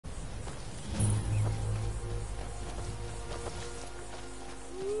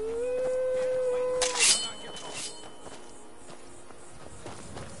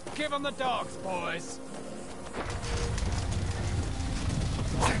Give them the dogs, boys.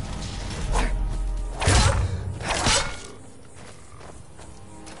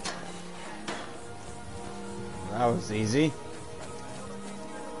 That was easy.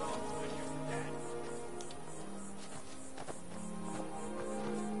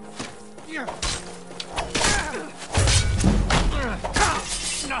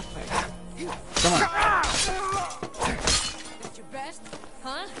 Nothing. Come on. That's your best,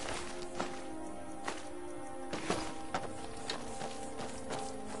 huh?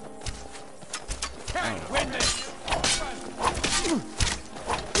 Can't win this.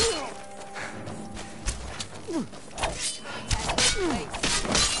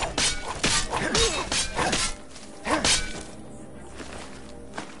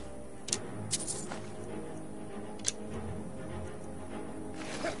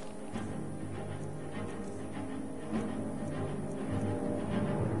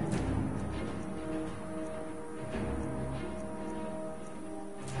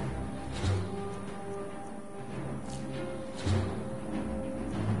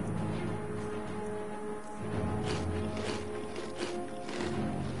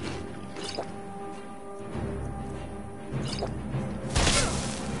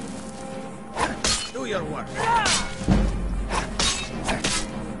 Do your work.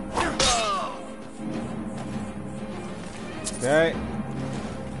 Okay.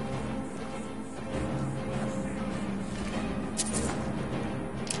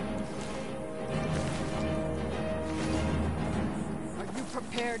 Are you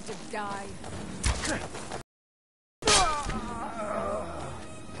prepared to die?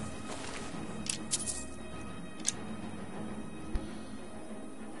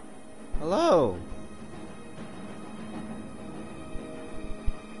 Hello.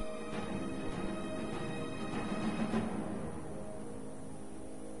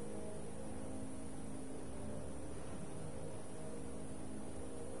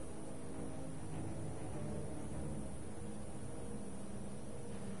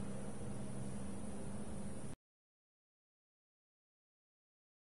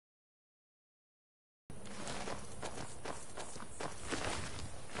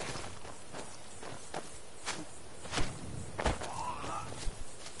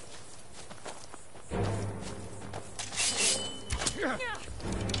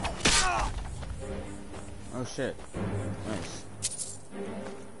 Oh shit. Nice.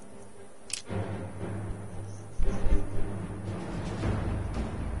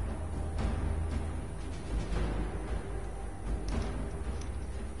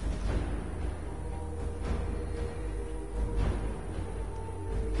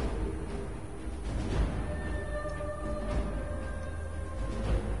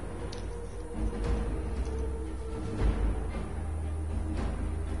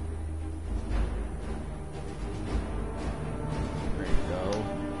 There you go.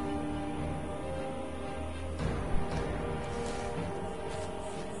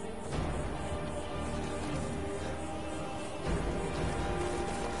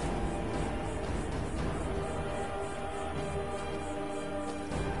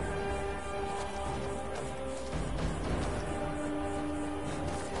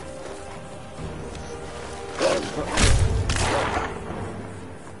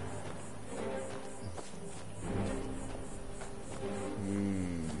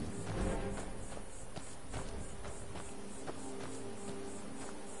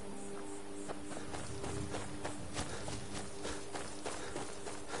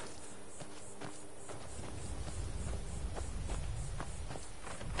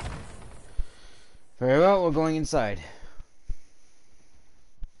 Very well, we're going inside.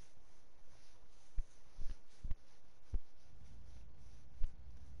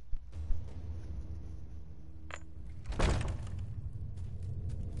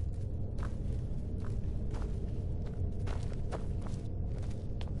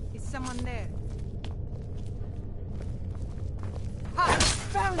 Is someone there? Ha!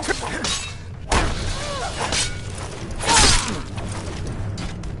 Found you!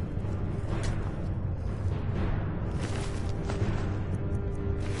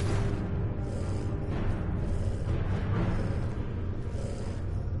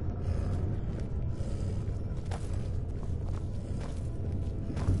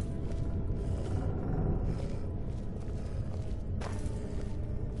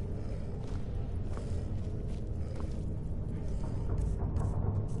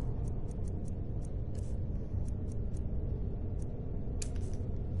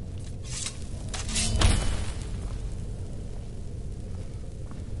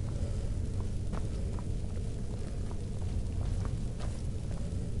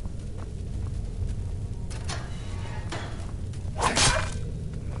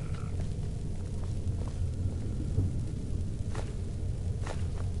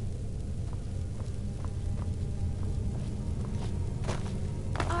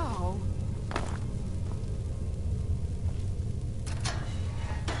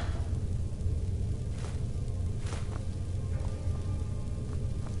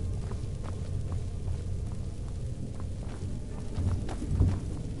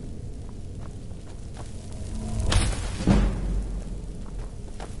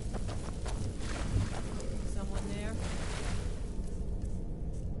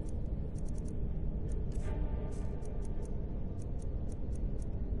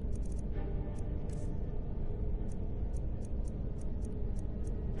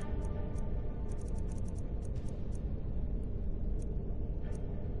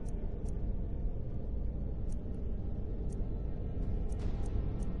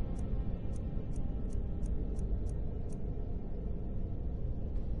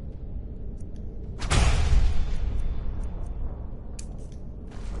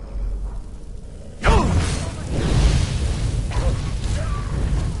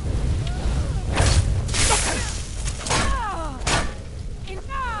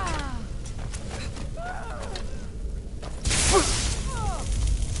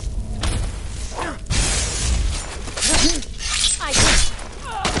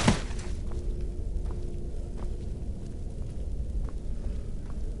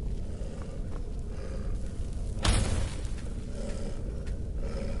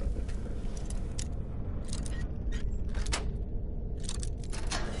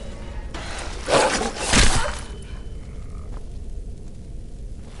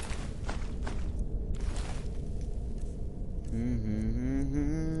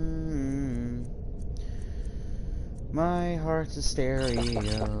 My heart's a stereo,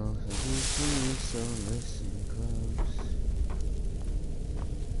 so listen close.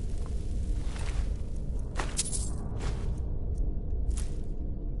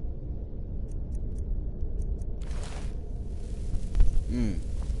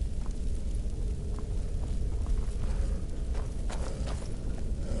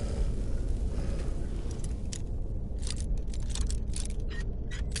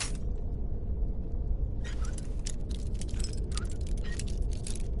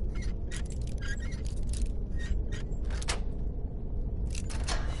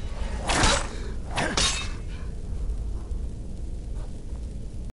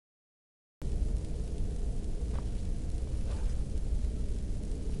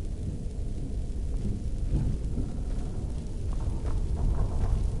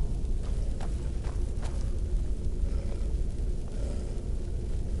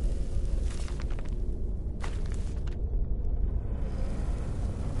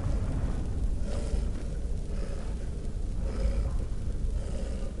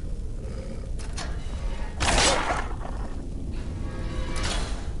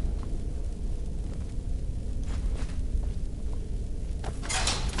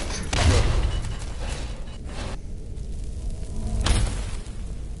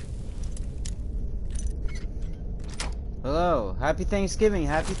 Hello, happy Thanksgiving.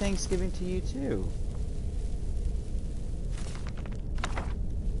 Happy Thanksgiving to you too.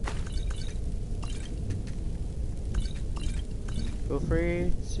 Feel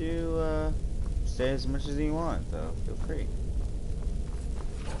free to stay as much as you want, though. Feel free.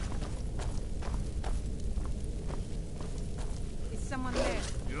 Is someone there?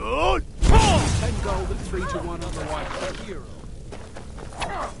 Good. 10 gold at 3 to 1 on the white hero.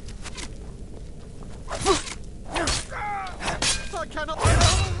 I cannot.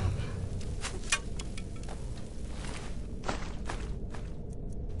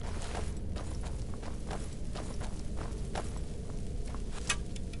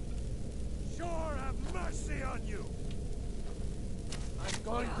 Sure have mercy on you. I'm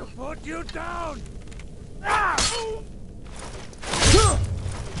going to put you down. Ah!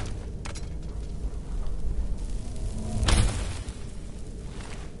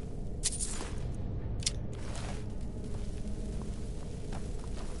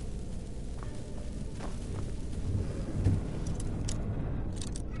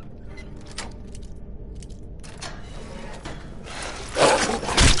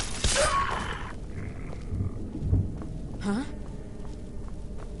 Huh?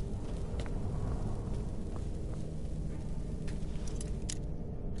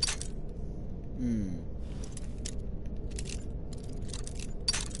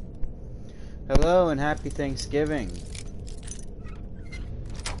 Hello and happy Thanksgiving.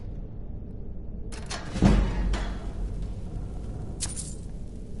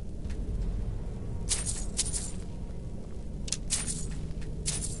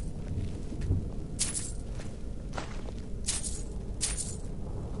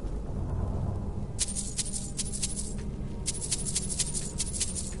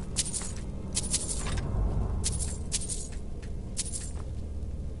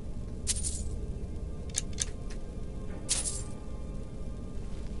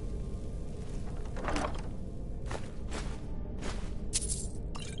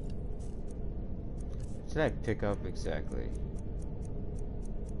 What did I pick up exactly?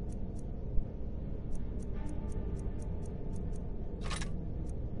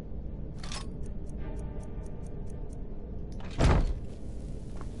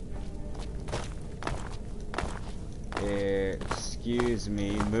 Excuse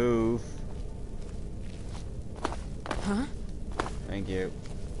me, move. Huh? Thank you.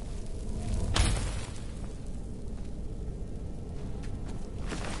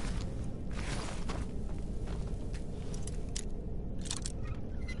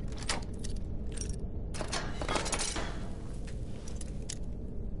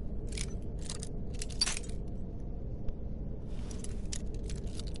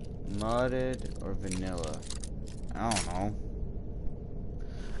 Modded or vanilla? I don't know.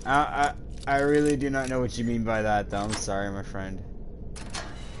 I really do not know what you mean by that, though. I'm sorry, my friend.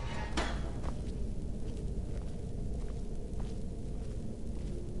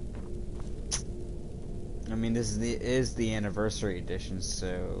 I mean, this is the anniversary edition,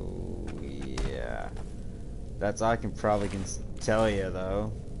 so yeah. That's all I can probably tell you,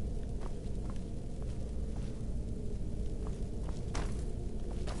 though.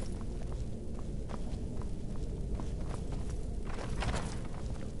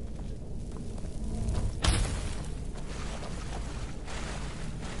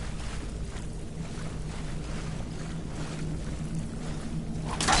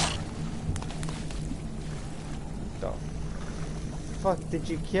 fuck did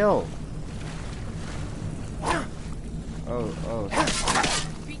you kill? Oh.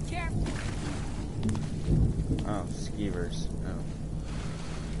 Be careful. Oh, skeevers. Oh.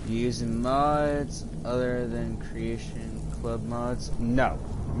 You using mods other than Creation Club mods? No.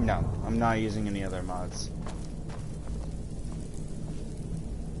 No, I'm not using any other mods.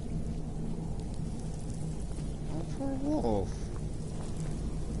 Oh, poor wolf.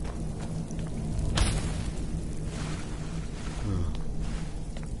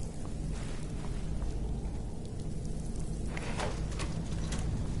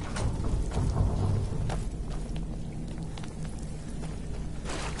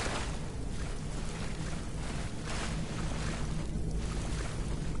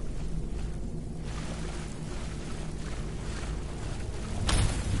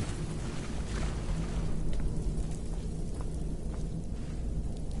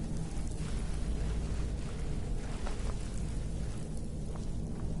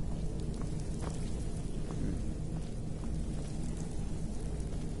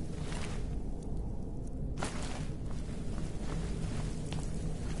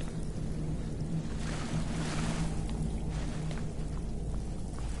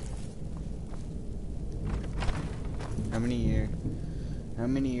 How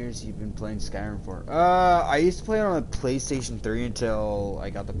many years you been playing Skyrim for? I used to play it on a PlayStation 3 until I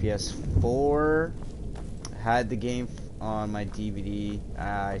got the PS4. Had the game on my DVD.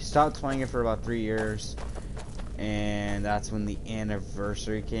 I stopped playing it for about 3 years, and that's when the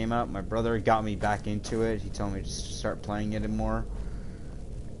anniversary came out. My brother got me back into it. He told me to start playing it more.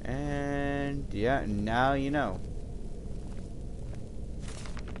 And yeah, now you know.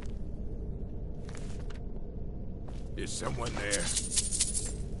 Is someone there?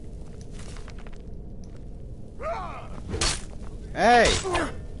 Hey!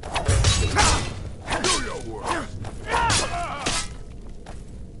 Do your work.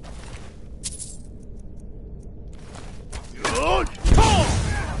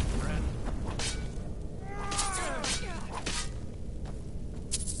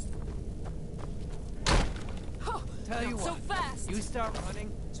 Tell you So what, fast. you start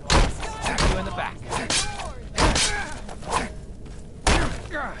running, so I'll stab you in the back.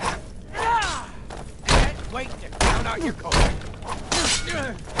 Can't wait to count out your coat.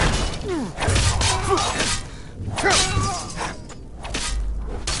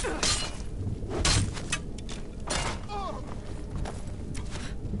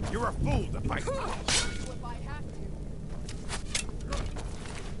 You're a fool to fight. If I have to.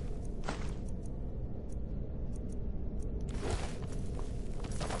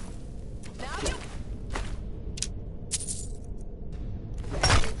 Now you.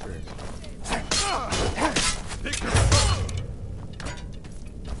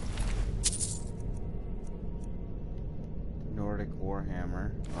 Nordic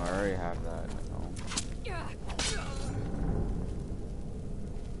Warhammer. Oh, I already have that at home.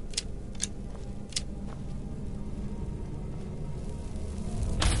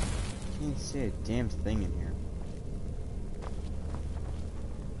 Can't see a damn thing in here.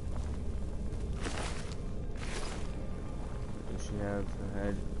 Does she have a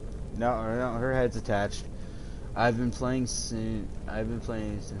head? No, her head's attached. I've been playing since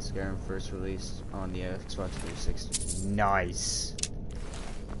Skyrim first released on the Xbox 360. Nice.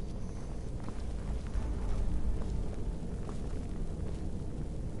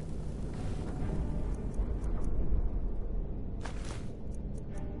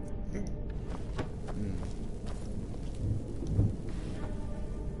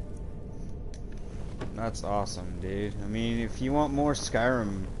 That's awesome, dude. I mean, if you want more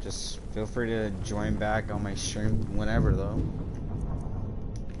Skyrim, just feel free to join back on my stream whenever, though.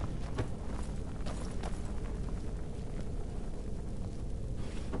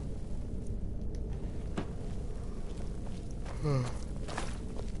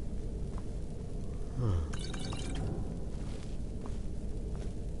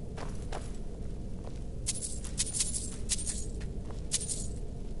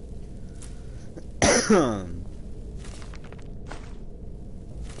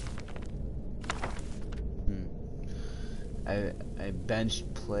 I bench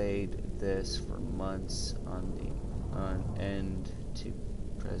played this for months on end to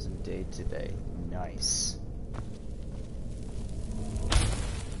present day today. Nice.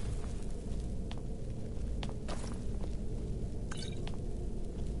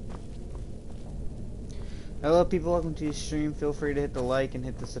 Hello people, welcome to the stream. Feel free to hit the like and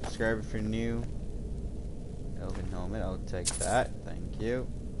hit the subscribe if you're new. Elven helmet, I'll take that. Thank you.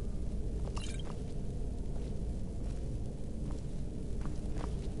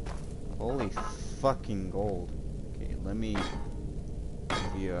 Holy fucking gold. Okay, let me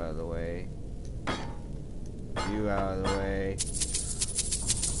You out of the way. You out of the way.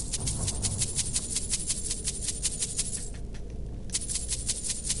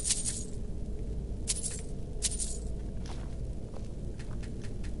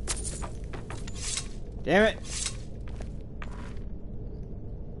 Damn it!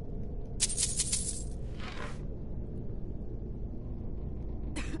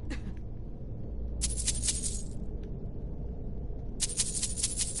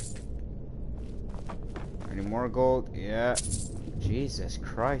 Any more gold? Yeah. Jesus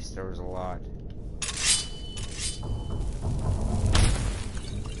Christ, there was a lot.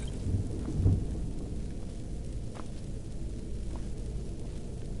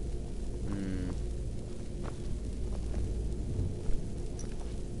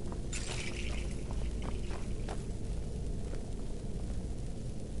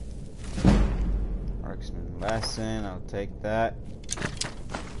 Marksman lesson, I'll take that.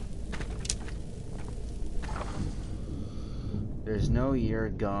 There's no year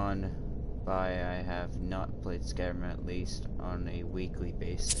gone by I have not played Skyrim at least on a weekly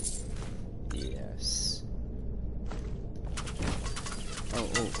basis. Yes. Oh,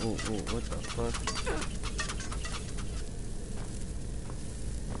 what the fuck?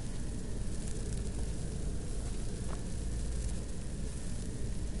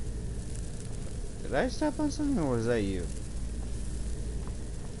 Did I step on something or was that you?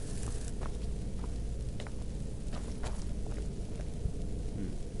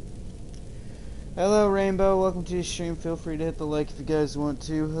 Hello Rainbow, welcome to the stream. Feel free to hit the like if you guys want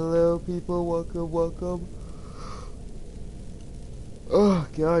to. Hello people, welcome. Oh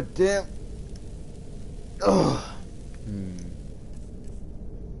god damn. Oh. You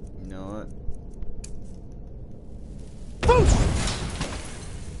know what?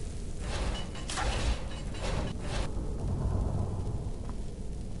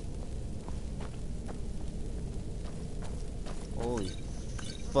 Holy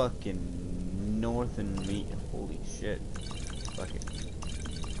fucking north and me. Holy shit. Fuck it.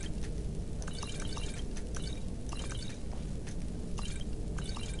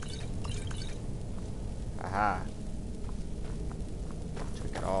 Aha.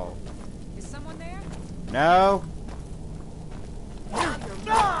 Took it all. Is someone there? No! Now you're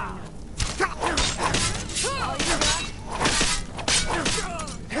mine. All you got?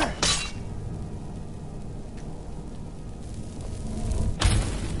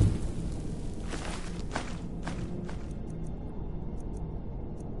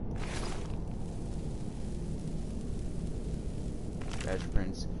 Badge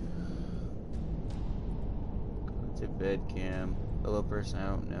prints. Go to bed cam. Hello person, I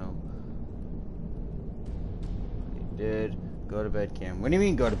don't know. You did. Go to bed cam. What do you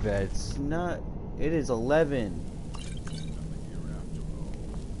mean go to bed? It's not. It is 11.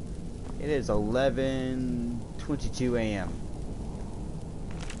 It is 11:22 a.m.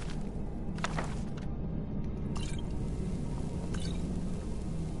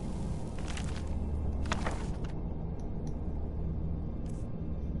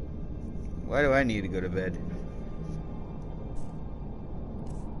 Why do I need to go to bed?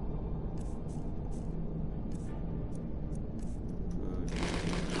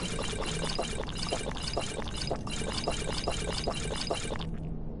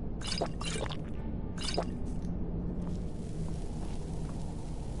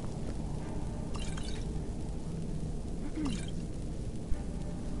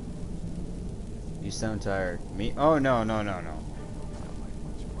 You sound tired. Me? Oh, no.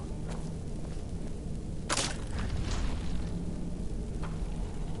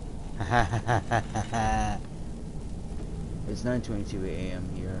 It's 9:22 a.m.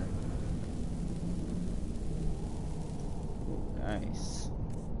 here. Ooh, nice.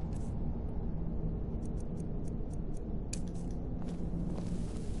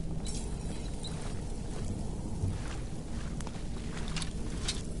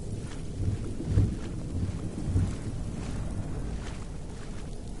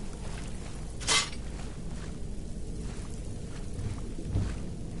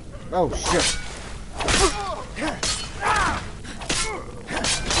 Oh shit.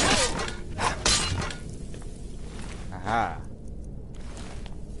 Aha.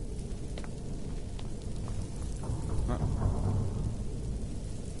 Huh.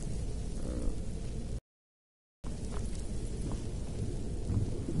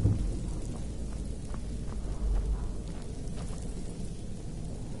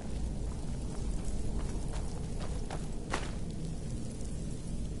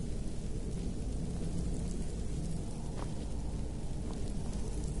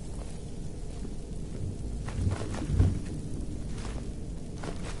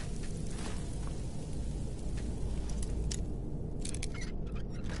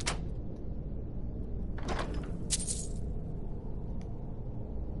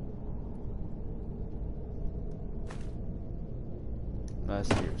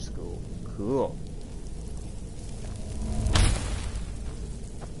 Last year of school. Cool.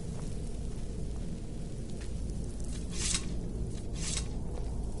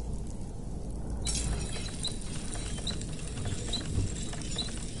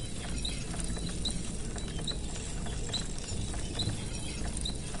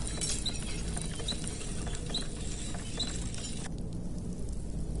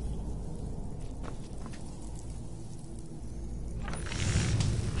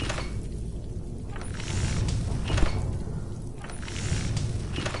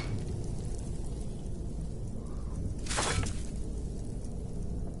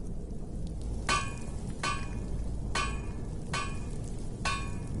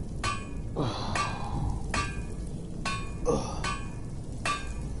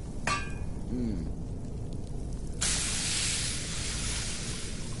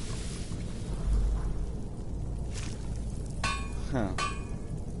 Huh.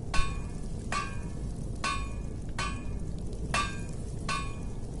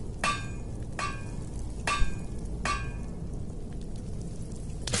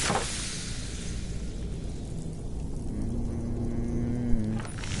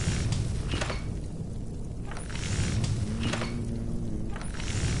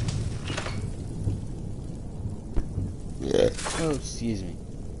 Oh, excuse me.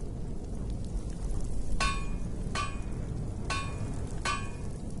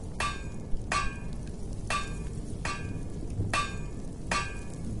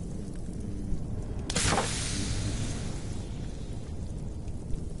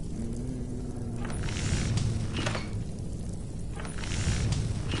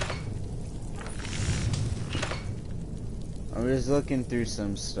 I'm just looking through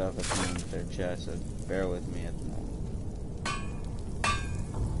some stuff at the moment there, chat, so bear with me at the moment.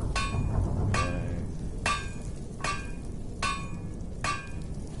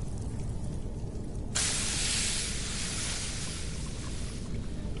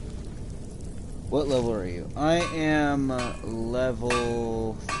 What level are you? I am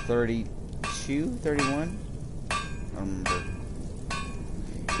level 32, 31? I don't remember.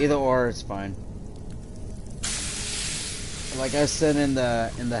 Either or, it's fine. Like I said in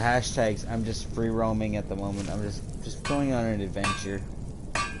the hashtags, I'm just free roaming at the moment. I'm just going on an adventure.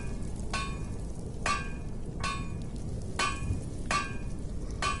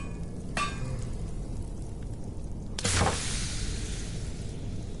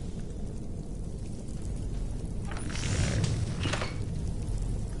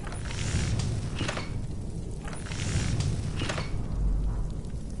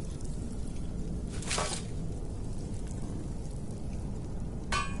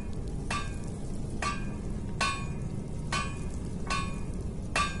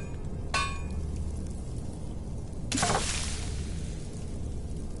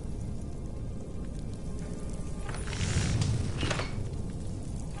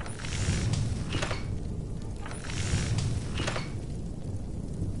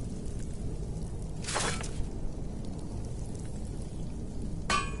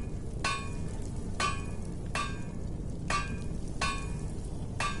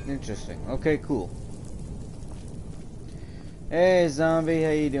 Interesting. Okay, cool. Hey, zombie, how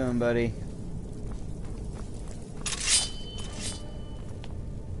you doing, buddy?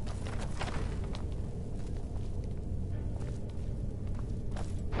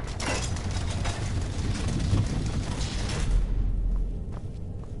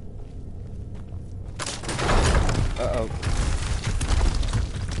 Uh-oh.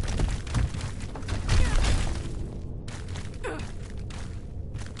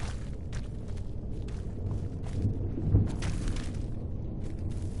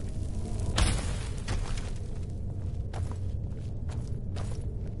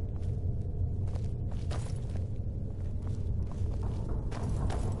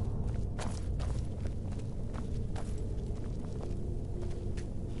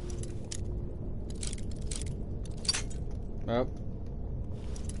 Oh.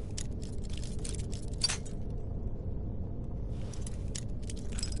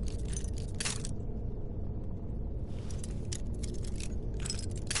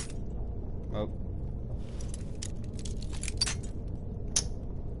 Oh.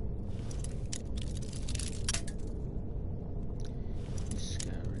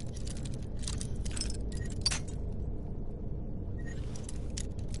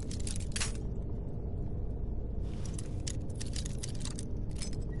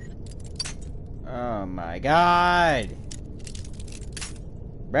 Oh my god!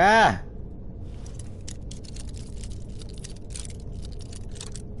 Bruh!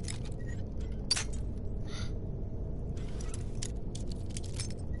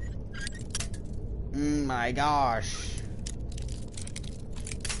 My gosh.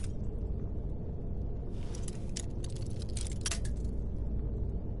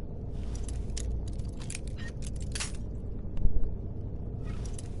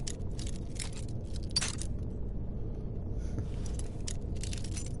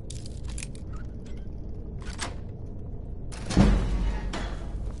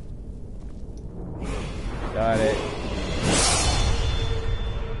 Got it.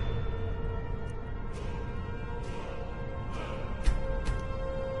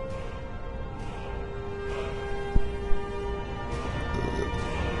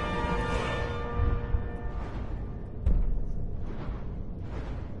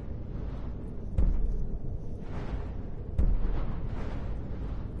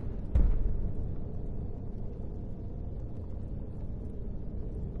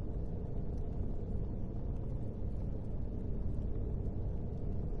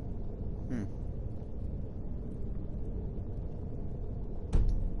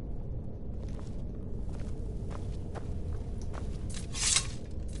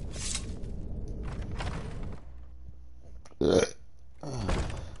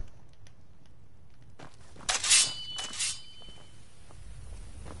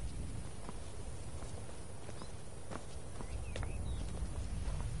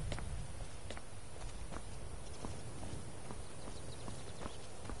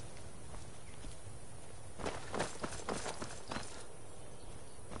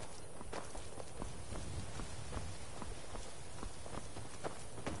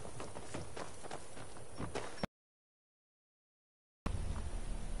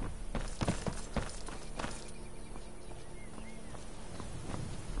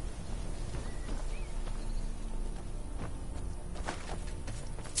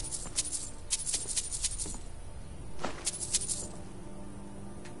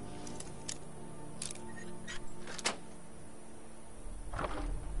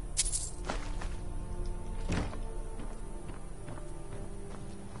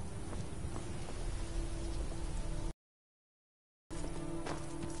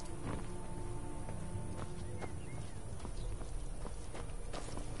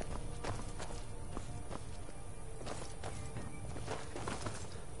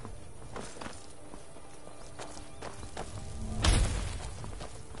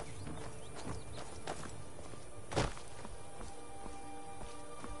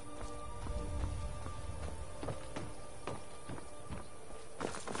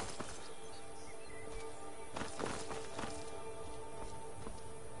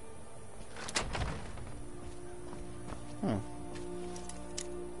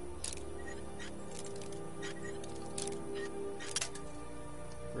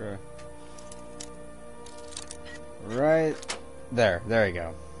 Right there. There you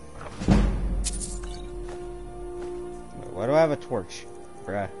go. Why do I have a torch?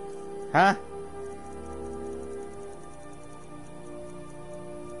 Bruh. Huh?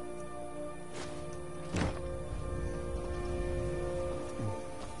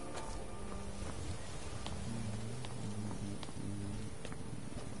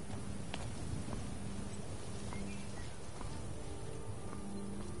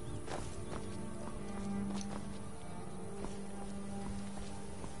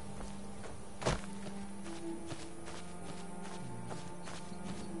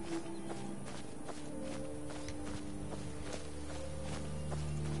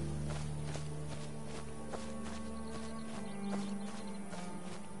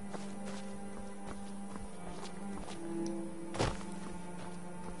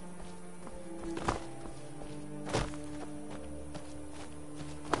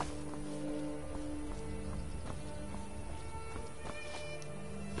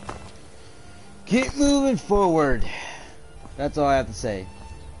 Keep moving forward. That's all I have to say.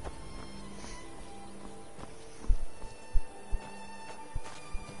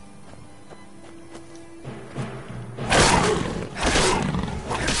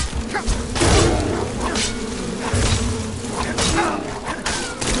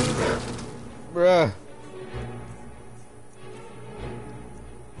 Bruh.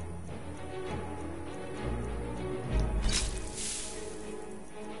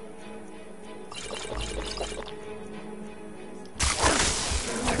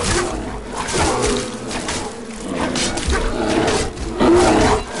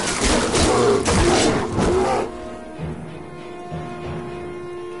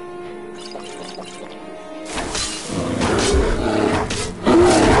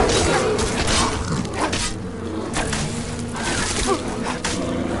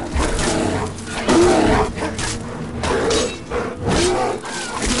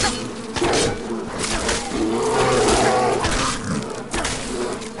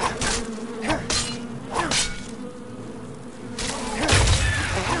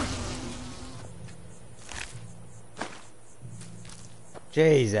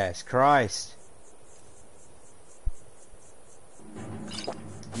 Jesus Christ.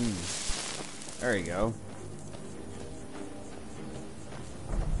 There you go.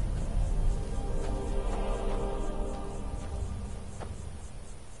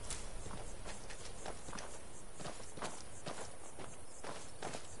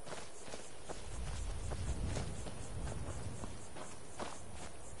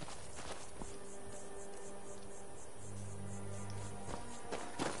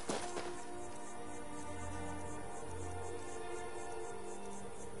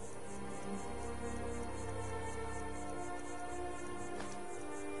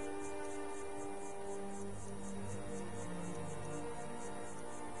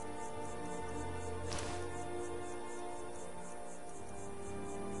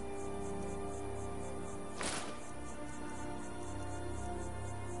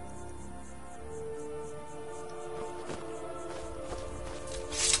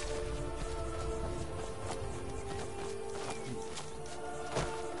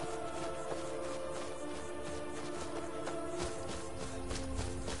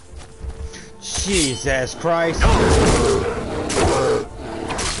 Jesus Christ.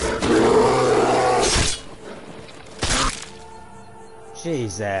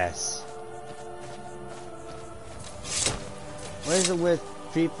 Jesus. What is it with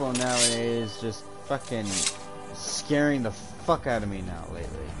people nowadays just fucking scaring the fuck out of me now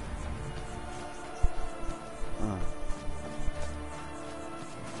lately?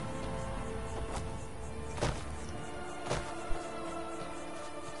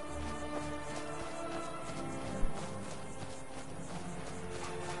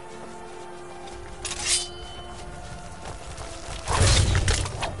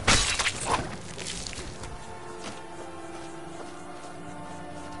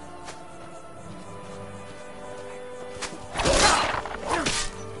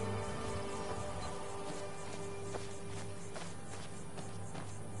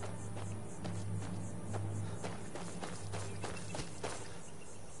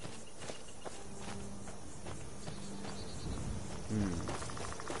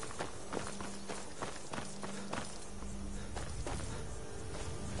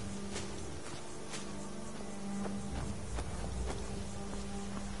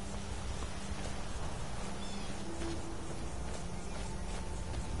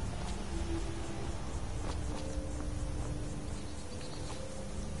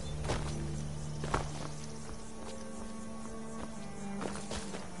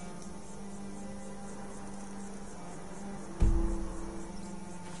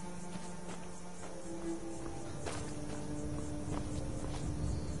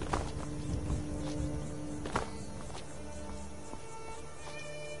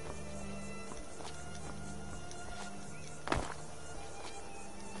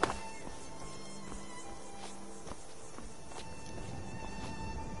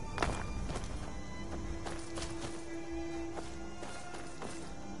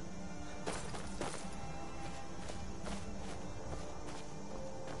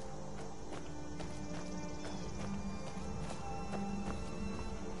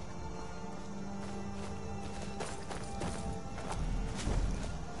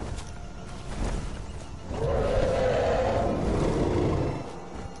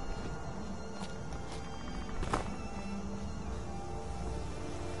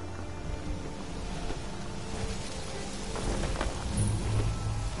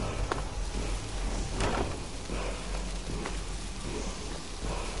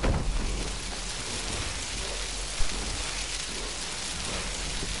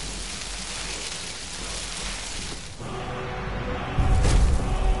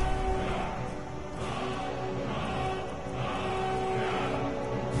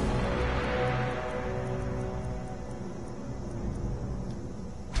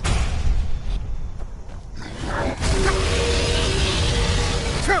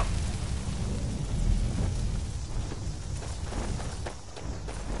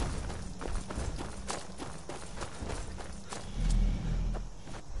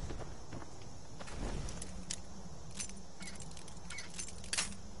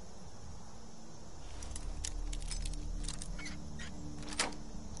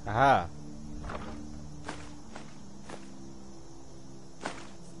 Aha.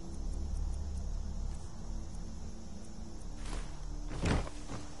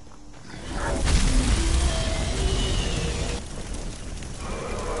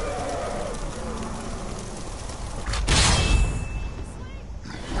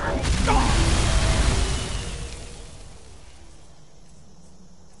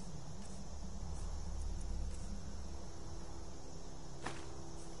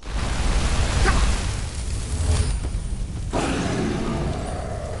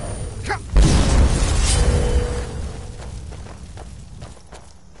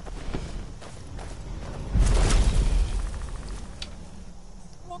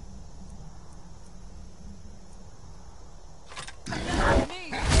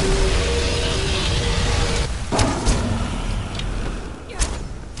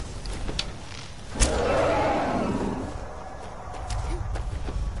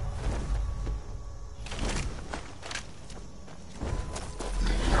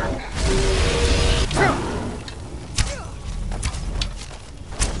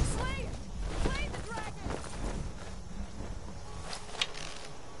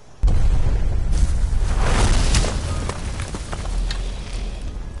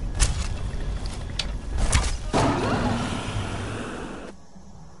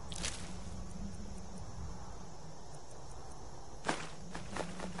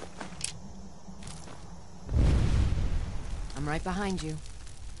 I'm right behind you.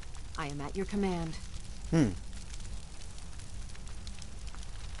 I am at your command.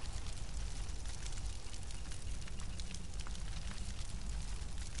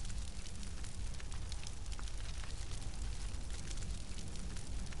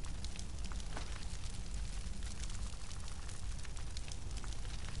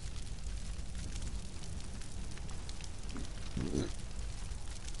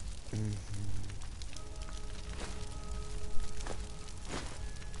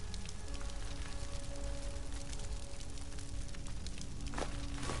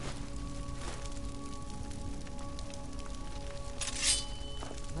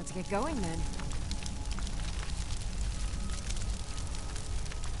 Let's get going then.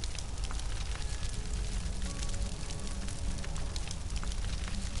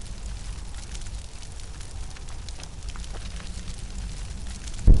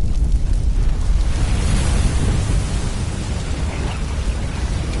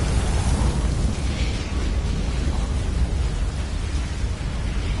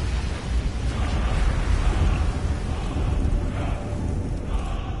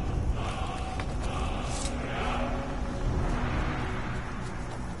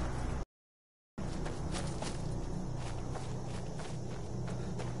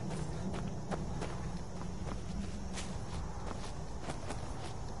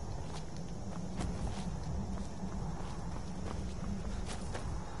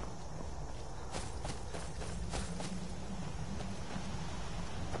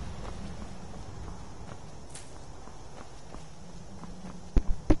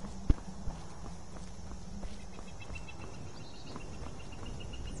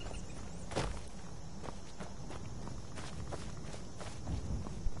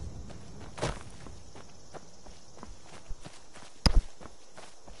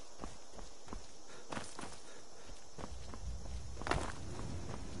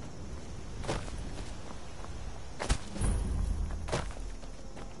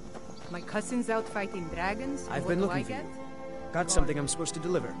 My cousin's out fighting dragons? I've What been do looking I for get? you. Got something I'm supposed to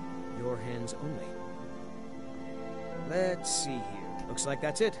deliver. Your hands only. Let's see here. Looks like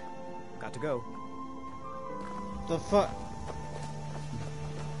that's it. Got to go. The fuck?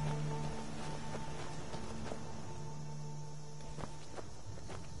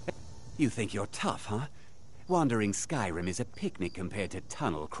 You think you're tough, huh? Wandering Skyrim is a picnic compared to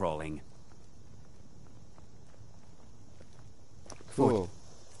tunnel crawling. Cool.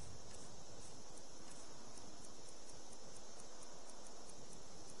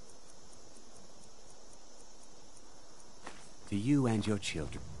 To you and your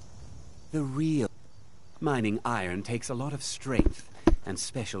children. The real... Mining iron takes a lot of strength and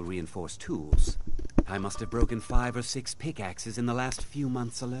special reinforced tools. I must have broken 5 or 6 pickaxes in the last few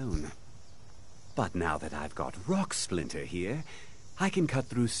months alone. But now that I've got Rock Splinter here, I can cut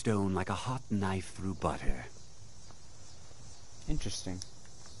through stone like a hot knife through butter. Interesting.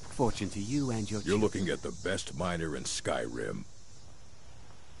 Fortune to you and your You're children. looking at the best miner in Skyrim.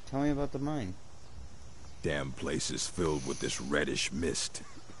 Tell me about the mine. Damn place is filled with this reddish mist.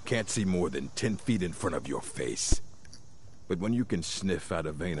 Can't see more than 10 feet in front of your face. But when you can sniff out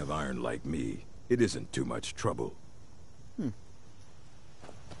a vein of iron like me, it isn't too much trouble.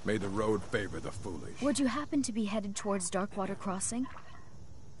 May the road favor the foolish. Would you happen to be headed towards Darkwater Crossing?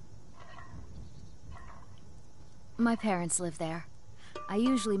 My parents live there. I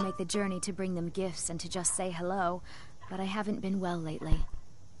usually make the journey to bring them gifts and to just say hello, but I haven't been well lately.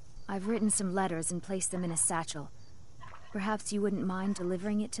 I've written some letters and placed them in a satchel. Perhaps you wouldn't mind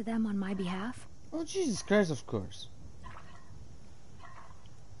delivering it to them on my behalf? Oh, Jesus Christ, of course.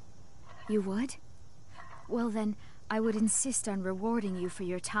 You would? Well then, I would insist on rewarding you for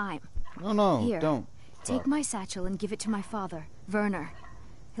your time. No, Here, don't. take Fuck. my satchel and give it to my father, Werner.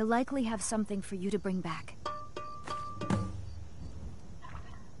 He'll likely have something for you to bring back.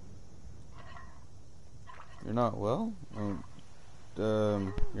 You're not well?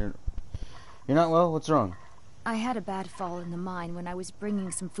 you're not well? What's wrong? I had a bad fall in the mine when I was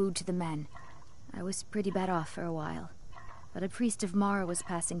bringing some food to the men. I was pretty bad off for a while. But a priest of Mara was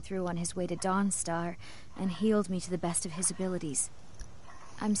passing through on his way to Dawnstar and healed me to the best of his abilities.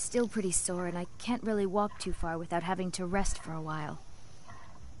 I'm still pretty sore and I can't really walk too far without having to rest for a while.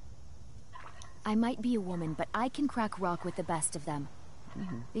 I might be a woman, but I can crack rock with the best of them.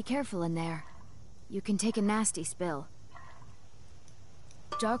 Be careful in there. You can take a nasty spill.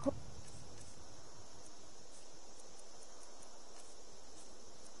 Dark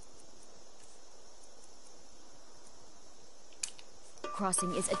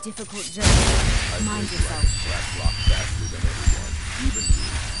crossing is a difficult journey. Mind yourself. Crack rock faster than everyone, even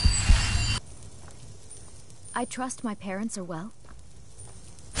you. I trust my parents are well.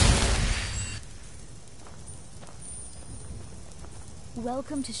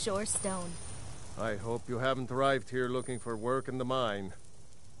 Welcome to Shorestone. I hope you haven't arrived here looking for work in the mine.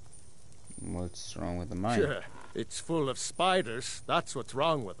 What's wrong with the mine? Sure, it's full of spiders. That's what's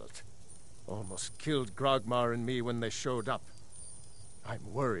wrong with it. Almost killed Grogmar and me when they showed up.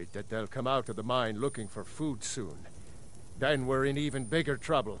 I'm worried that they'll come out of the mine looking for food soon. Then we're in even bigger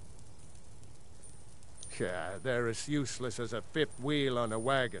trouble. Yeah, they're as useless as a fifth wheel on a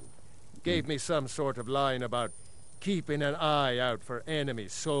wagon. Gave me some sort of line about keeping an eye out for enemy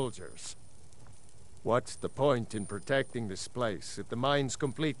soldiers. What's the point in protecting this place if the mine's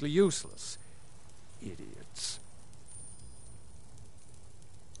completely useless? Idiots.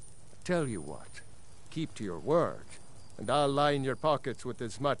 Tell you what, keep to your word, and I'll line your pockets with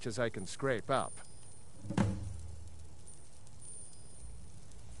as much as I can scrape up.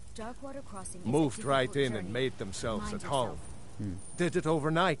 Darkwater Crossing Moved right in and made themselves at home. Did it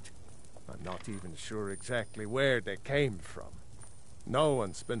overnight. I'm not even sure exactly where they came from. No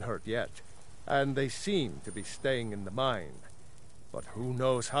one's been hurt yet, and they seem to be staying in the mine. But who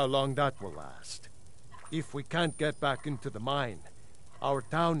knows how long that will last. If we can't get back into the mine, our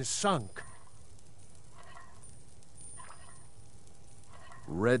town is sunk.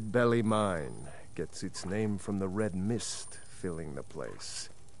 Red Belly Mine gets its name from the red mist filling the place.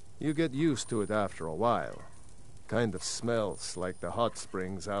 You get used to it after a while. Kind of smells like the hot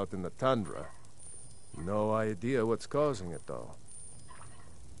springs out in the tundra. No idea what's causing it, though.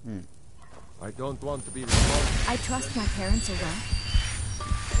 I don't want to be responsible. I trust my parents are well.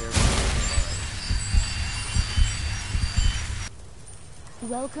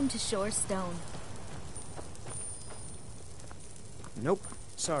 Welcome to Shorestone. Nope.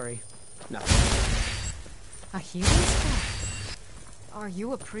 Sorry. No. A healing spell? Are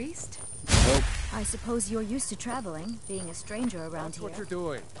you a priest? Nope. I suppose you're used to traveling, being a stranger around That's here. what you're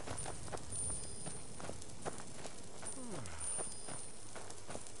doing.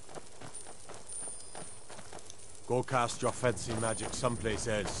 Go cast your fancy magic someplace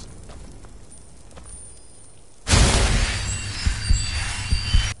else.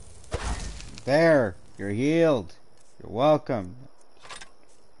 There. You're healed. You're welcome.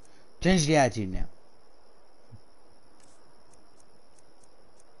 Change the attitude now.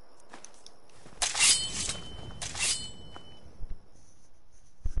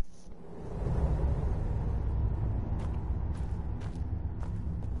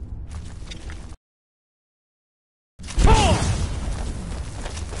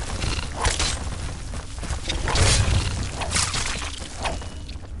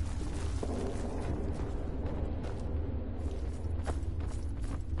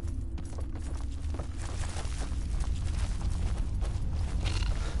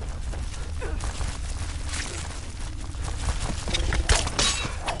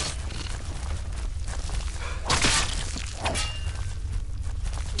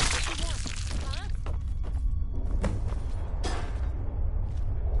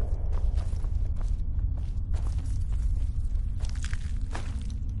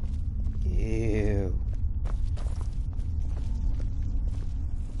 Ew.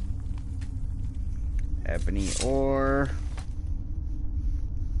 Ebony ore.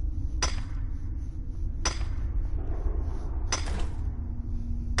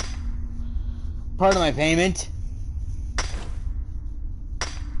 Part of my payment.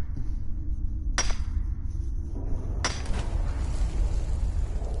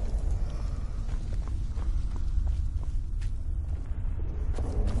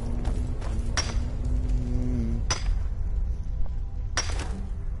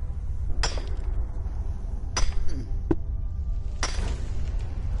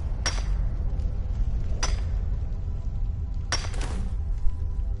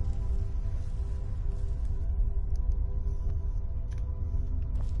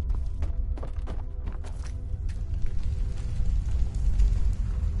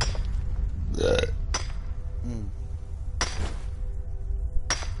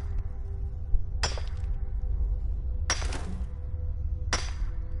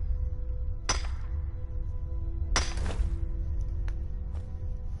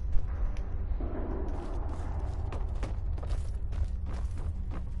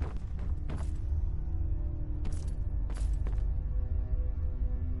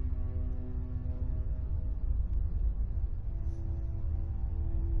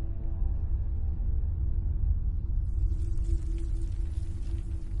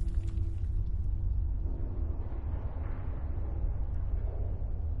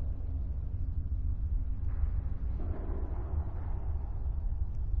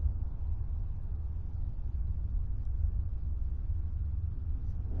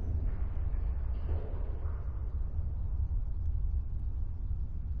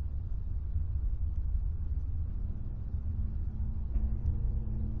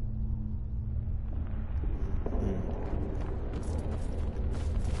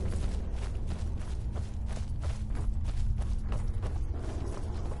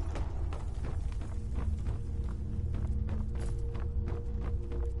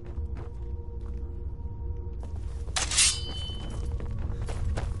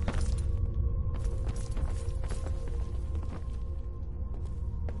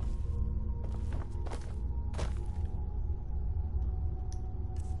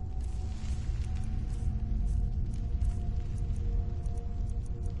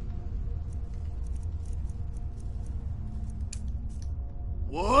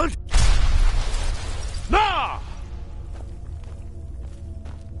 What? Nah!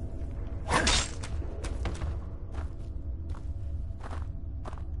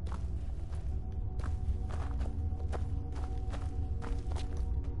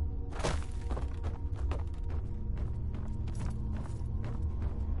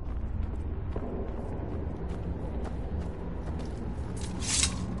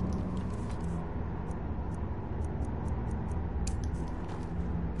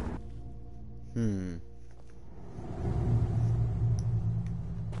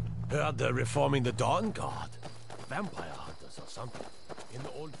 Heard they're reforming the Dawn Guard. Vampire hunters or something. In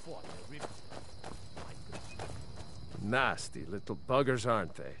the old fort near River. Nasty little buggers,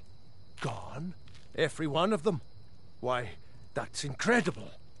 aren't they? Gone? Every one of them. Why, that's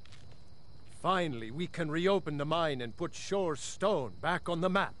incredible. Finally, we can reopen the mine and put Shore's Stone back on the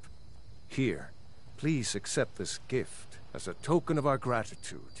map. Here, please accept this gift as a token of our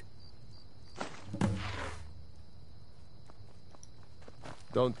gratitude.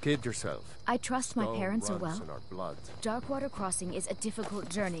 Don't kid yourself. I trust my Stone parents are runs well. in our blood. Darkwater Crossing is a difficult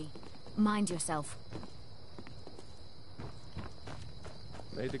journey. Mind yourself.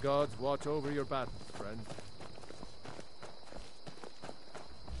 May the gods watch over your battles, friend.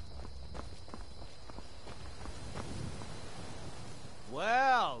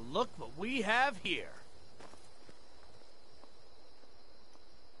 Well, look what we have here.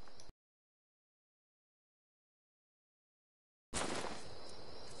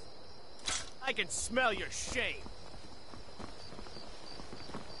 I can smell your shame.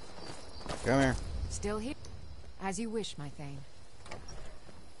 Come here. Still here? As you wish, my Thane.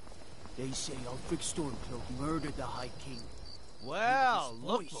 They say Ulfric Stormcloak murdered the High King. Well,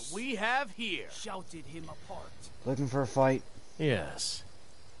 look what we have here. Shouted him apart. Looking for a fight. Yes.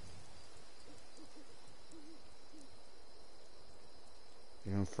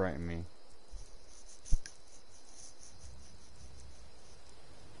 You don't frighten me.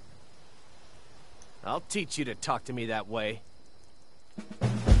 I'll teach you to talk to me that way.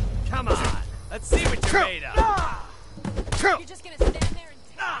 Come on, let's see what you're made of. You're just gonna stand there and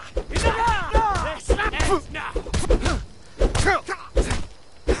This ends now.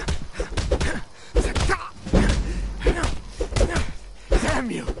 Damn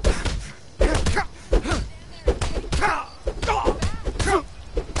you!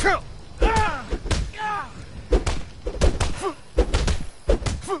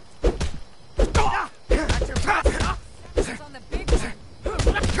 on the big one.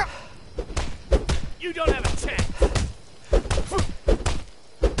 You don't have a chance.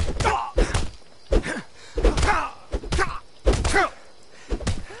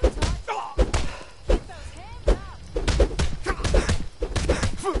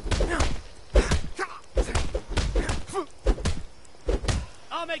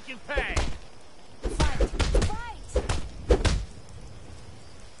 I'll make you pay.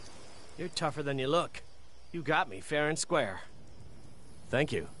 You're tougher than you look. You got me fair and square.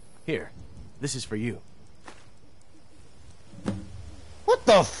 Thank you. Here, this is for you. What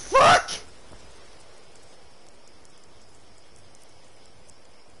the fuck?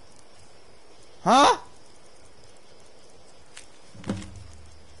 Huh?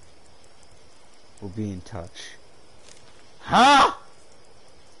 We'll be in touch. Huh?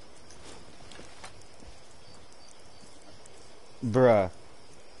 Bruh.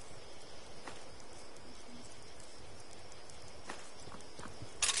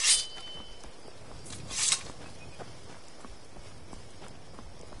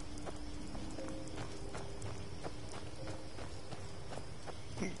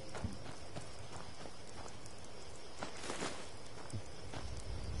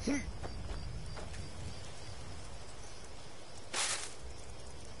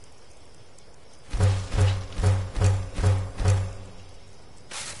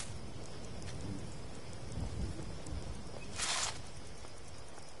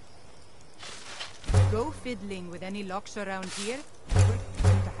 Go fiddling with any locks around here, we're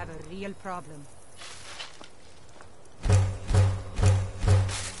going to have a real problem.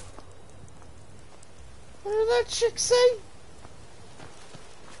 What did that chick say?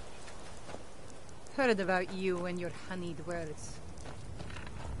 Heard about you and your honeyed words.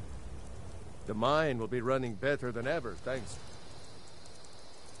 The mine will be running better than ever, thanks.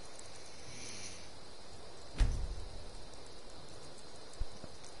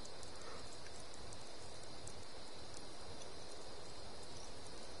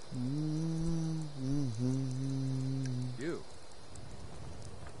 You.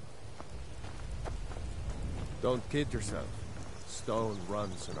 Don't kid yourself. Stone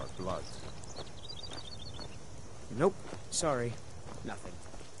runs in our blood. Nope. Sorry. Nothing.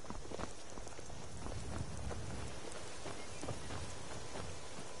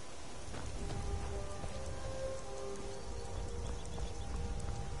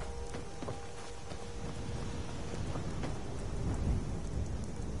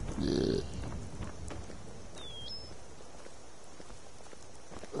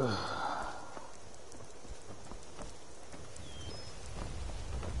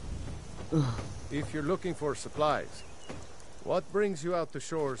 If you're looking for supplies, what brings you out to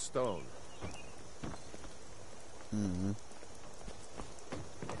Shore's Stone?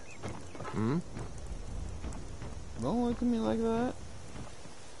 Don't look at me like that.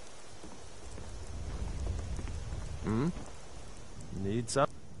 Need some?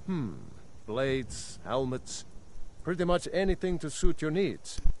 Blades, helmets, pretty much anything to suit your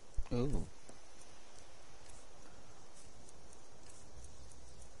needs. Oh.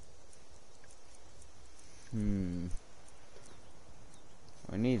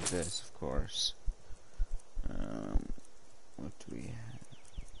 I need this, of course. What do we have?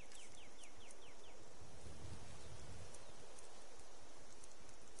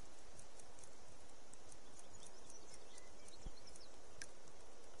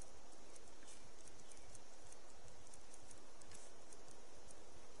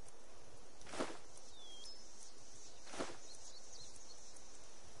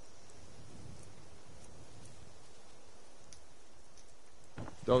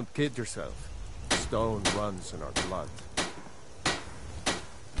 Don't kid yourself. Stone runs in our blood.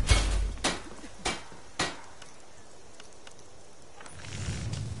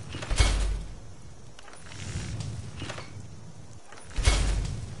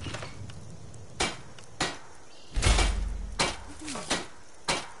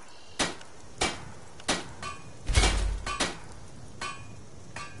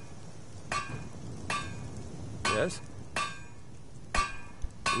 Yes?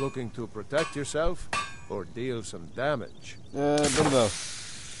 Looking to protect yourself or deal some damage? Bimbo.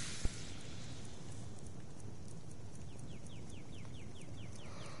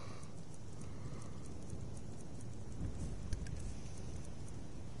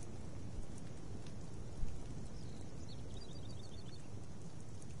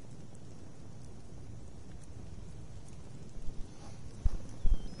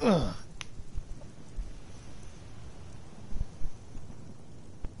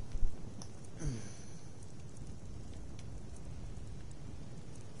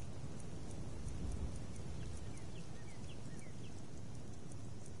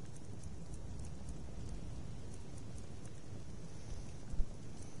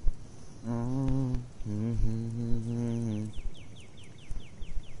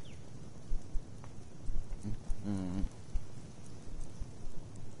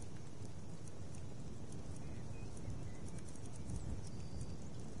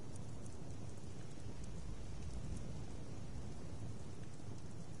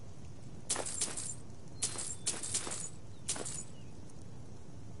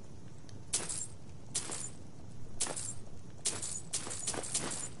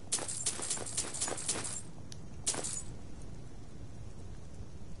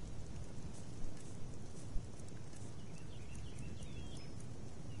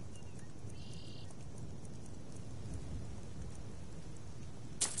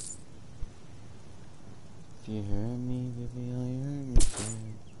 If you hurt me, baby, I'll hurt me too.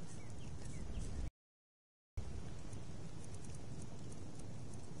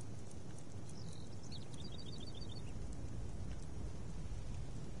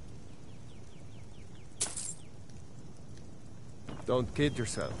 Don't kid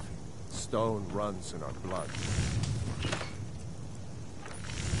yourself. Stone runs in our blood.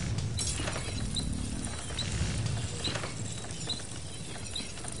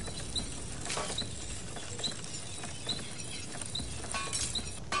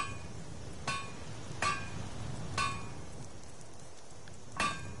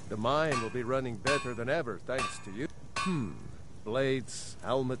 The mine will be running better than ever, thanks to you. Blades,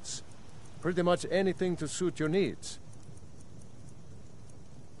 helmets, pretty much anything to suit your needs.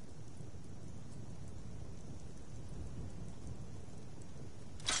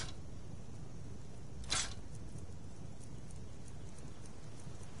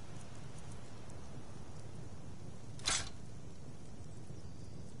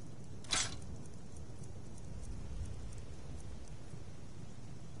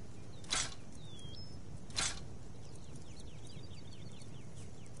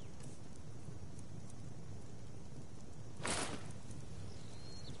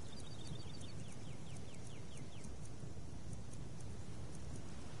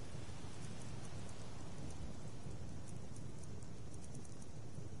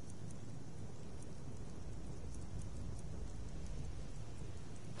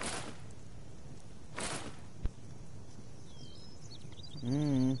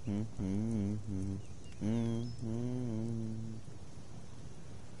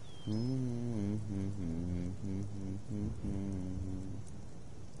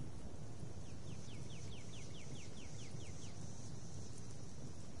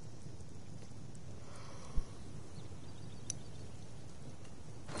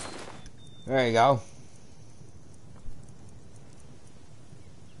 There you go.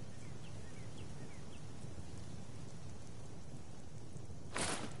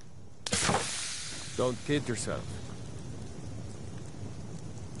 Don't kid yourself.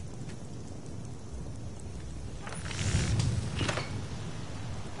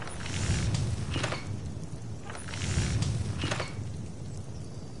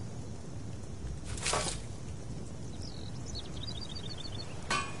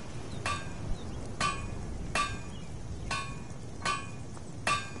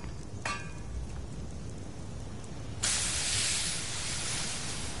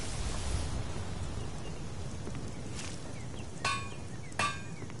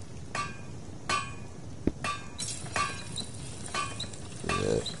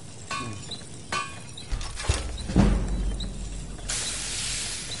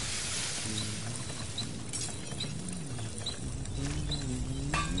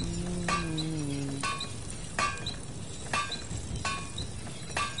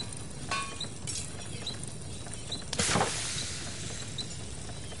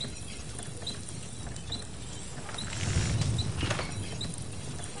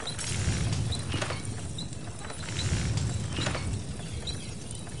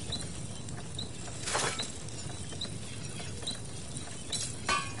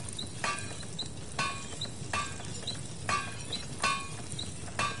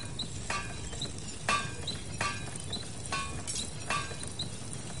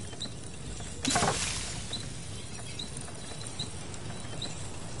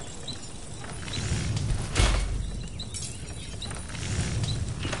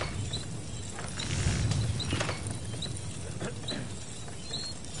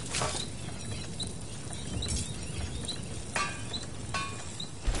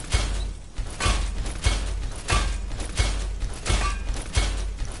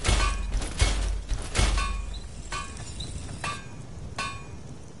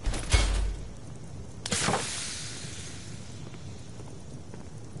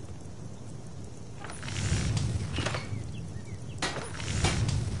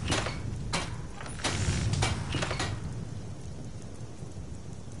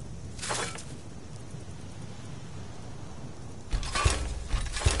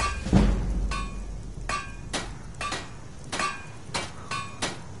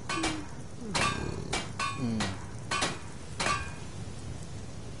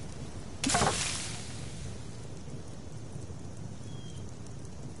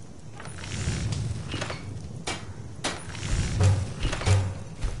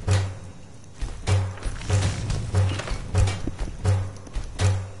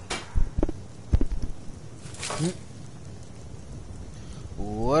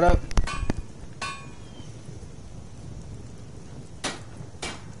 What up?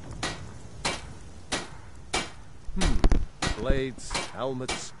 Blades,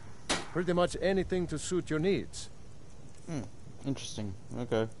 helmets, pretty much anything to suit your needs. Interesting.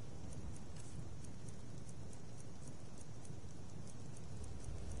 Okay.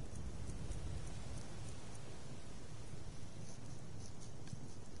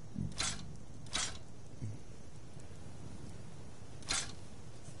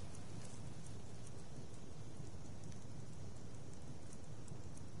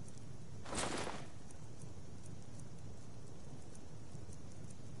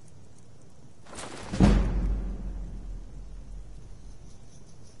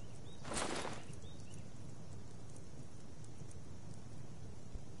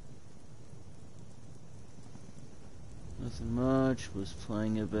 Nothing much. Was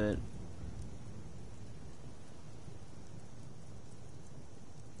playing a bit.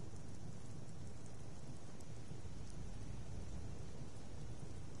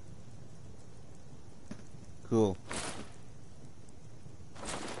 Cool.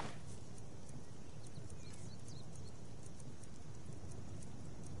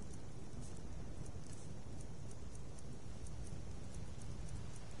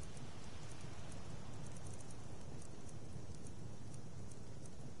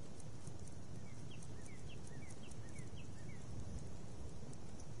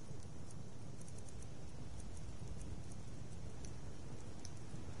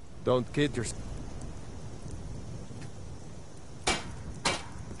 Don't kid yourself.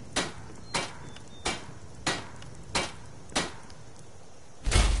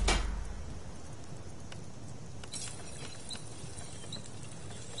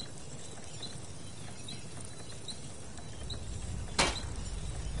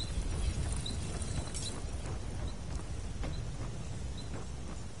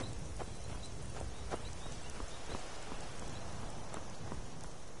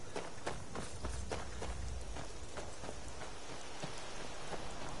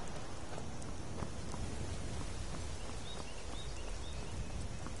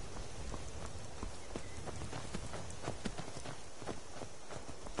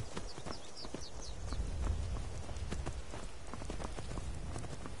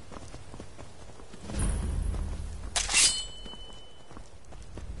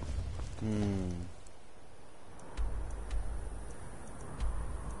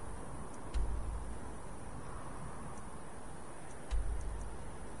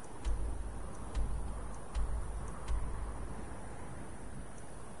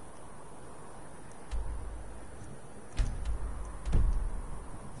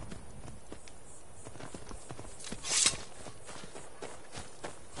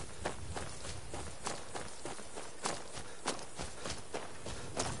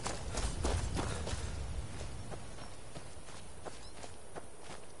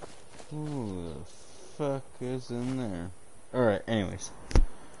 fuck is in there? Alright, anyways.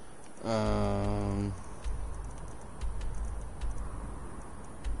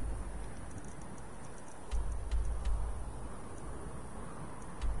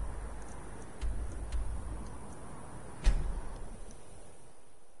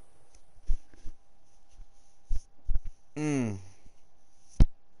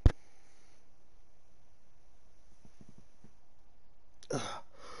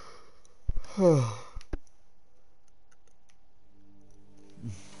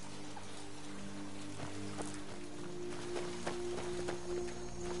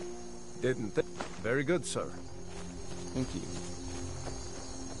 Didn't think. Very good, sir. Thank you.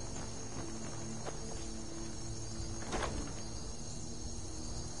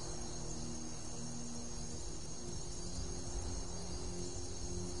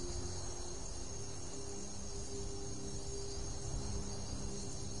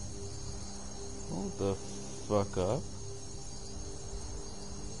 Hold the fuck up.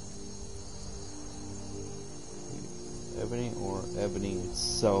 Ebony or ebony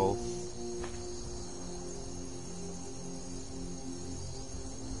itself.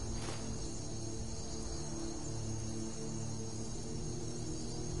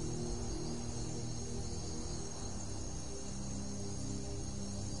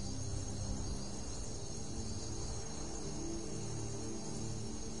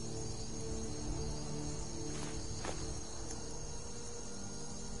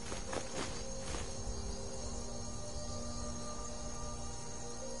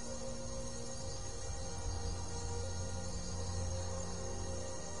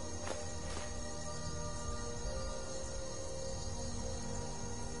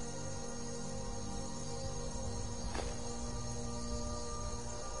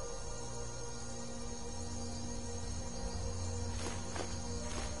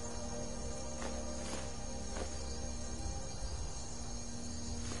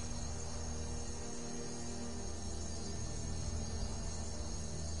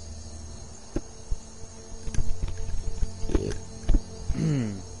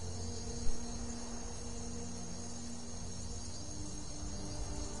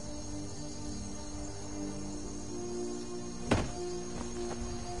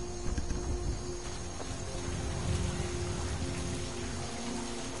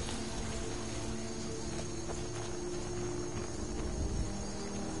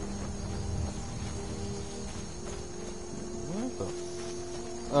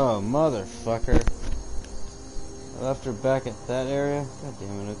 Oh, motherfucker. I left her back at that area? God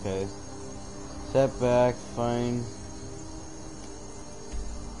damn it, okay. Step back, fine.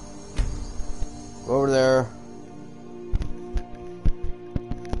 Go over there.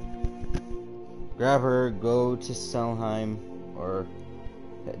 Grab her, go to Selheim, or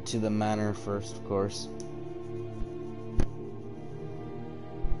to the manor first, of course.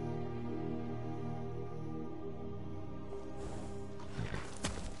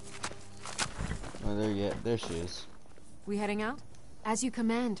 Oh, there she is. We heading out? As you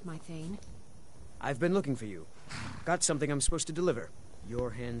command, my Thane. I've been looking for you. Got something I'm supposed to deliver.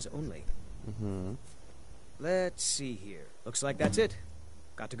 Your hands only. Mm-hmm. Let's see here. Looks like that's it.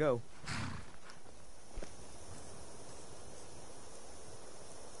 Got to go.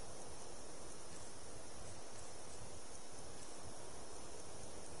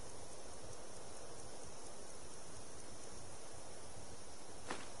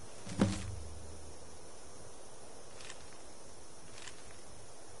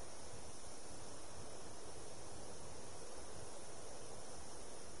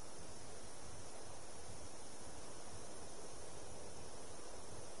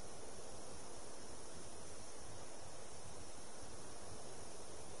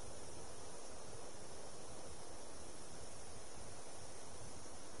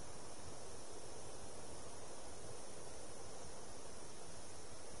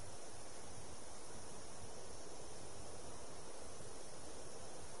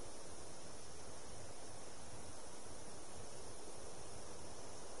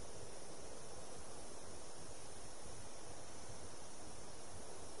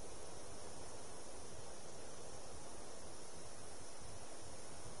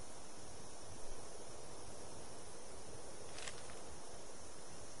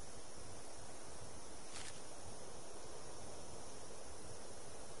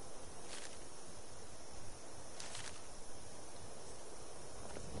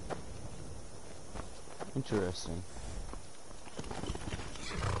 Interesting.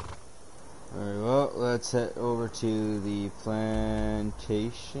 Alright, well, let's head over to the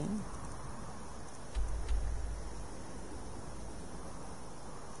plantation.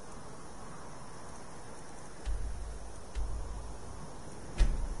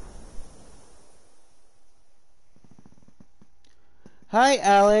 Hi,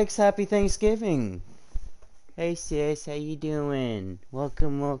 Alex. Happy Thanksgiving. Hey, sis. How you doing?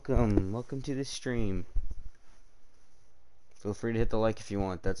 Welcome, welcome. Welcome to the stream. Feel free to hit the like if you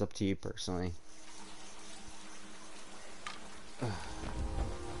want. That's up to you personally.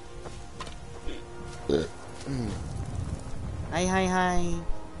 Hi, hi, hi.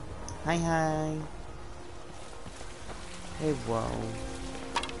 Hi, hi. Hey, whoa.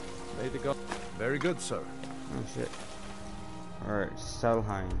 Made the go. Very good, sir. Oh, shit. Alright,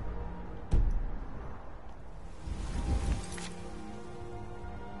 Selheim.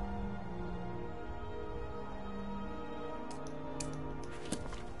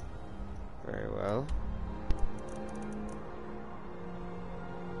 Very well.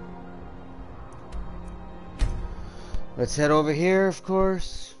 Let's head over here, of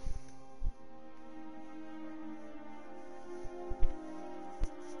course.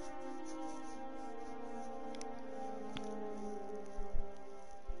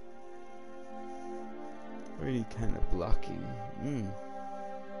 Already kind of blocking.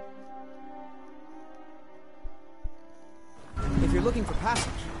 If you're looking for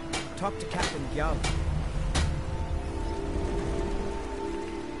passage, talk to Captain Gyal.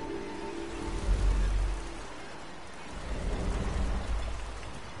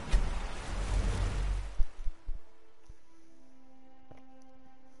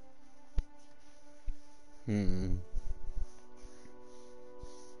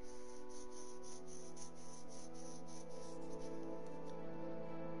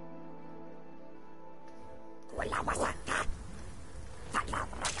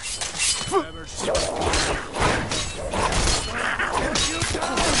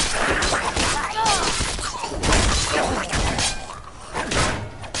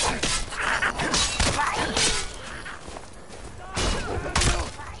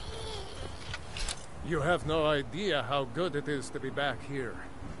 You have no idea how good it is to be back here.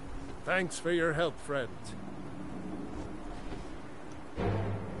 Thanks for your help, friend.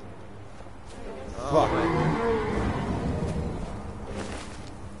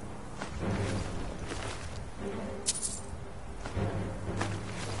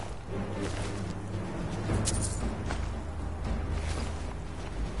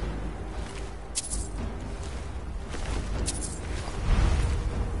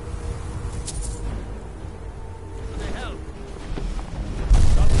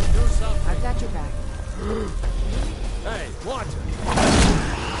 I've got your back. Hey, watch it!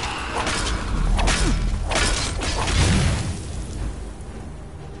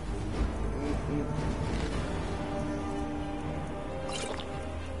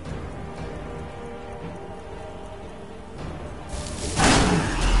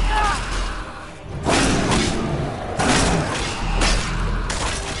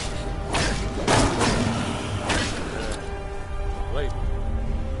 Late.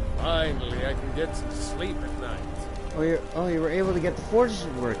 Finally, I can get some sleep at night. Oh, you were able to get the forges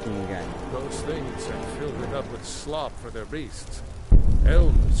working again. Those things had filled it up with slop for their beasts.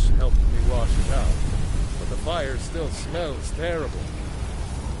 Elves helped me wash it out, but the fire still smells terrible.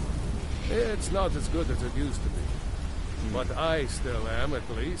 It's not as good as it used to be, but I still am, at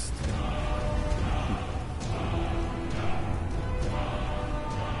least.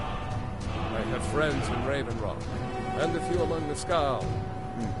 I have friends in Raven Rock, and a few among the Skal.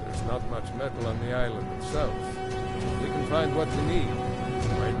 There's not much metal on the island itself. We can find what we need,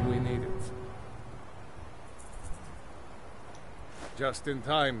 when we need it. Just in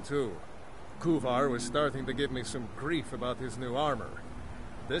time, too. Kuvar was starting to give me some grief about his new armor.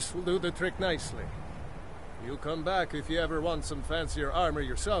 This will do the trick nicely. You come back if you ever want some fancier armor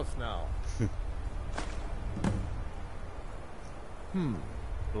yourself now.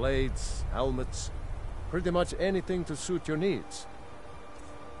 Blades, helmets, pretty much anything to suit your needs.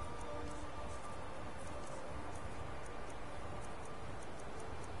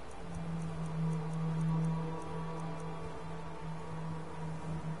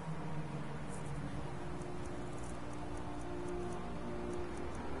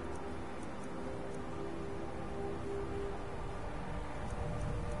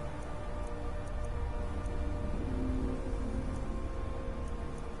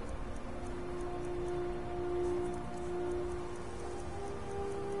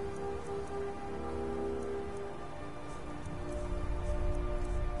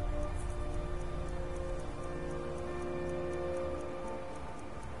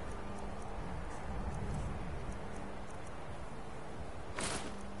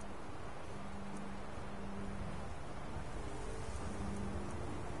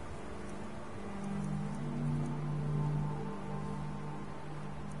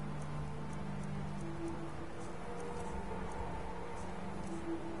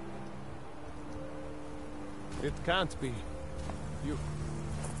 It can't be.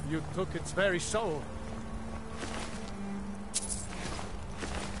 You took its very soul.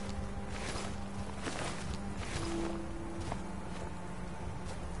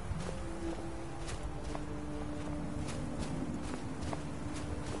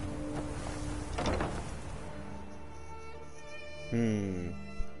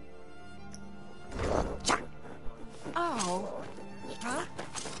 Oh. Huh?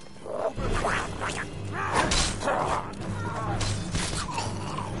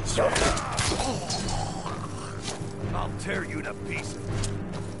 I'll tear you to pieces.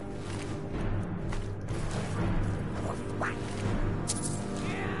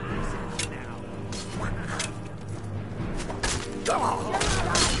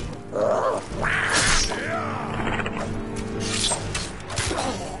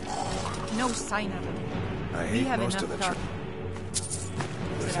 No sign of it. I We hate have most enough of the dark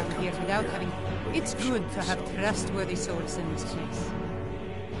around here without having... It's good to have trustworthy souls in this place.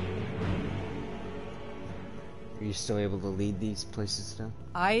 Are you still able to lead these places now?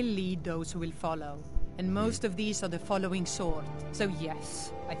 I lead those who will follow. And most of these are the following sort. So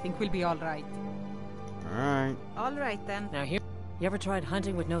yes, I think we'll be all right. Alright. All right then. Now here, you ever tried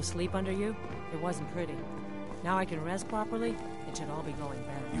hunting with no sleep under you? It wasn't pretty. Now I can rest properly, it should all be going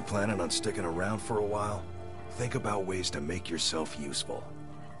better. You planning on sticking around for a while? Think about ways to make yourself useful.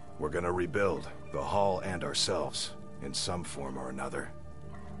 We're gonna rebuild, the Hall and ourselves, in some form or another.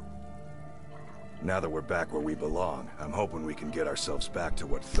 Now that we're back where we belong, I'm hoping we can get ourselves back to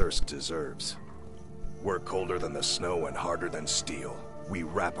what Thirst deserves. We're colder than the snow and harder than steel. We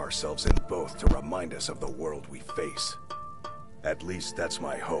wrap ourselves in both to remind us of the world we face. At least that's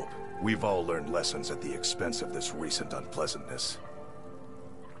my hope. We've all learned lessons at the expense of this recent unpleasantness.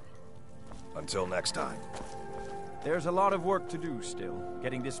 Until next time. There's a lot of work to do still,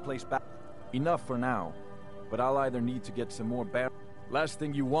 getting this place back. Enough for now, but I'll either need to get some more Last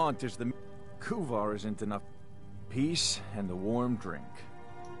thing you want is the... Kuvar isn't enough. Peace and the warm drink.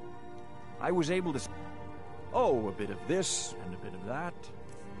 I was able to... Oh, a bit of this and a bit of that.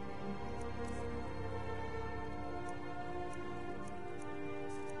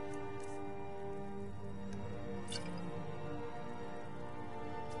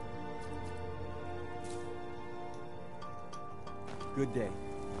 Good day.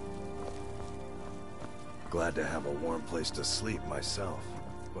 Glad to have a warm place to sleep myself,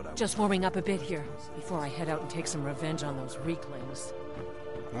 but I... Just warming up a bit here, before I head out and take some revenge on those Reeklings.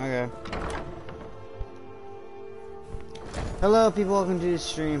 Okay. Hello people, welcome to the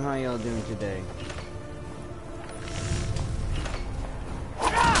stream. How y'all doing today?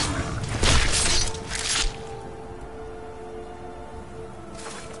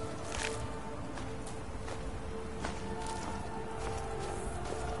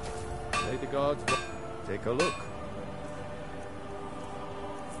 May the gods take a look.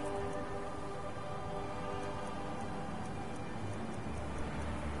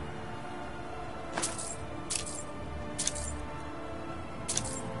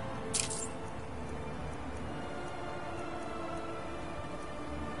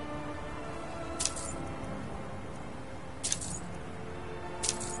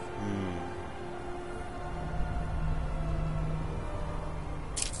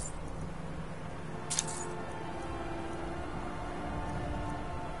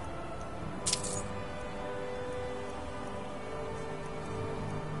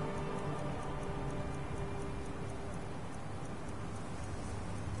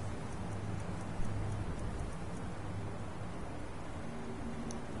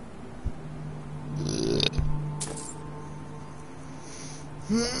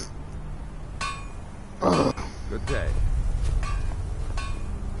 Good day.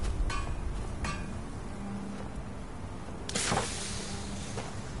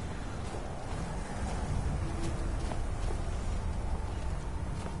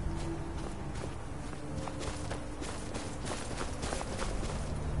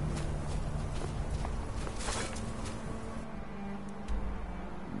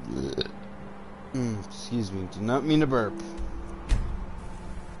 Excuse me, did not mean to burp.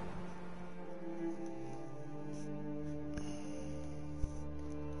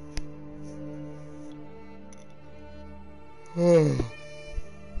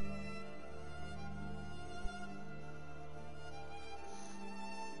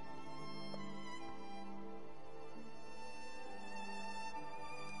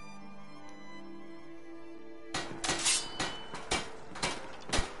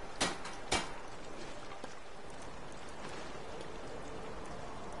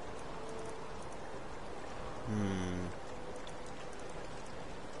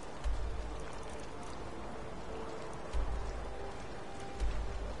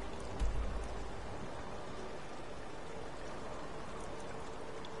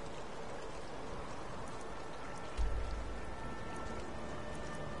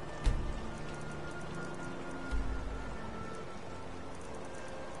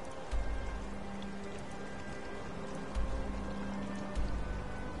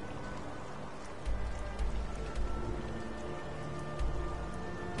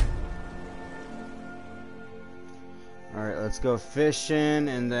 let's go fishing,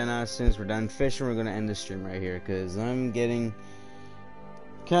 and then as soon as we're done fishing, we're gonna end the stream right here because I'm getting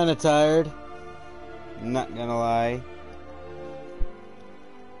kind of tired. Not gonna lie.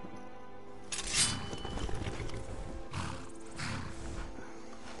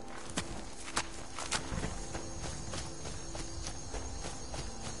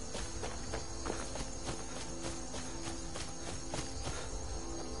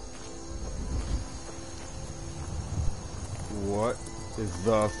 What is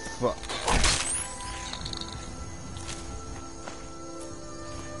the fuck?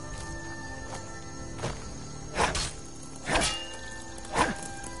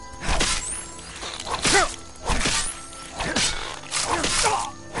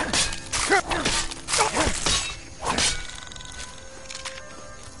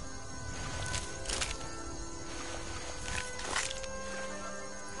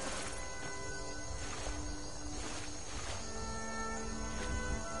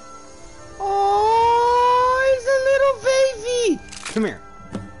 Come here.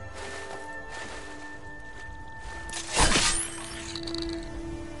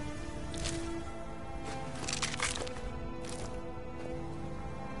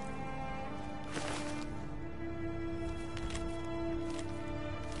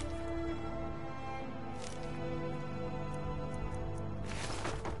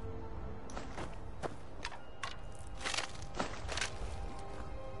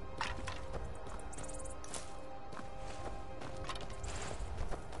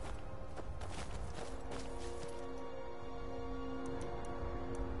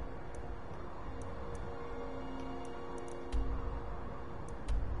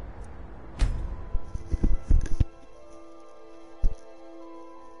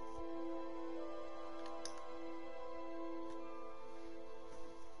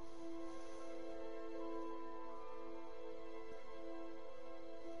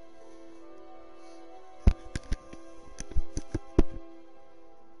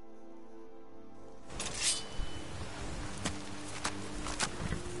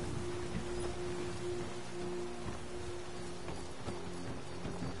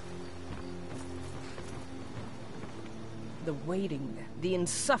 The waiting. The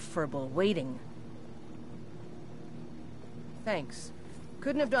insufferable waiting. Thanks.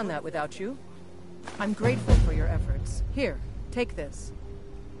 Couldn't have done that without you. I'm grateful for your efforts. Here, take this.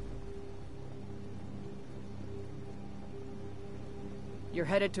 You're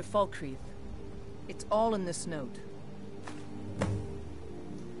headed to Falkreath. It's all in this note.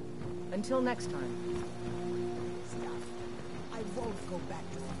 Until next time. I won't go back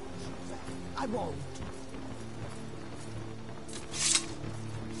to the bush. I won't.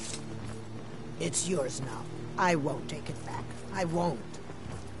 It's yours now. I won't take it back. I won't.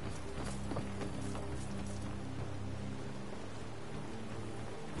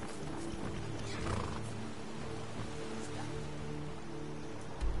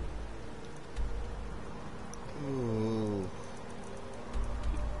 Ooh.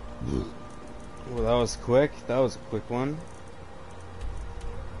 Well, that was quick. That was a quick one.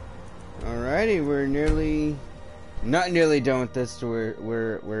 Alrighty, we're nearly, not nearly done with this.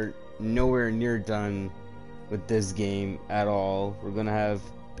 We're nowhere near done with this game at all. We're gonna have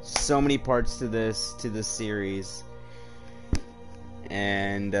so many parts to this series,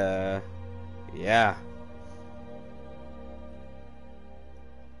 and yeah.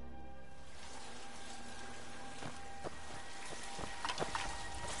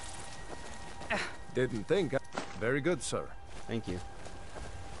 Didn't think. Very good, sir. Thank you.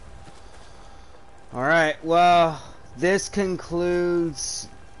 Alright, well, this concludes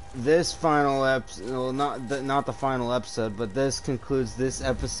this final episode. Well, not the final episode, but this concludes this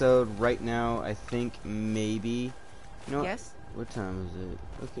episode right now. I think maybe. You know, yes? What time is it?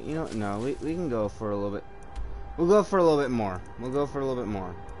 Okay, you know, no, we can go for a little bit. We'll go for a little bit more. We'll go for a little bit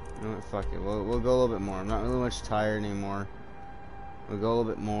more. You know what, fuck it. We'll go a little bit more. I'm not really much tired anymore. We'll go a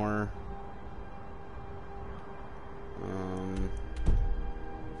little bit more.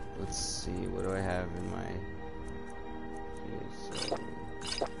 Let's see, what do I have in my... Okay, so...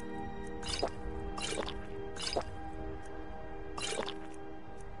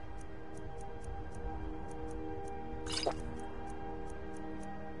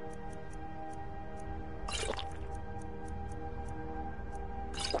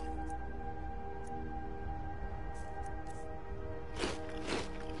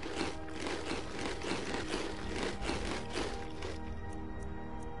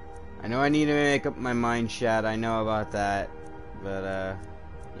 I know I need to make up my mind, chat. I know about that. But,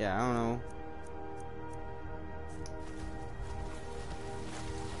 yeah, I don't know.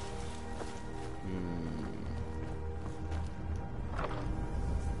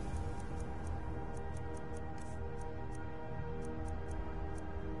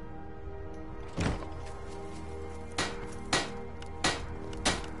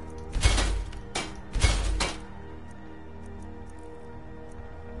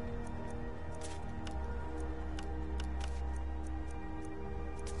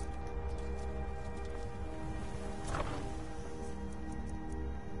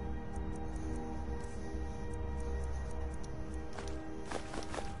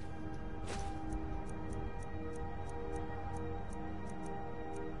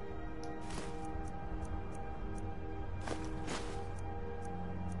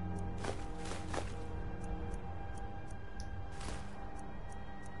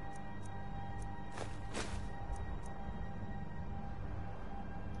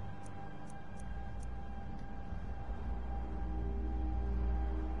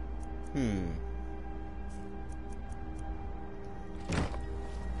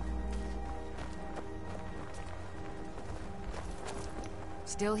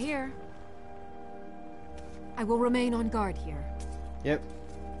 Still here. I will remain on guard here. Yep.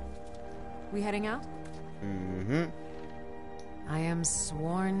 We heading out? Mm-hmm. I am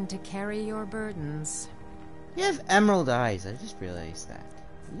sworn to carry your burdens. You have emerald eyes. I just realized that.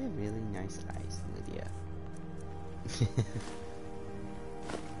 You have really nice eyes, Lydia.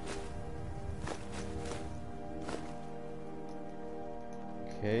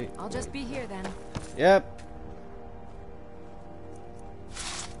 Okay. I'll just be here then. Yep.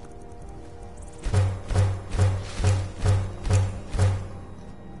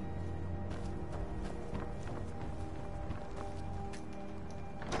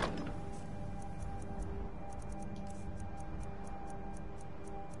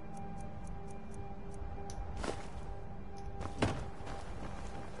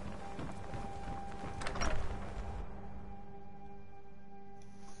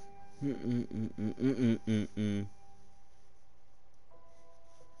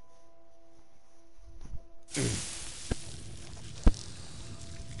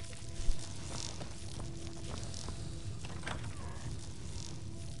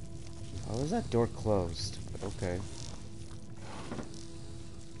 How is that door closed? Okay.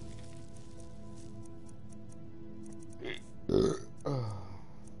 Oh.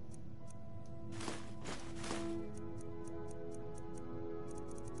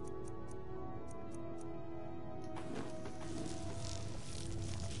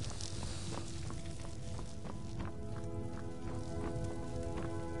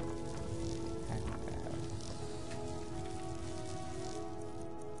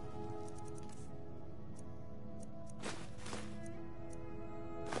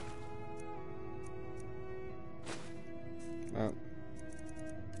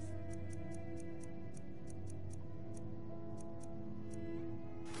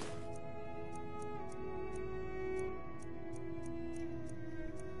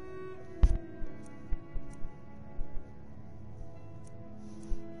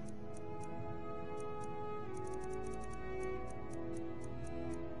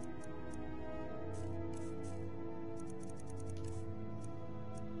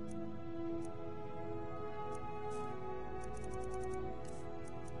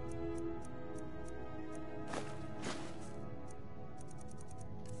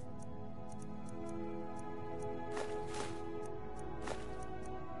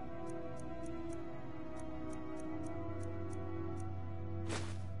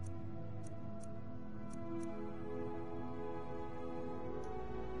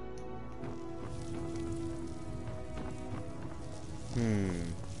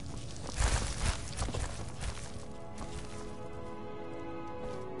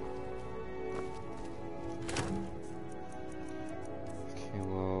 Okay,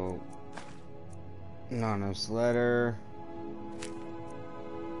 well, anonymous letter.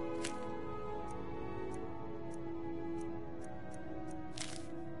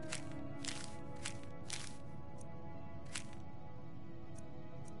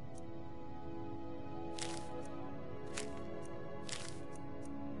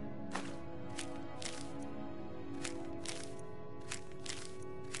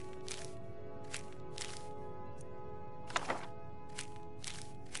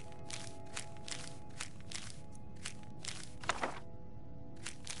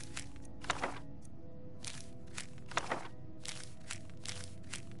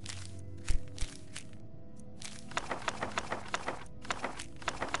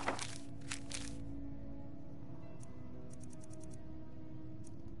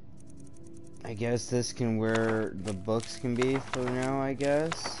 I guess this can where the books can be for now, I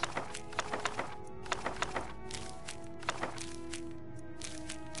guess.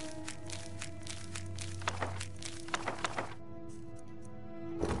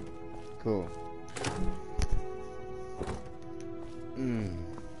 Cool.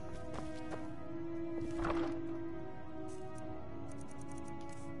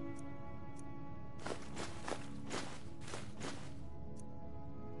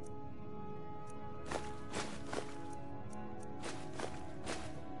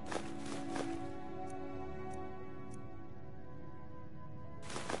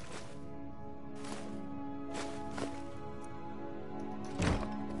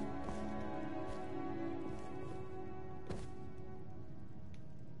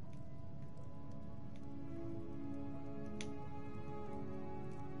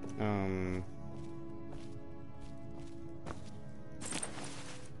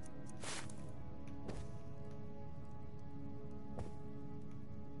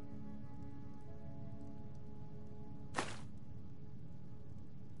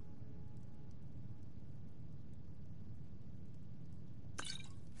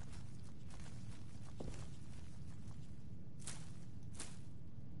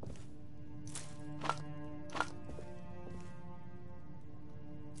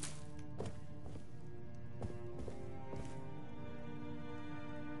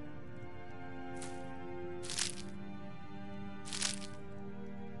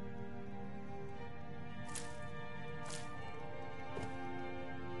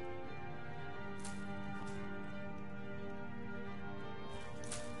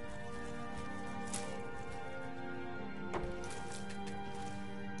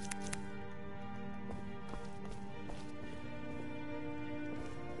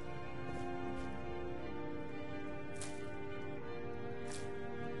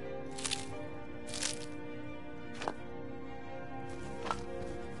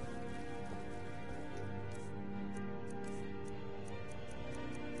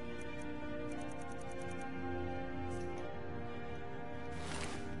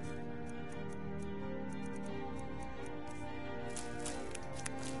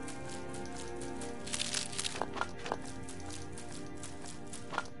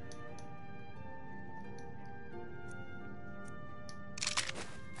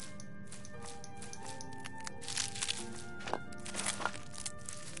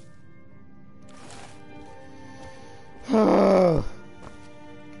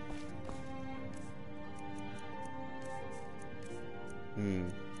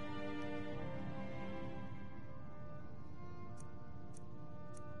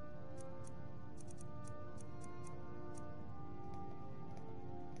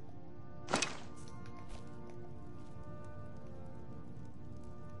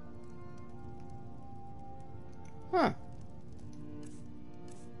 Huh.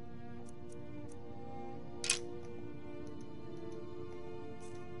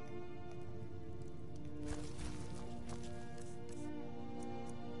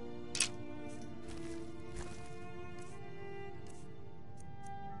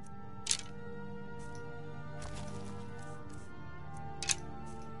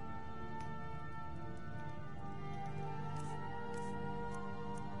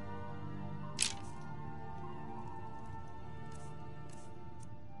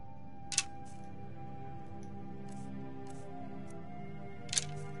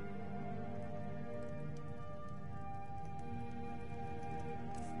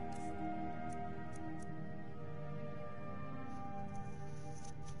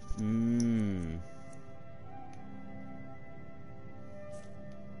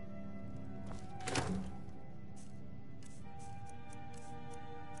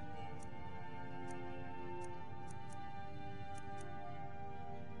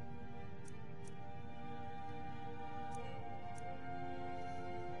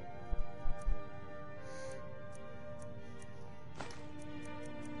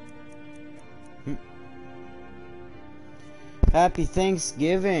 Happy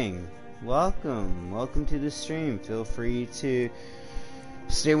Thanksgiving! Welcome to the stream. Feel free to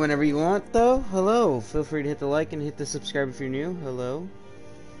stay whenever you want, though. Hello. Feel free to hit the like and hit the subscribe if you're new. Hello.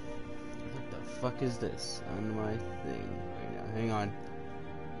 What the fuck is this on my thing right now? Hang on.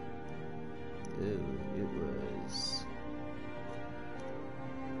 Ew,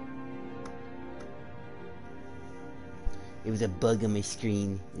 it was a bug on my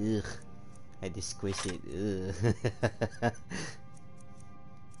screen. Ugh. Had to squish it. Ugh.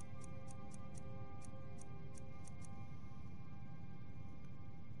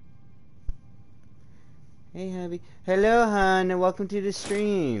 Hey, Abby. Hello, hon, and welcome to the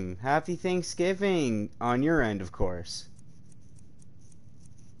stream. Happy Thanksgiving on your end, of course.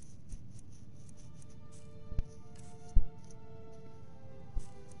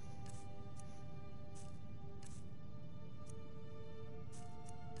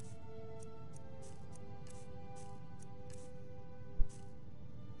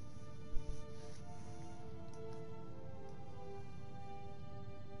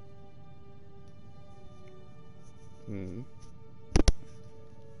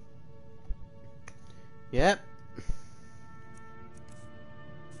 Yep.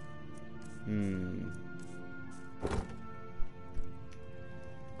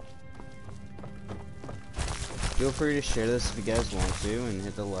 Feel free to share this if you guys want to, and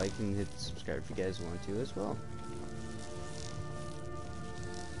hit the like and hit the subscribe if you guys want to as well.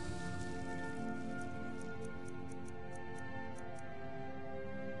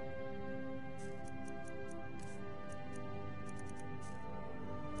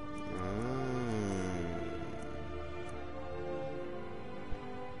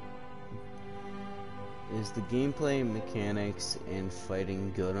 Is the gameplay mechanics and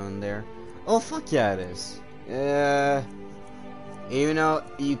fighting good on there? Oh fuck yeah, it is. Even though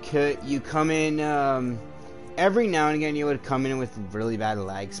you come in every now and again, you would come in with really bad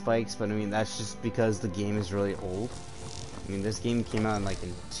lag spikes, but I mean that's just because the game is really old. I mean this game came out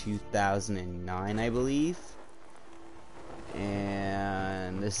in 2009, I believe,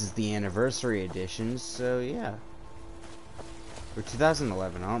 and this is the anniversary edition, so yeah. Or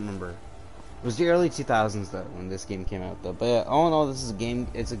 2011, I don't remember. It was the early 2000s though when this game came out though. But yeah, all in all, this is a game.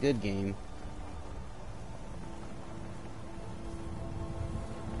 It's a good game.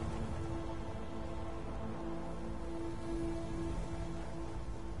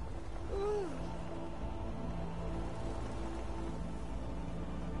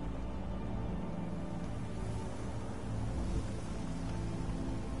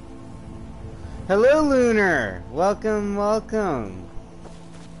 Hello, Lunar. Welcome.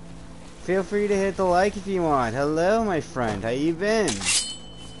 Feel free to hit the like if you want. Hello, my friend. How you been?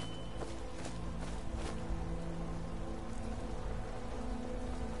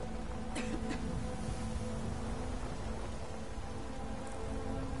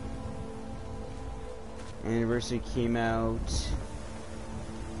 Anniversary came out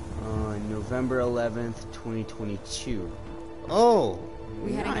on November 11th, 2022. Oh,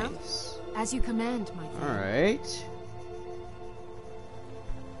 we heading out? nice. As you command, my friend. All right.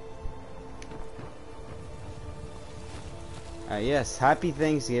 Yes, happy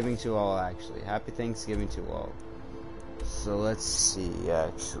Thanksgiving to all, actually. Happy Thanksgiving to all. So let's see,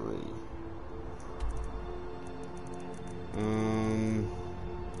 actually.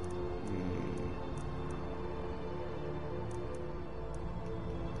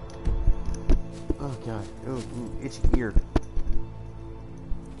 Oh god, ooh, itchy ear.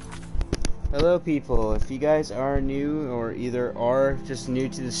 Hello people, if you guys are new or either are just new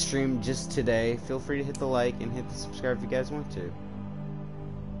to the stream just today, feel free to hit the like and hit the subscribe if you guys want to.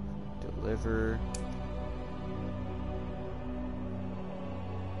 Deliver.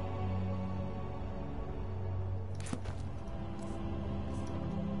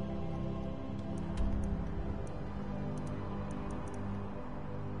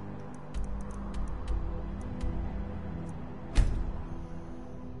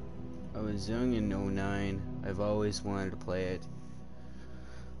 I was young in '09. I've always wanted to play it.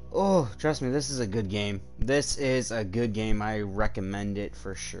 Oh, trust me, this is a good game. This is a good game. I recommend it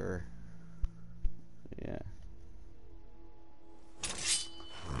for sure. Yeah.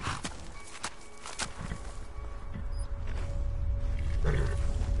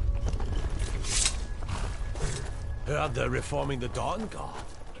 Heard they're reforming the Dawn Guard.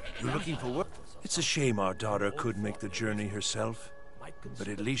 You looking for work? It's a shame our daughter couldn't make the journey herself, but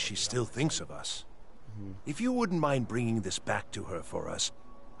at least she still thinks of us. If you wouldn't mind bringing this back to her for us,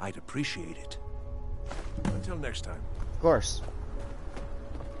 I'd appreciate it. Until next time. Of course.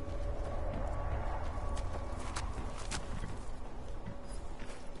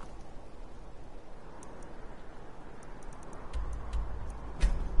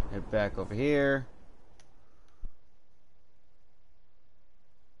 Head back over here.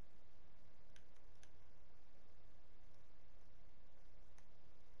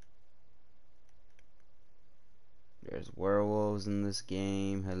 There's werewolves in this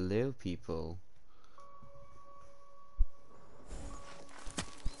game. Hello, people.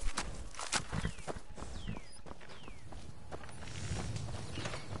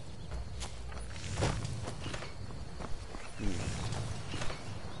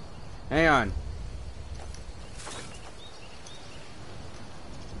 Hang on.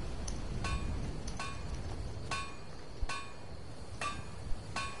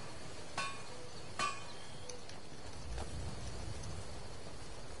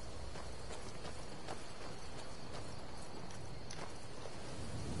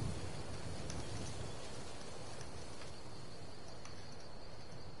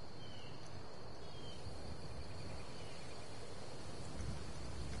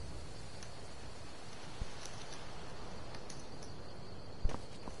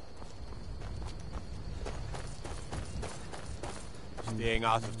 Staying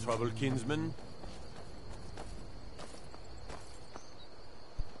out of trouble, kinsman?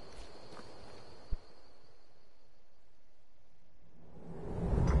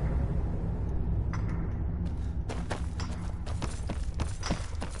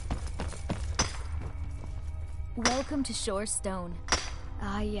 Welcome to Shore Stone.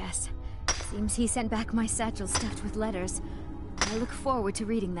 Ah, yes. Seems he sent back my satchel stuffed with letters. I look forward to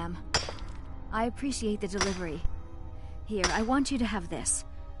reading them. I appreciate the delivery. Here, I want you to have this.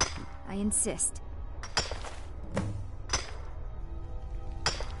 I insist.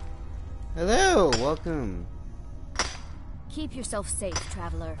 Hello, welcome. Keep yourself safe,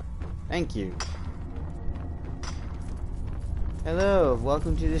 traveler. Thank you. Hello,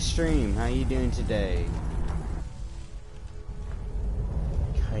 welcome to the stream. How you doing today?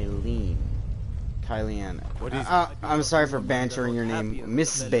 Kyliana. What is I'm sorry for bantering your name,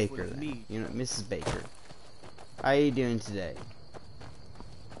 Mrs. Baker. Then. You know, Mrs. Baker. How you doing today?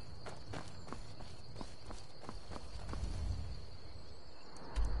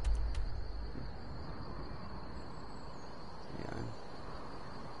 Yeah,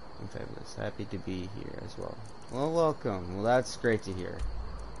 I'm fabulous. Happy to be here as well. Well, welcome. Well, that's great to hear.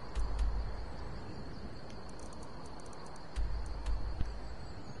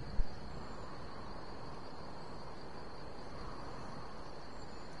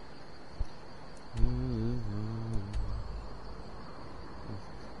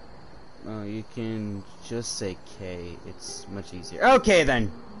 Oh, you can just say K. It's much easier. Okay,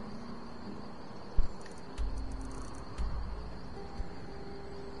 then.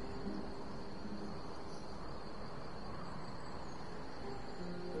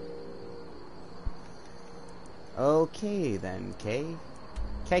 Okay, then, K.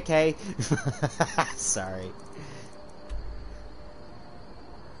 KK. Sorry.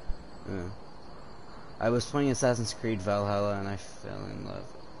 I was playing Assassin's Creed Valhalla and I fell in love.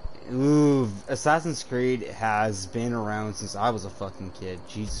 Ooh, Assassin's Creed has been around since I was a fucking kid.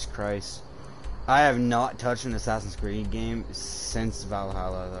 Jesus Christ. I have not touched an Assassin's Creed game since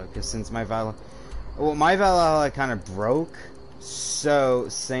Valhalla, though, because since my Well, my Valhalla kind of broke, so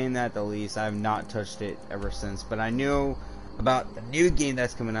saying that the least, I have not touched it ever since. But I knew about the new game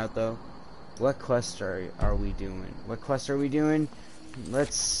that's coming out, though. What quest are we doing? What quest are we doing?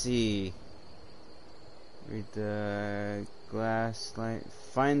 Let's see. Read the glass light.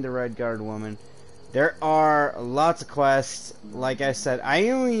 Find the red guard woman. There are lots of quests. Like I said, I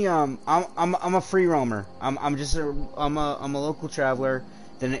only I'm a free roamer. I'm a local traveler.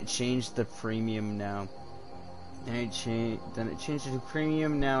 Then it changed the premium now. Then it changed it to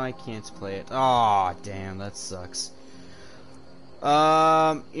premium. Now I can't play it. Aw, damn, that sucks.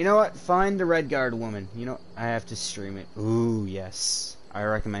 You know what? Find the red guard woman. You know, I have to stream it. Ooh, yes. I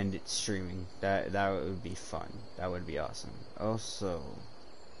recommend it streaming. That would be fun. That would be awesome. Also,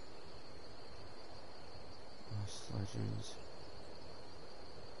 Lost Legends.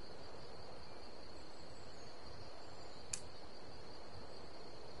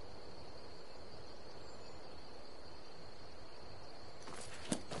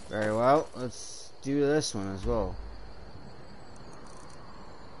 Very well. Let's do this one as well.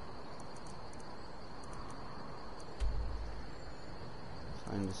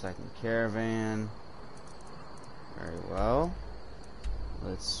 Find the second caravan. Very well.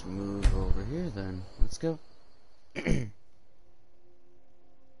 Let's move over here then. Let's go.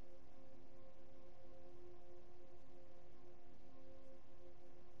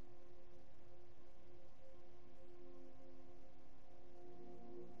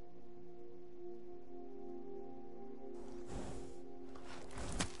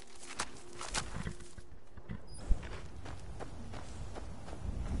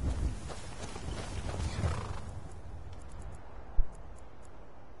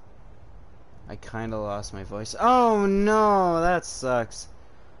 I kinda lost my voice. Oh no, that sucks.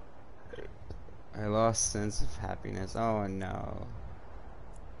 I lost sense of happiness. Oh no.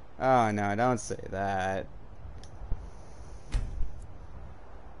 Oh no, don't say that.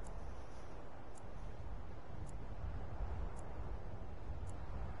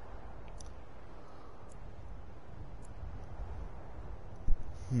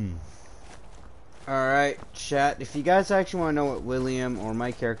 Alright, chat, if you guys actually want to know what William or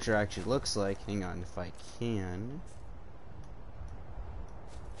my character actually looks like, hang on if I can.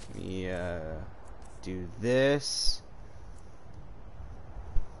 Let me do this.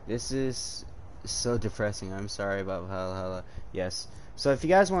 This is so depressing. I'm sorry about Valhalla. Yes. So if you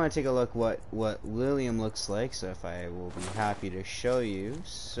guys want to take a look what William looks like, so if I will be happy to show you.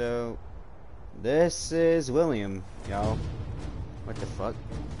 So this is William, y'all. What the fuck?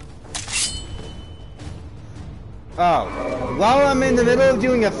 Oh, while I'm in the middle of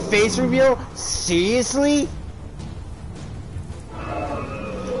doing a face reveal? Seriously?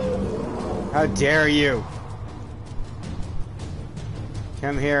 How dare you?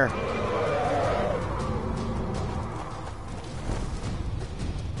 Come here.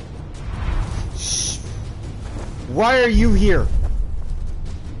 Shh. Why are you here?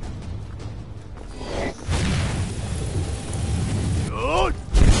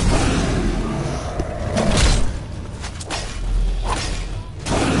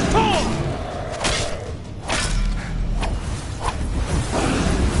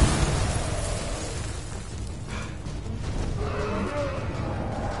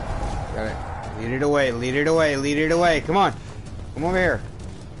 Lead it away, lead it away. Come on. Come over here.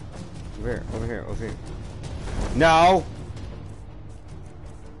 Over here, over here, over here. No!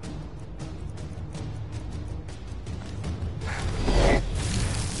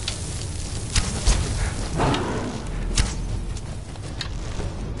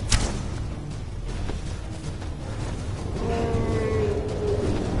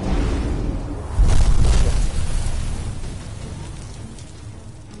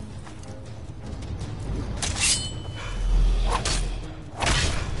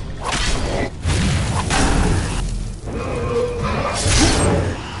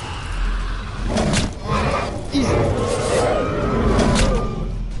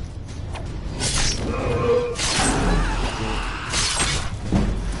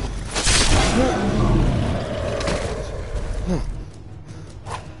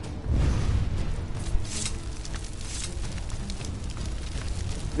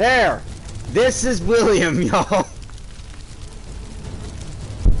 There! This is William, y'all!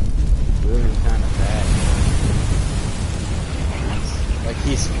 William kinda bad. Like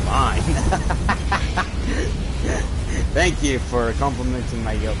he's fine. Thank you for complimenting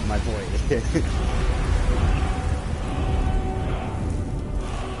my voice.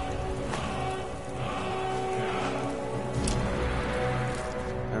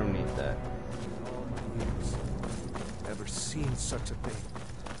 I don't need that. Never seen such a thing.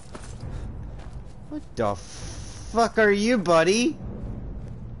 What the fuck are you, buddy?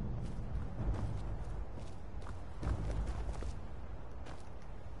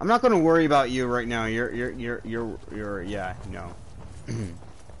 I'm not gonna worry about you right now. You're yeah, no.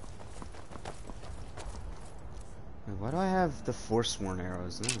 Why do I have the Forsworn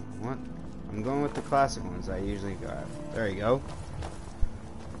arrows? No, what? I'm going with the classic ones I usually got. There you go.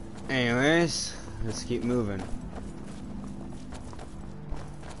 Anyways, let's keep moving.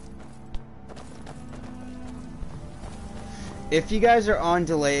 If you guys are on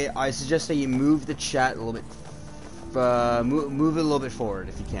delay, I suggest that you move the chat a little bit. Move it a little bit forward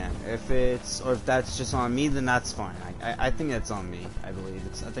if you can. If that's just on me, then that's fine. I think that's on me. I believe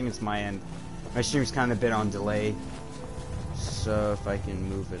I think it's my end. My stream's kind of a bit on delay, so if I can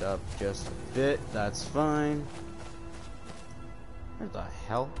move it up just a bit, that's fine. Where the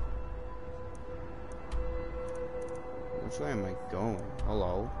hell? Which way am I going?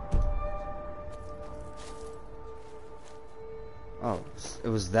 Hello? Oh, it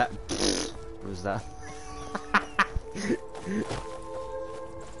was that. It was that.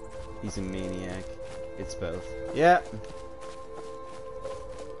 He's a maniac. It's both. Yeah.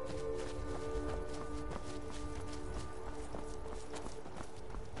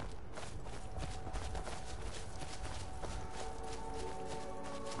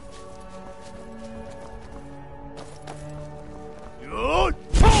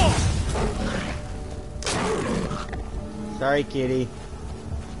 Sorry, kitty.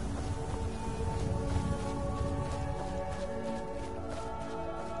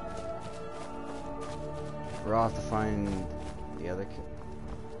 We're off to find the other kid.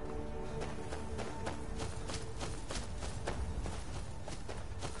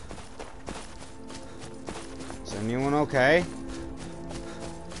 Is anyone okay?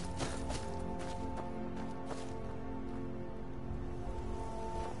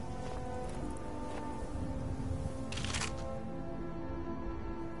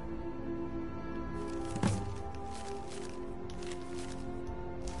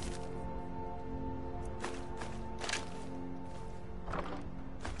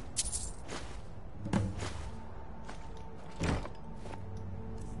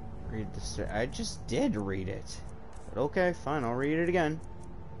 I just did read it. But okay, fine, I'll read it again.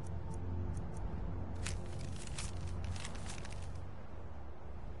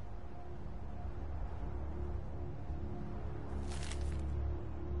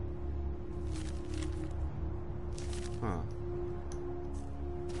 Huh.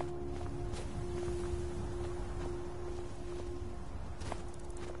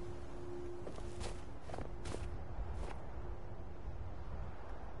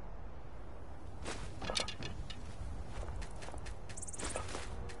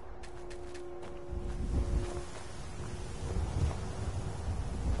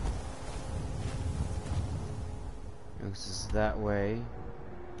 This is that way.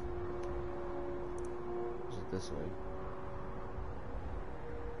 Is it this way?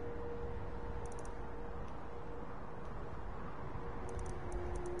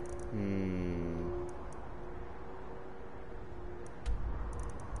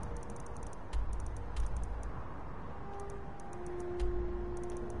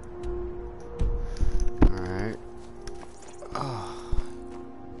 Alright. Oh.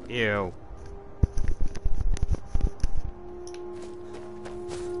 Ew.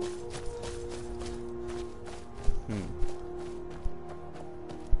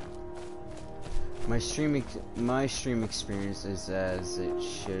 My stream experience is as it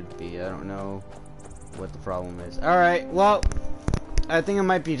should be. I don't know what the problem is. Alright, well, I think it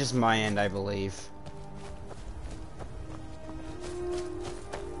might be just my end, I believe.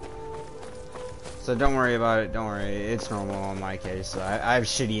 So don't worry about it, don't worry. It's normal in my case. I have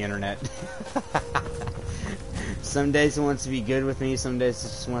shitty internet. Some days it wants to be good with me, some days it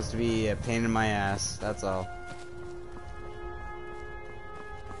just wants to be a pain in my ass. That's all.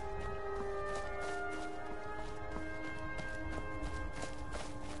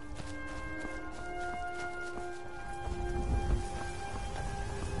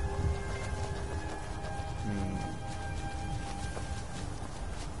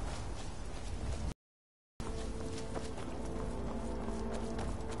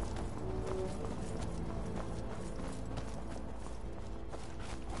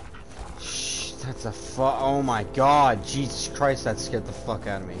 Oh my god, Jesus Christ, that scared the fuck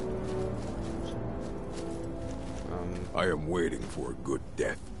out of me. I am waiting for a good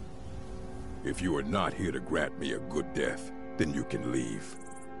death. If you are not here to grant me a good death, then you can leave.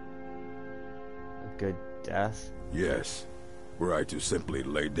 A good death? Yes. Were I to simply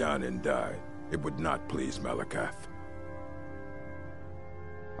lay down and die, it would not please Malakath.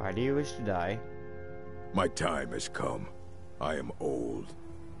 Why do you wish to die? My time has come. I am old.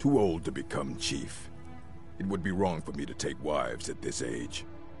 Too old to become chief. It would be wrong for me to take wives at this age.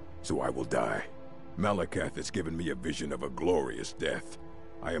 So I will die. Malakath has given me a vision of a glorious death.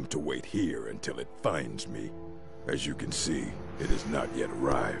 I am to wait here until it finds me. As you can see, it has not yet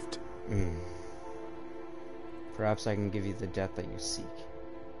arrived. Perhaps I can give you the death that you seek.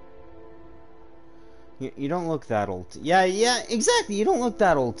 You don't look that old. Yeah, exactly. You don't look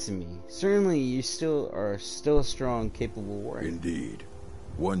that old to me. Certainly, you are still a strong, capable warrior. Indeed.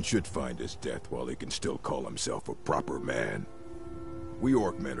 One should find his death while he can still call himself a proper man. We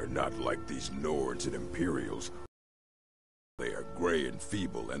Orcmen are not like these Nords and Imperials. They are gray and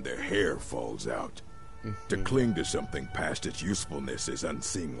feeble, and their hair falls out. To cling to something past its usefulness is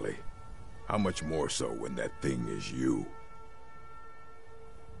unseemly. How much more so when that thing is you?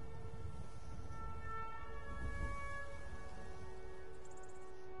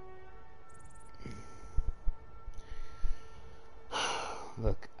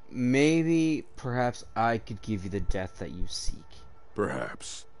 Look, maybe, perhaps I could give you the death that you seek.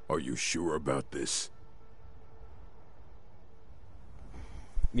 Perhaps. Are you sure about this?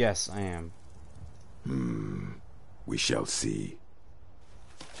 Yes, I am. We shall see.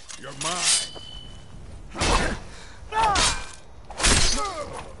 You're mine.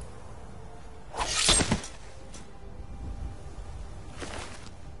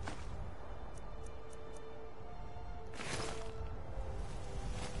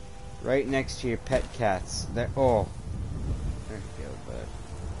 Right next to your pet cats. There. Oh. There you go, bud.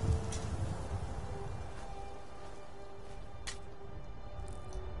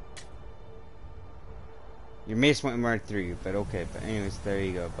 Your mace went right through you, but okay. But anyways, there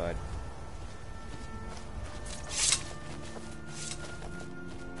you go, bud.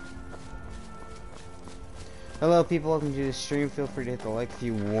 Hello, people. Welcome to the stream. Feel free to hit the like if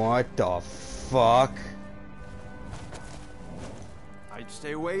you want. What the fuck? I'd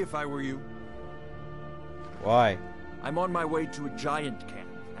stay away if I were you. Why? I'm on my way to a giant camp,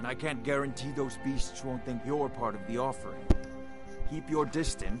 and I can't guarantee those beasts won't think you're part of the offering. Keep your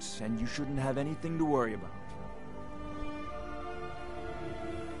distance, and you shouldn't have anything to worry about.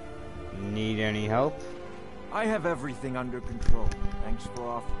 Need any help? I have everything under control. Thanks for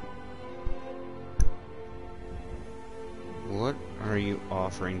offering. What are you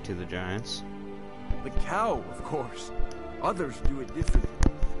offering to the giants? The cow, of course. Others do it differently.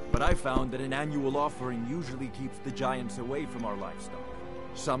 But I found that an annual offering usually keeps the giants away from our livestock.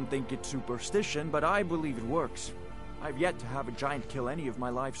 Some think it's superstition, but I believe it works. I've yet to have a giant kill any of my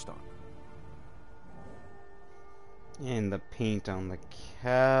livestock. And the paint on the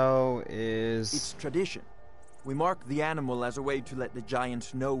cow is... It's tradition. We mark the animal as a way to let the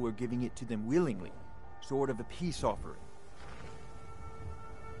giants know we're giving it to them willingly. Sort of a peace offering.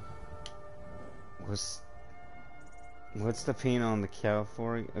 What's the paint on the cow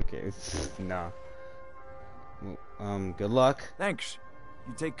for? Okay, nah. Well, good luck. Thanks.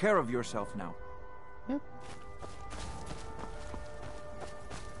 You take care of yourself now. Yep.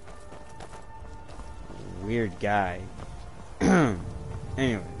 Weird guy.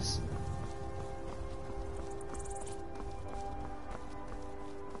 Anyways.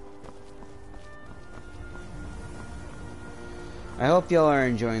 I hope y'all are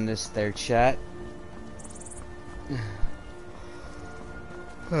enjoying this there, chat.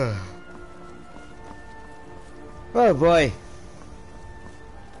 Oh boy.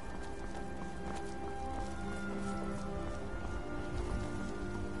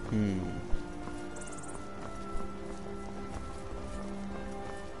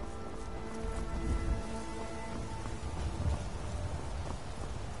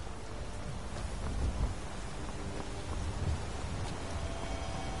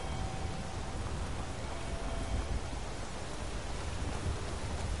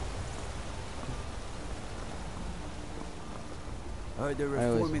 They're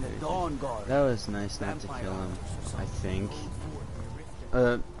reforming the Dawn Guard. That was nice not to kill him, I think.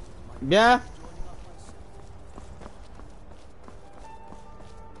 Yeah.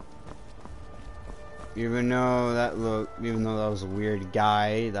 Even though that was a weird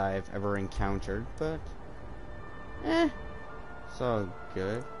guy that I've ever encountered, but it's all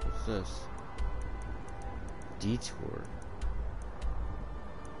good. What's this? Detour.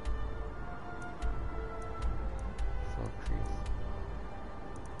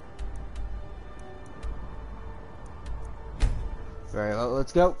 Very well,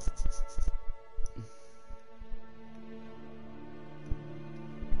 let's go.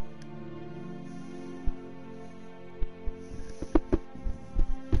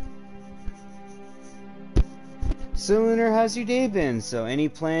 So, Lunar, how's your day been? So, any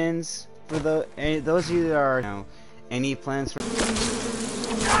plans For those of you that are, any plans for...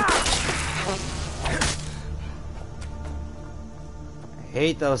 I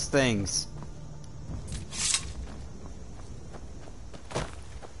hate those things.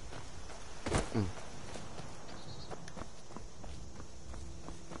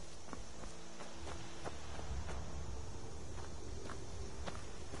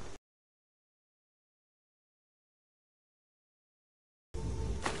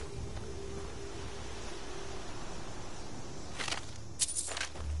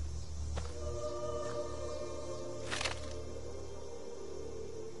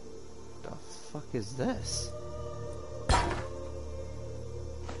 Fuck is this?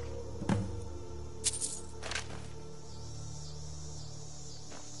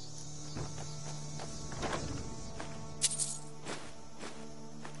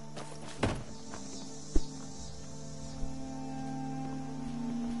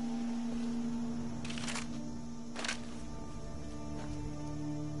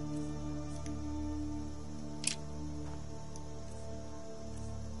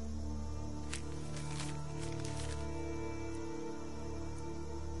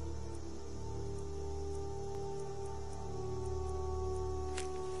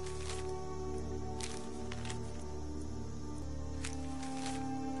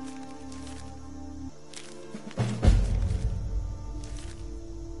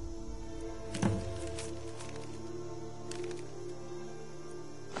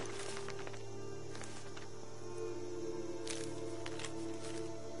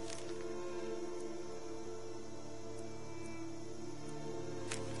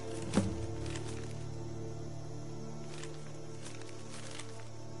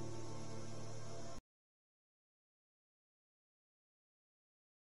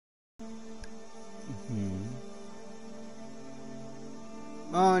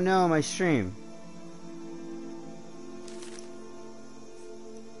 Oh no, my stream.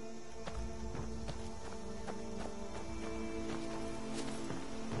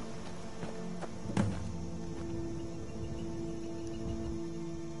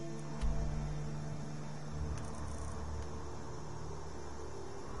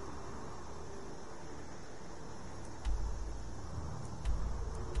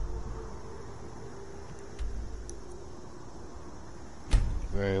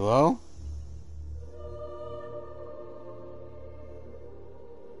 Very well.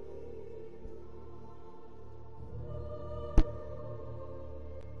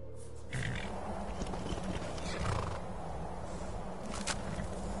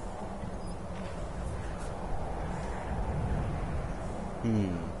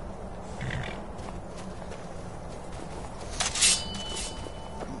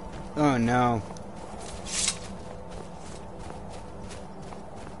 Oh no.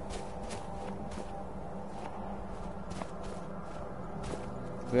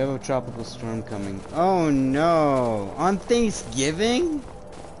 We have a tropical storm coming. Oh no! On Thanksgiving?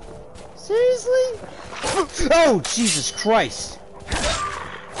 Seriously? Oh, Jesus Christ!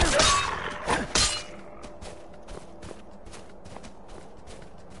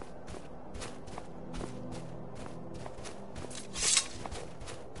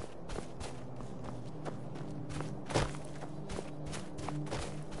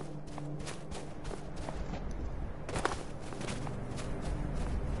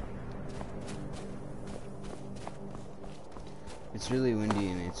 It's really windy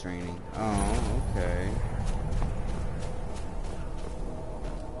and it's raining. Oh, okay.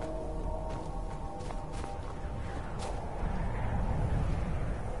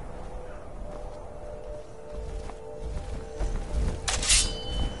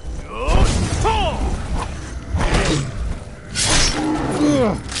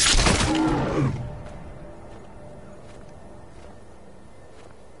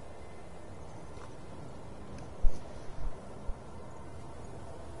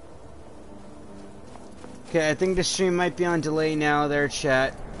 Okay, I think the stream might be on delay now there,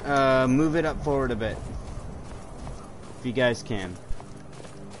 chat. Move it up forward a bit. If you guys can.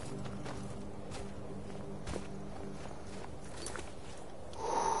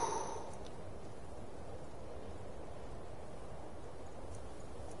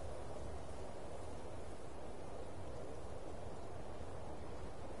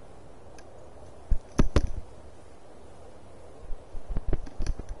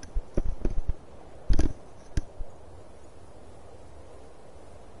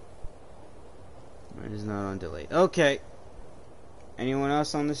 It is not on delay. Okay. Anyone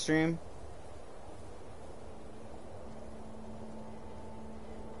else on the stream?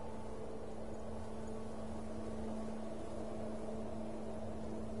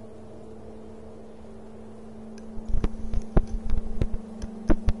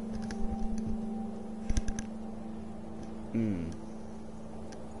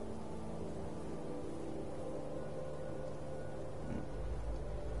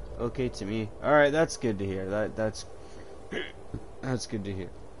 Okay to me. Alright, that's good to hear. That's good to hear.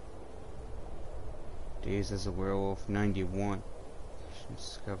 Days as a werewolf, 91.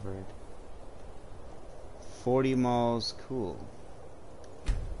 Discovered. 40 malls, cool.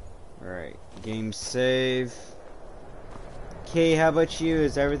 Alright, game save. Okay, how about you?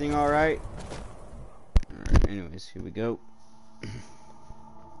 Is everything alright? Alright, anyways, here we go.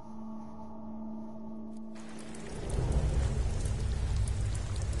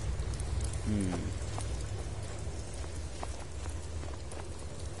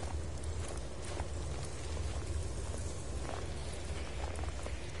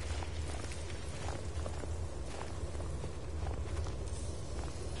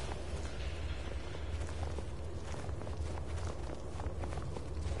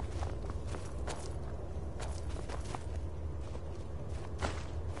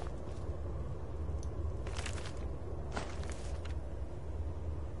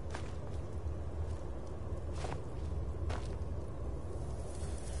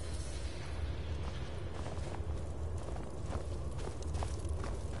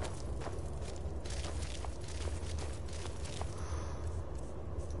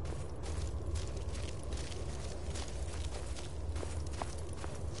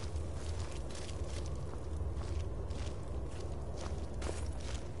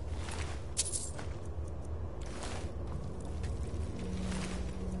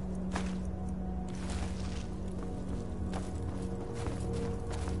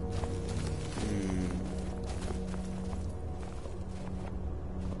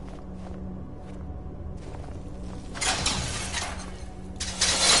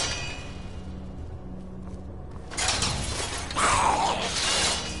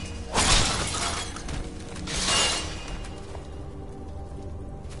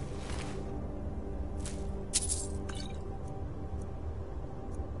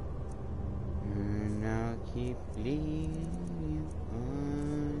 Keep leaning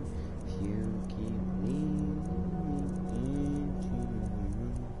on, if you keep leaning into.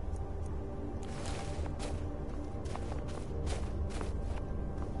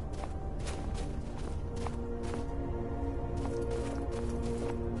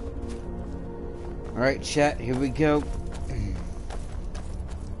 Alright, chat, here we go.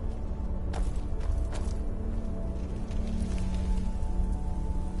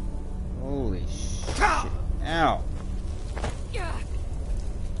 Holy shit. Ow.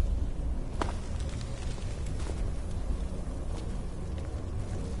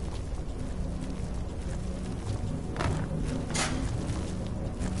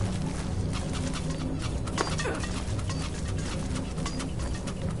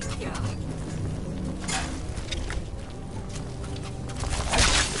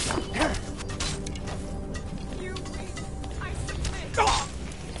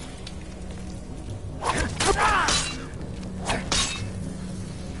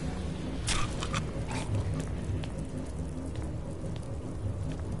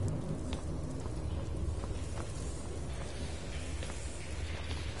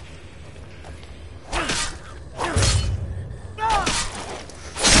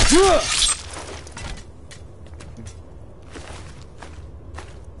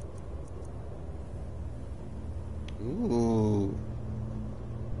 Ooh.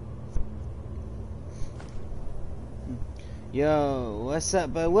 Yo, what's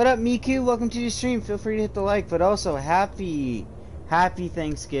up, bud? What up, Miku? Welcome to the stream. Feel free to hit the like, but also happy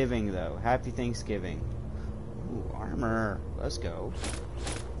Thanksgiving, though. Happy Thanksgiving. Ooh, armor. Let's go.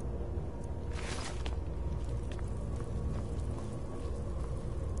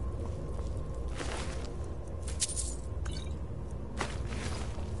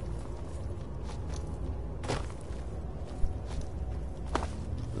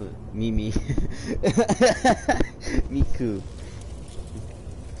 Mimi. Miku.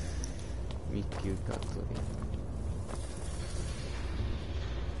 Miku Katori.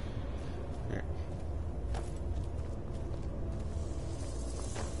 There.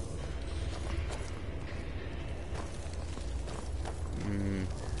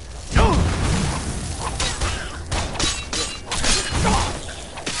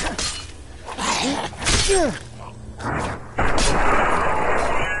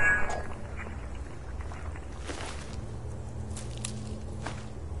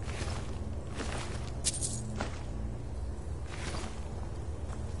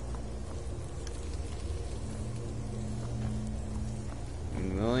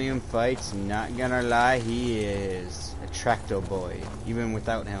 William Fights, not gonna lie, he is a tracto boy, even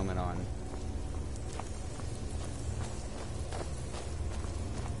without helmet on.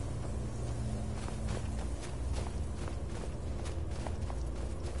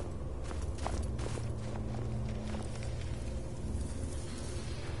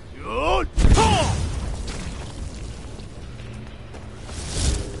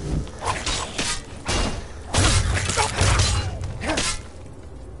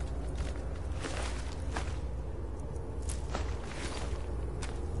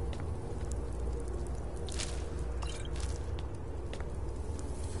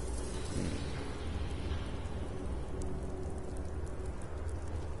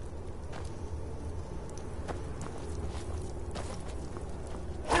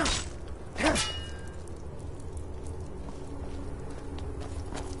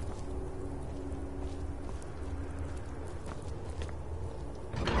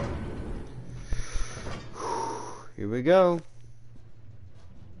 we go.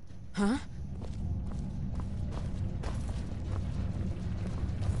 Huh?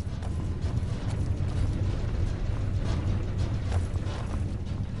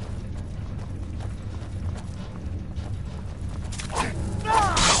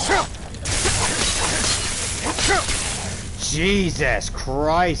 Jesus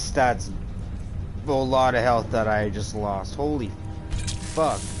Christ, that's a lot of health that I just lost. Holy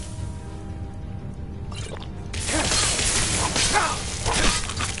fuck.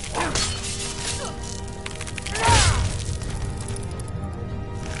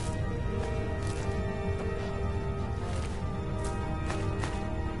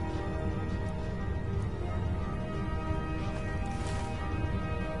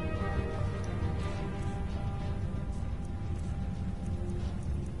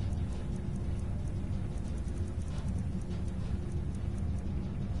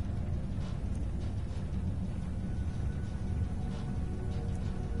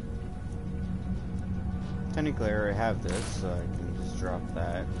 Technically, I already have this, so I can just drop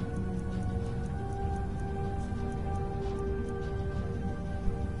that.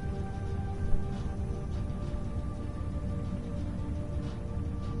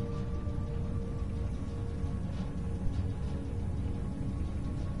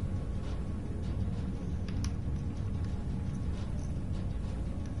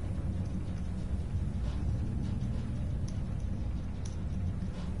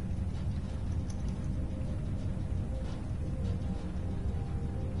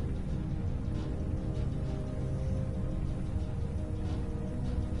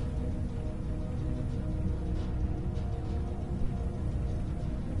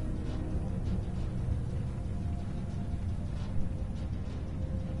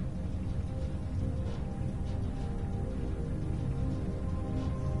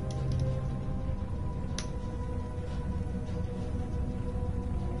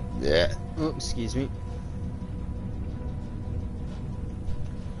 Yeah. Oh, excuse me.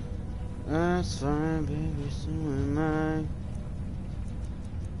 That's fine, baby, so am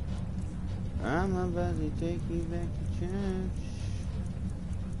I. I'm about to take you back to church.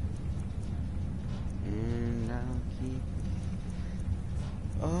 And I'll keep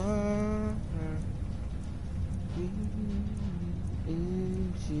all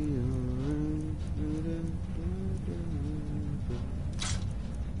into your room.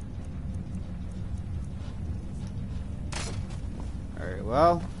 Alright,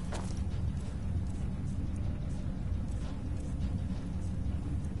 well.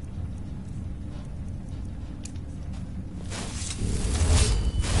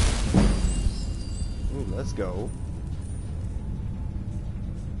 Ooh, let's go.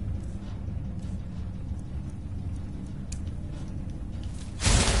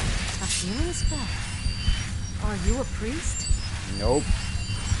 A healing spell? Are you a priest? Nope.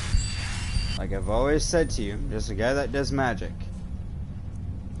 Like I've always said to you, just a guy that does magic.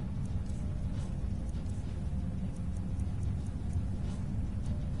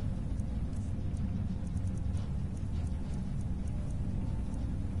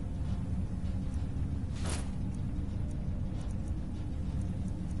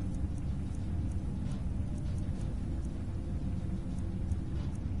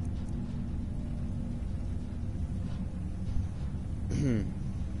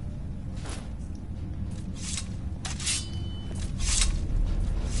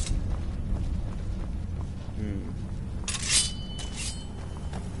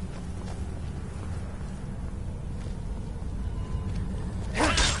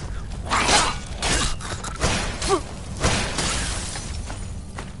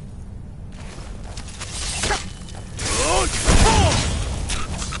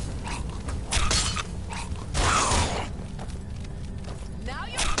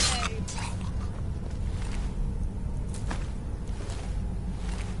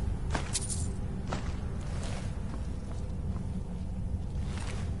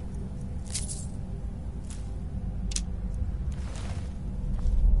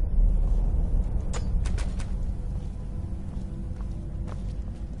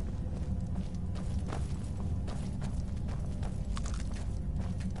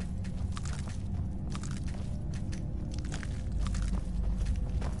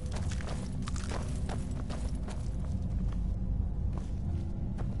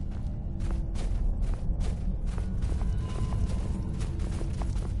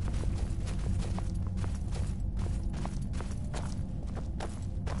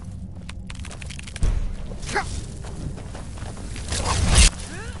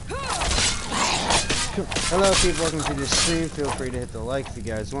 Hello people, welcome to the stream. Feel free to hit the like if you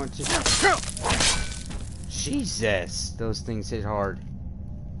guys want to. Jesus, those things hit hard.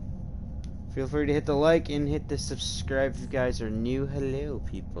 Feel free to hit the like and hit the subscribe if you guys are new. Hello,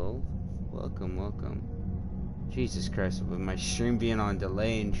 people. Welcome, welcome. Jesus Christ, with my stream being on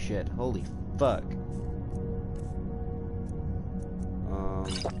delay and shit. Holy fuck.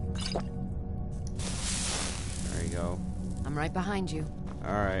 There you go. I'm right behind you.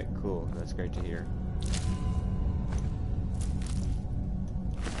 Alright, cool. That's great to hear.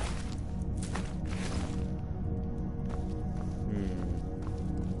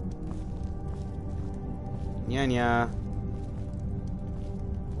 Nya.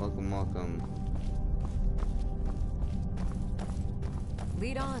 Welcome, welcome.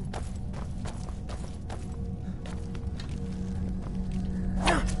 Lead on.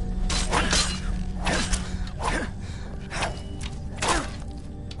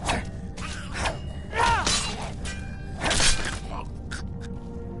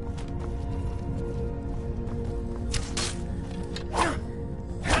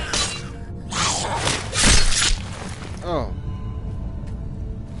 Oh.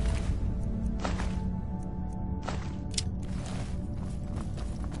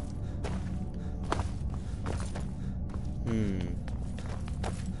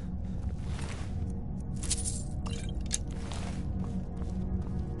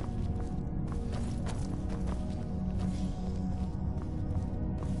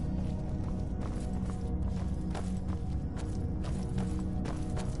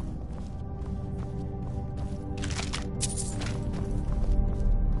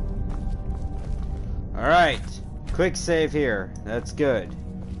 Alright, quick save here. That's good.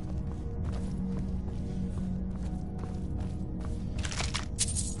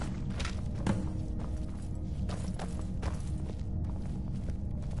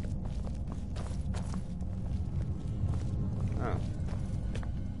 Oh.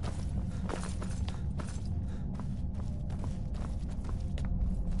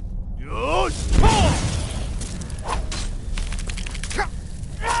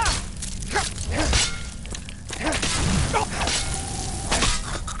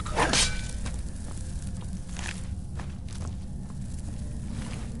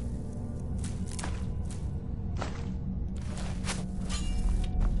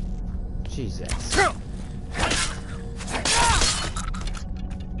 Jesus.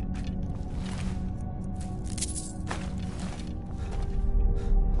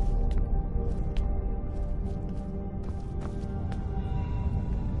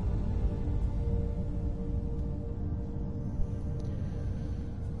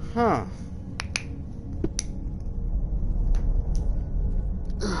 Huh.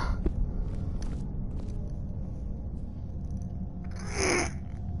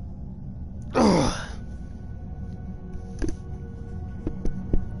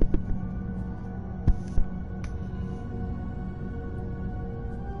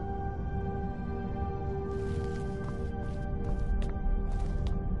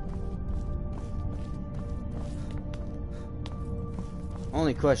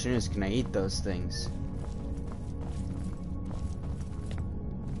 Only question is, can I eat those things?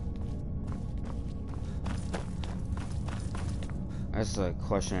 That's a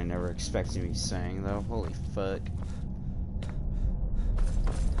question I never expected to be saying, though. Holy fuck.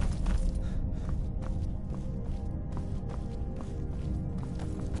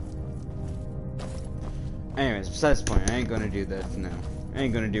 Anyways, besides the point, I ain't gonna do that now. I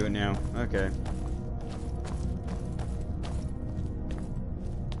ain't gonna do it now. Okay.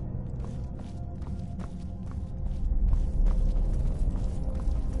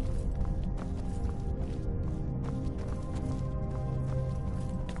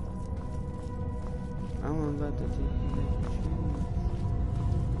 I'm about to take that shit.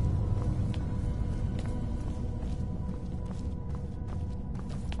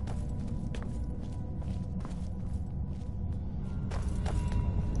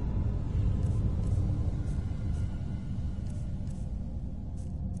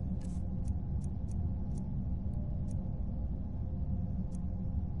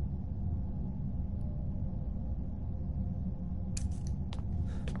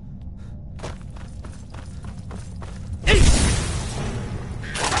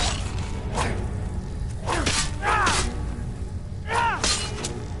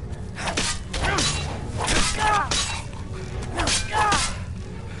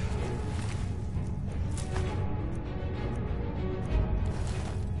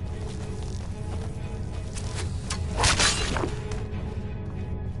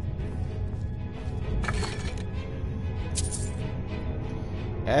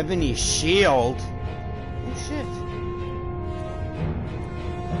 Ebony shield? Oh shit.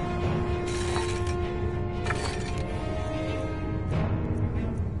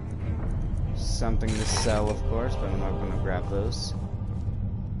 something to sell, of course, but I'm not going to grab those.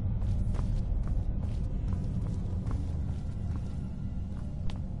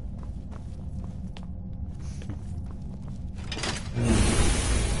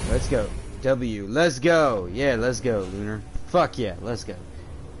 Let's go. W. Let's go. Yeah, let's go, Lunar. Fuck yeah, let's go.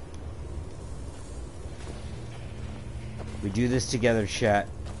 We do this together, chat.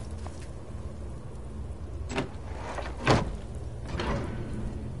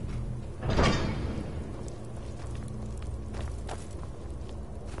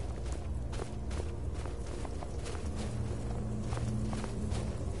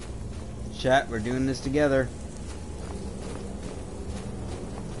 Chat, we're doing this together.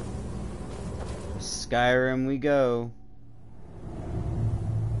 Skyrim we go.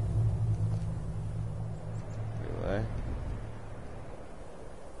 Wait, what?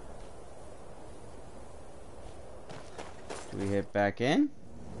 Do we hit back in?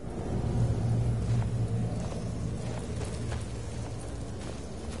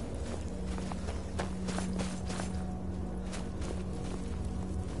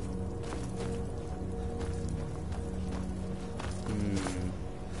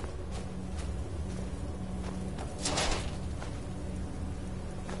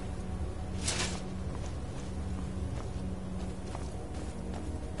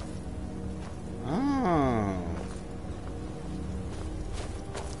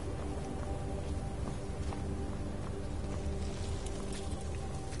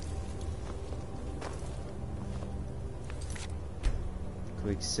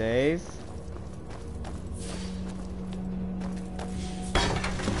 Quick save.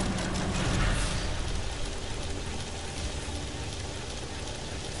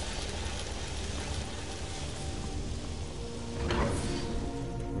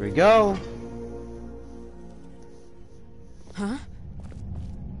 Here we go. Huh?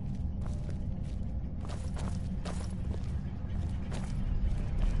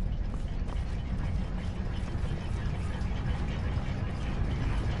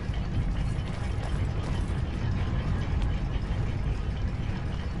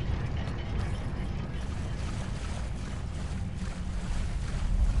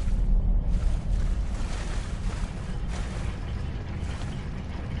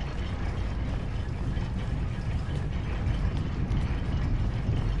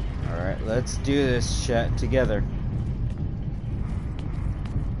 Let's do this chat together.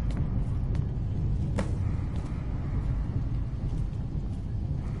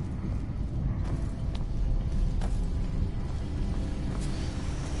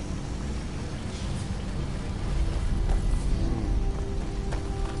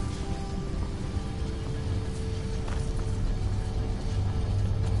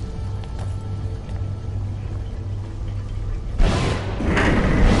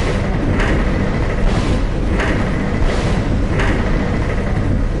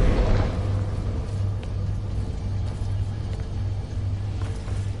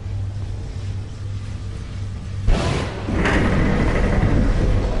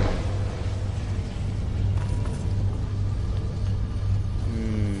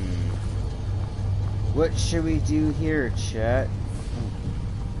 What should we do here, chat?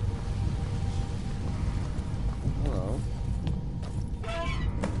 Hello.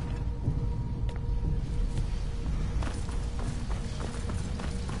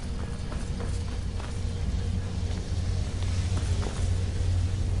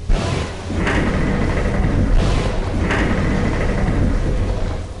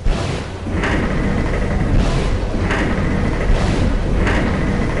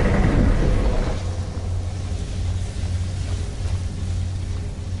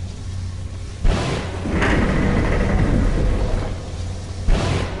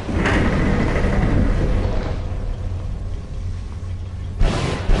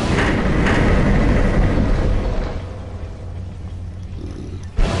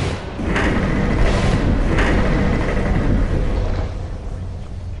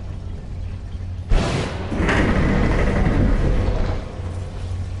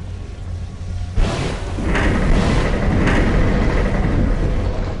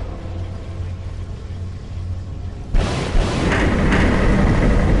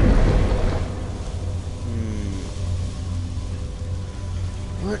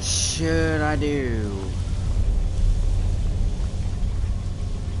 What should I do?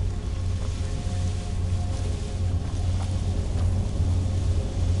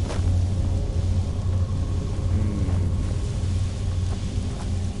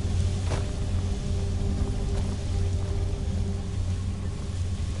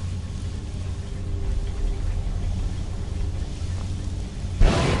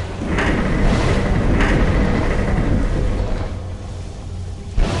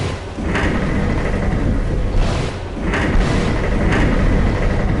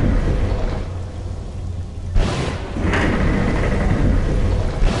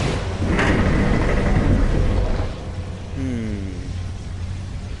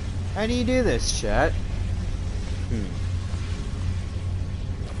 How do you do this, chat?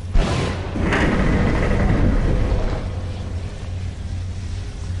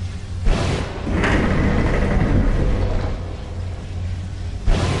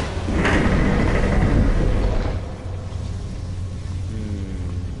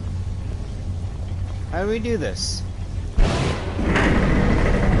 How do we do this?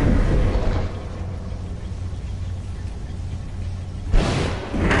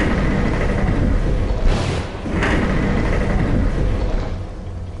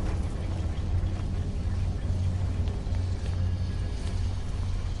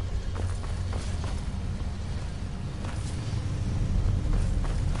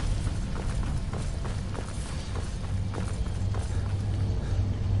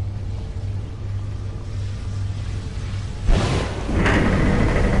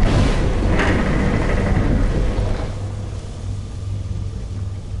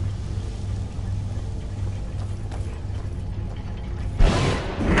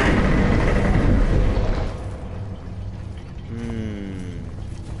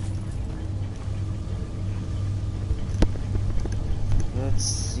 Let's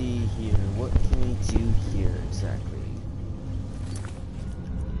see here. What can we do here exactly?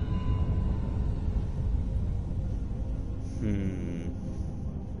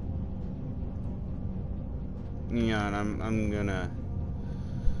 Yeah, and I'm gonna.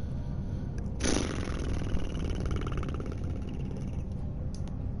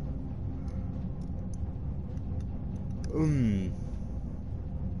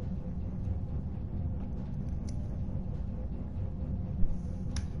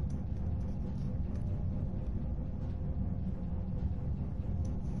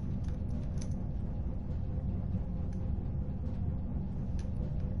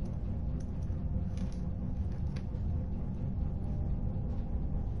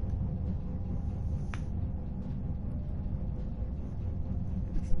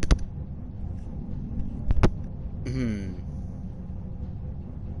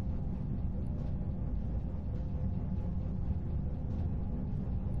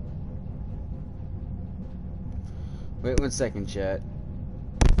 Wait 1 second, chat.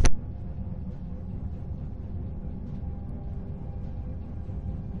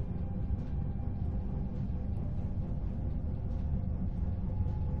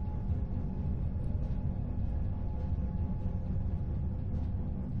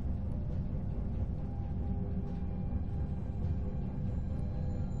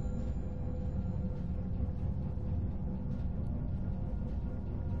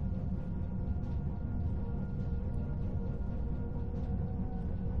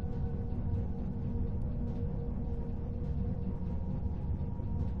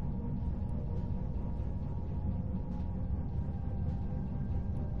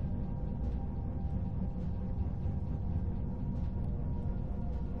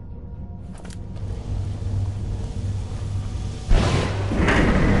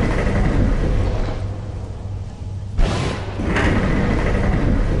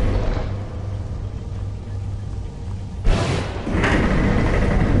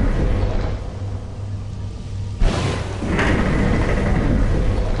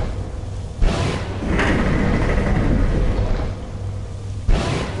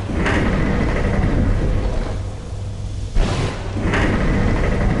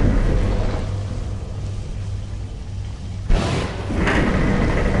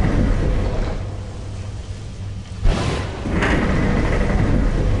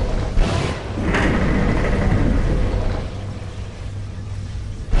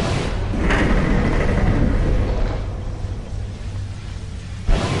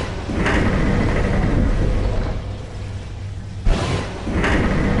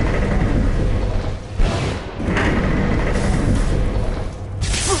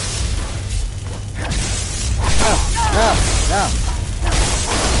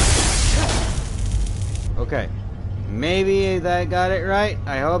 Okay. Maybe that got it right.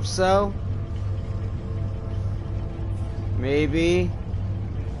 I hope so. Maybe.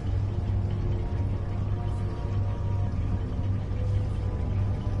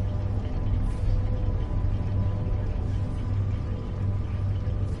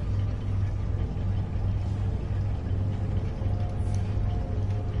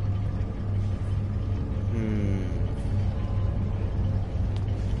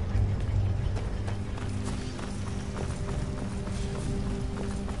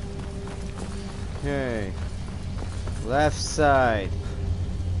 Okay. Left side.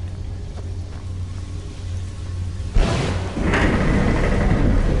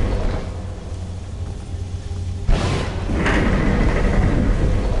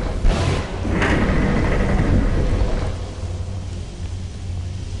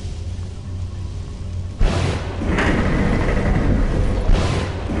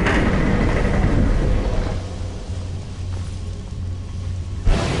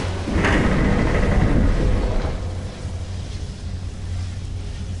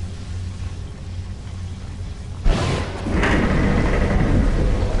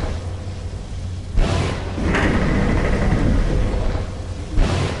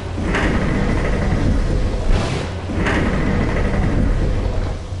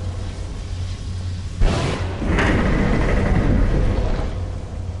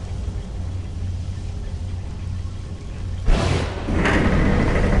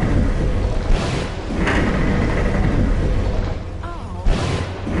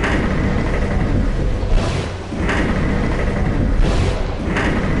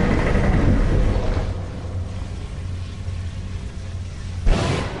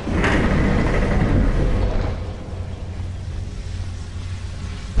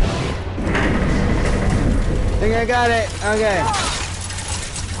 I got it. Okay.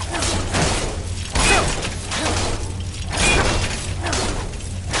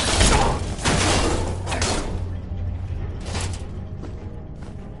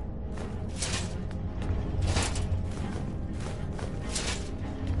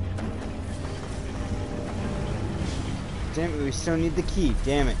 Damn it, we still need the key.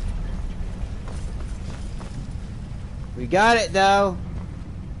 Damn it. We got it, though.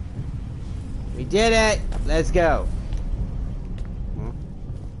 We did it. Let's go.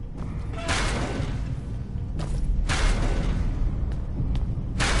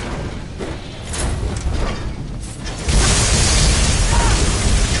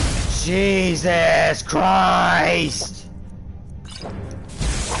 Jesus Christ!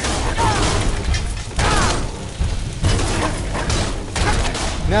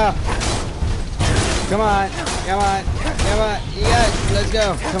 No. Come on. Come on. Come on. You got it. Let's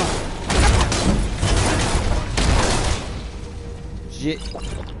go. Come on. Shit. No,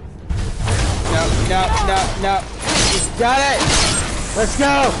 no, no, no. You got it. Let's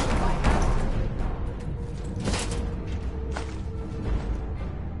go.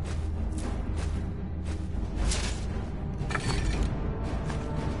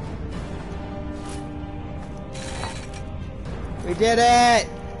 We did it.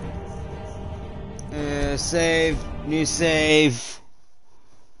 Save, new save.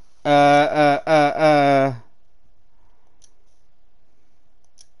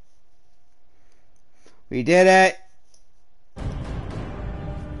 We did it.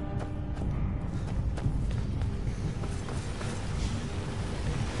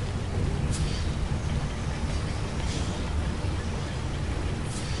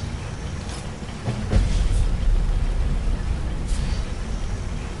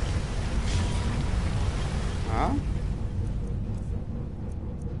 Huh?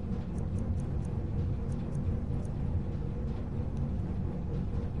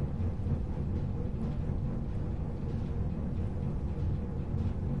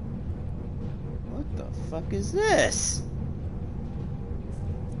 What the fuck is this?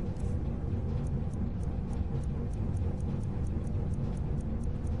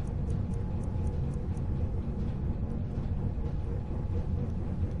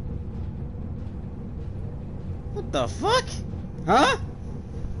 What the fuck? Huh?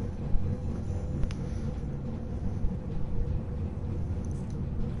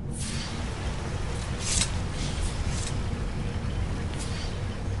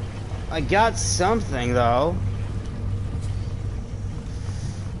 I got something though.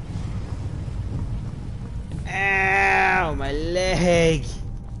 Ow, my leg.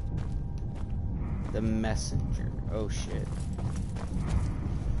 The messenger. Oh shit.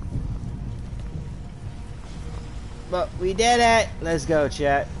 But we did it! Let's go,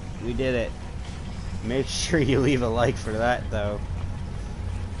 chat. We did it. Make sure you leave a like for that, though.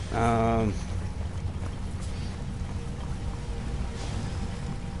 And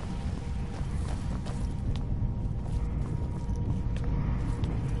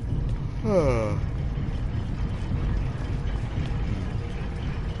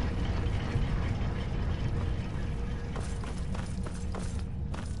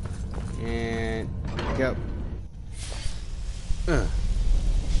go. Do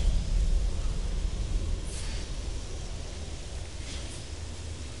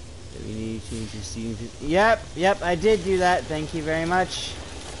we need to change your seating? Yep, I did do that. Thank you very much.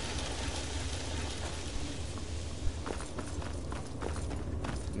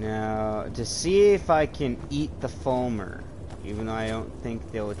 Now, to see if I can eat the foamer, even though I don't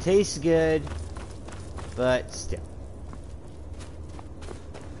think they will taste good, but still.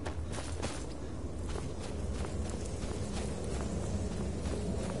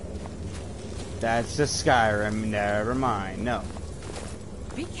 That's a Skyrim, never mind, no.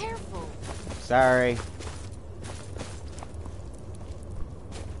 Be careful. Sorry.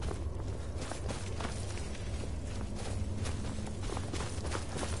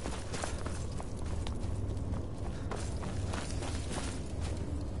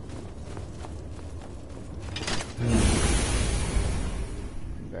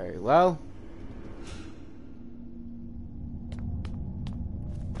 Very well.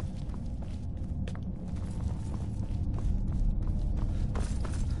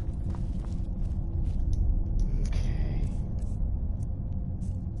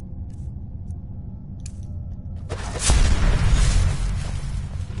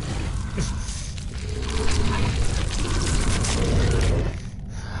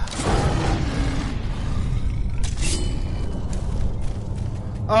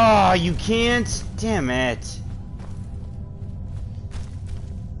 Oh, you can't? Damn it.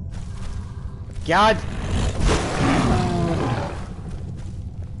 God.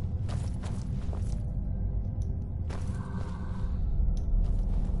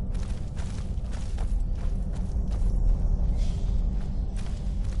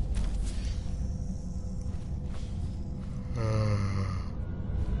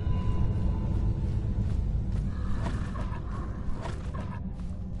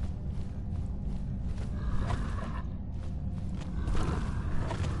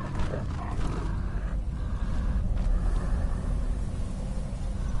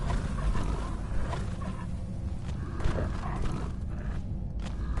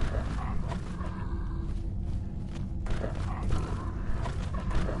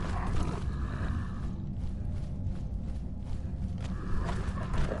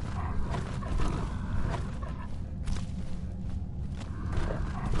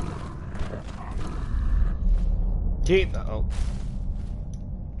 Keep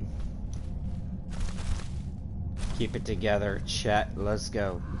it together, chat. Let's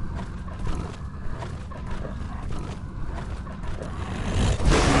go.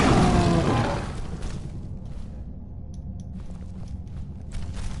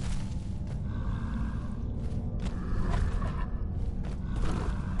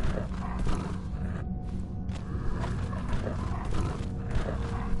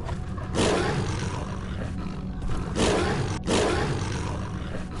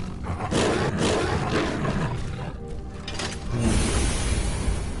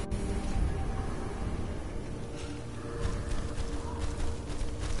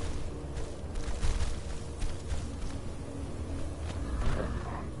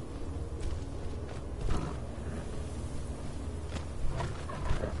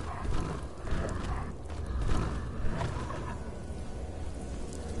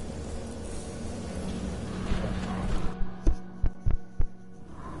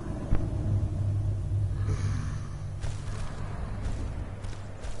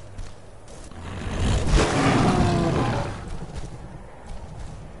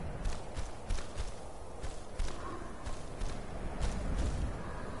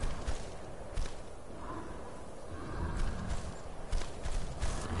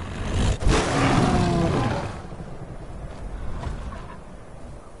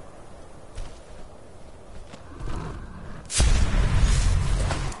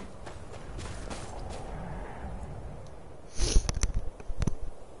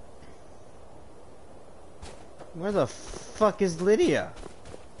 Where the fuck is Lydia?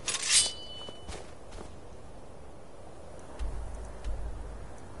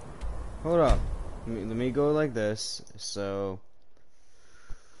 Hold up. Let me go like this. So...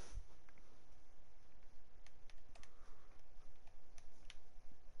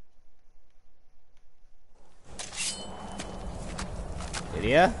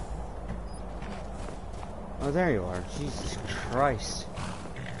 Lydia? Oh, there you are. Jesus Christ.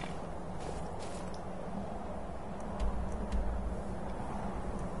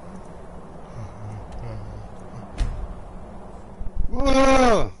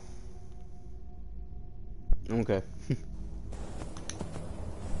 Whoa! Okay.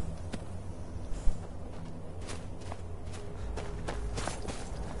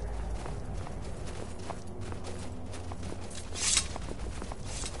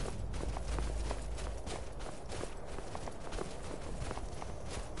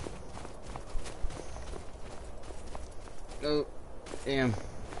 Oh, damn.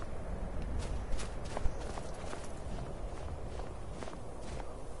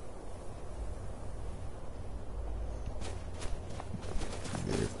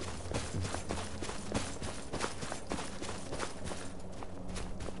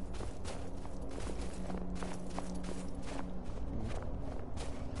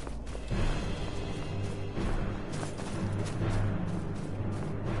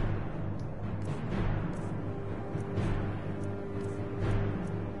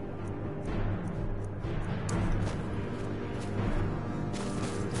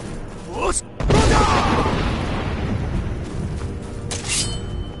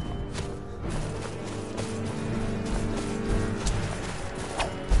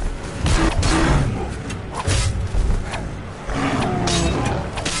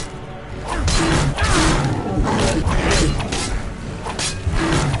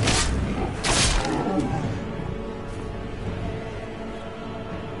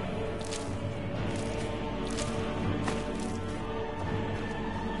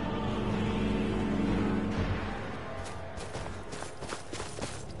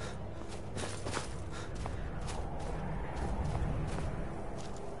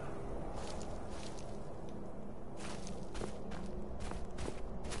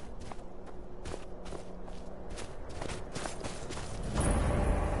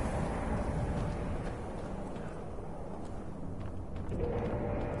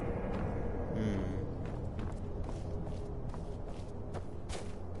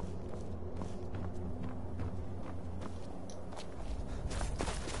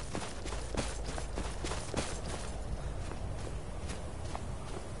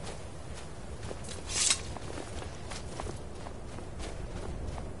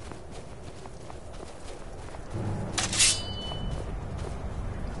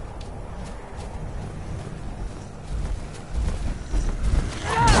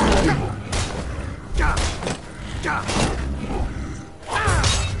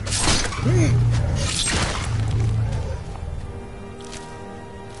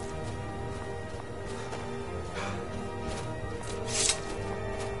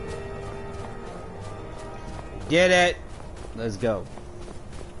 Get it! Let's go.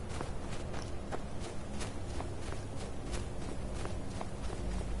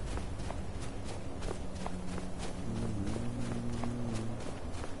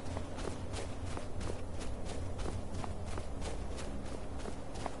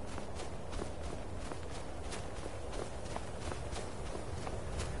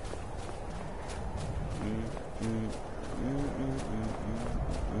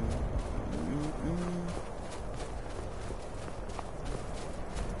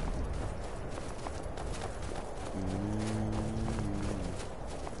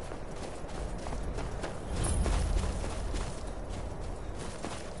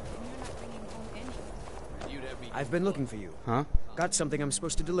 I've been looking for you. Huh? Got something I'm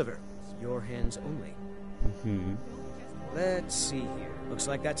supposed to deliver. Your hands only. Let's see here. Looks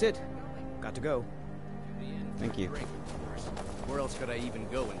like that's it. Got to go. Thank you. Where else could I even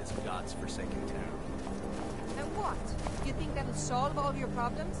go in this god's-forsaken town? And what? You think that'll solve all your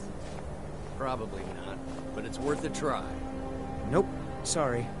problems? Probably not, but it's worth a try. Nope.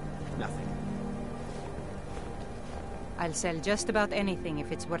 Sorry. Nothing. I'll sell just about anything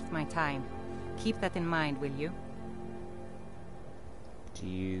if it's worth my time. Keep that in mind, will you? Do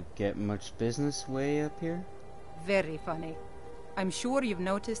you get much business way up here? Very funny. I'm sure you've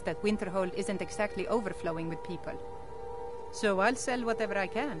noticed that Winterhold isn't exactly overflowing with people. So I'll sell whatever I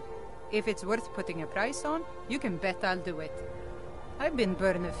can. If it's worth putting a price on, you can bet I'll do it. I've been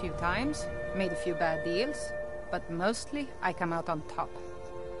burned a few times, made a few bad deals, but mostly I come out on top.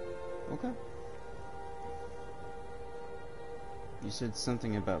 Okay. You said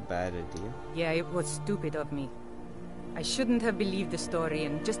something about bad idea? Yeah, it was stupid of me. I shouldn't have believed the story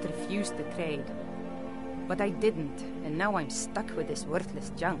and just refused the trade. But I didn't, and now I'm stuck with this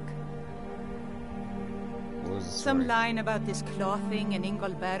worthless junk. What was the story? Some line about this clothing in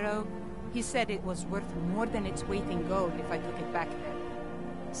Ingol Barrow. He said it was worth more than its weight in gold if I took it back there.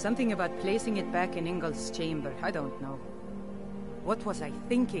 Something about placing it back in Ingol's chamber, I don't know. What was I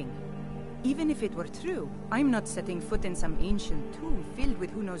thinking? Even if it were true, I'm not setting foot in some ancient tomb filled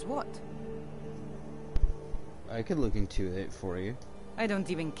with who knows what. I could look into it for you. I don't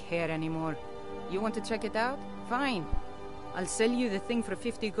even care anymore. You want to check it out? Fine. I'll sell you the thing for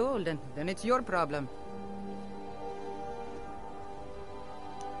 50 gold, and then it's your problem.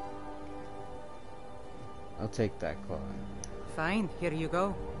 I'll take that claw. Fine, here you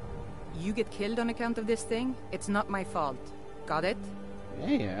go. You get killed on account of this thing, it's not my fault. Got it?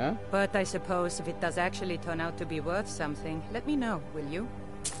 Yeah. But I suppose if it does actually turn out to be worth something, let me know, will you?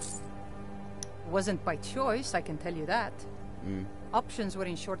 Wasn't by choice, I can tell you that. Options were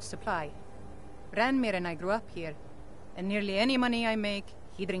in short supply. Ranmir and I grew up here, and nearly any money I make,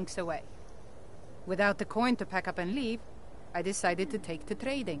 he drinks away. Without the coin to pack up and leave, I decided to take to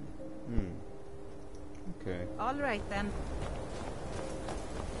trading. Okay. All right, then.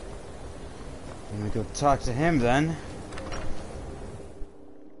 Let me go talk to him, then.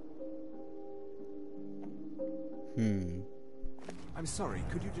 I'm sorry,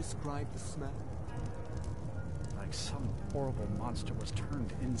 could you describe the smell? Like some horrible monster was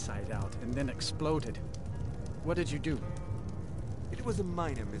turned inside out and then exploded. What did you do? It was a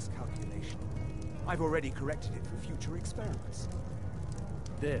minor miscalculation. I've already corrected it for future experiments.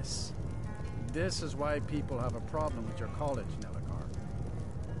 This is why people have a problem with your college, Nelagar.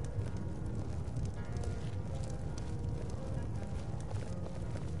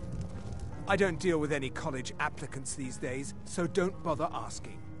 I don't deal with any college applicants these days, so don't bother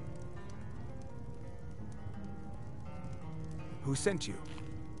asking. Who sent you?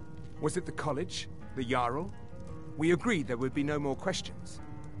 Was it the college? The Jarl? We agreed there would be no more questions.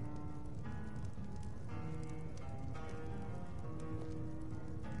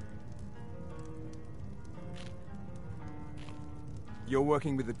 You're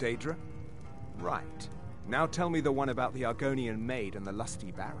working with the Daedra? Right. Now tell me the one about the Argonian maid and the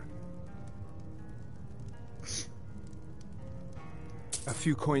lusty baron. A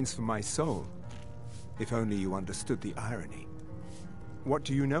few coins for my soul. If only you understood the irony. What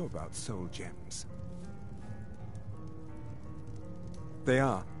do you know about soul gems? They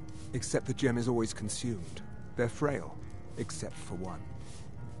are, except the gem is always consumed. They're frail, except for one.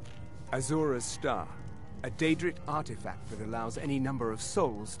 Azura's Star, a Daedric artifact that allows any number of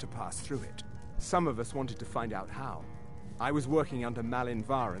souls to pass through it. Some of us wanted to find out how. I was working under Malin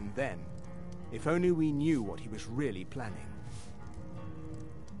Varen then. If only we knew what he was really planning.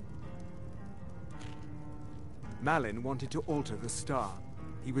 Malin wanted to alter the star.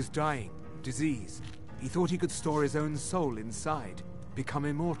 He was dying, diseased. He thought he could store his own soul inside, become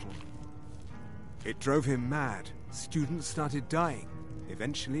immortal. It drove him mad. Students started dying.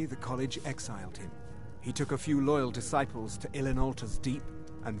 Eventually, the college exiled him. He took a few loyal disciples to Ilinalta's Deep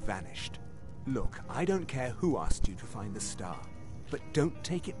and vanished. Look, I don't care who asked you to find the star, but don't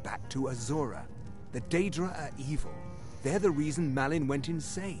take it back to Azora. The Daedra are evil. They're the reason Malin went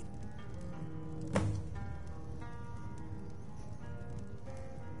insane.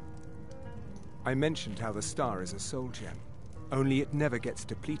 I mentioned how the star is a soul gem, only it never gets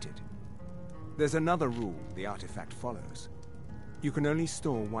depleted. There's another rule the artifact follows. You can only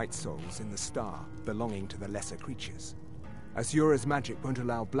store white souls in the star belonging to the lesser creatures. Azura's magic won't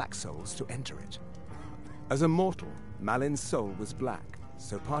allow black souls to enter it. As a mortal, Malin's soul was black,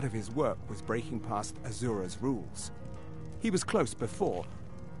 so part of his work was breaking past Azura's rules. He was close before.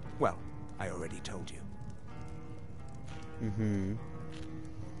 Well, I already told you.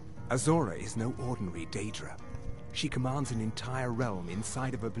 Azora is no ordinary Daedra. She commands an entire realm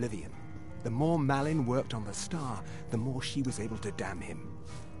inside of Oblivion. The more Malin worked on the star, the more she was able to damn him.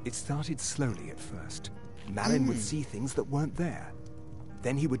 It started slowly at first. Malin would see things that weren't there.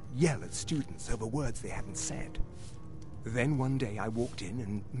 Then he would yell at students over words they hadn't said. Then one day I walked in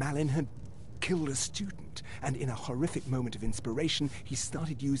and Malin had killed a student, and in a horrific moment of inspiration, he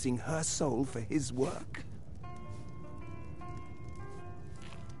started using her soul for his work.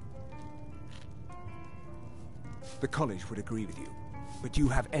 The college would agree with you, but do you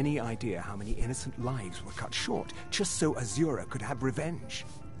have any idea how many innocent lives were cut short just so Azura could have revenge?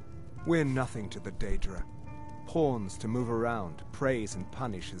 We're nothing to the Daedra. Pawns to move around, praise and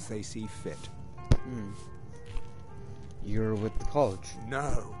punish as they see fit. You're with the college?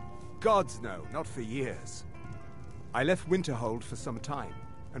 No. Gods no, not for years. I left Winterhold for some time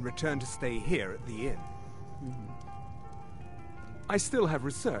and returned to stay here at the inn. I still have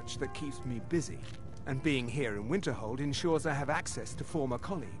research that keeps me busy, and being here in Winterhold ensures I have access to former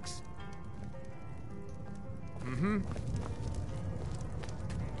colleagues.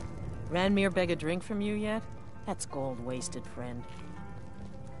 Ranmir beg a drink from you yet? That's gold wasted, friend.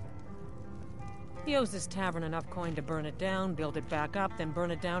 He owes this tavern enough coin to burn it down, build it back up, then burn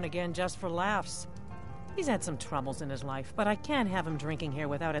it down again just for laughs. He's had some troubles in his life, but I can't have him drinking here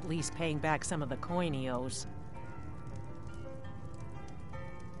without at least paying back some of the coin he owes.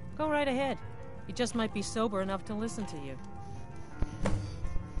 Go right ahead. He just might be sober enough to listen to you.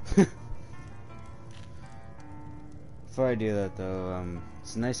 Before I do that, though,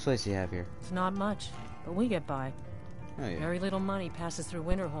 it's a nice place you have here. It's not much, but we get by. Oh, yeah. Very little money passes through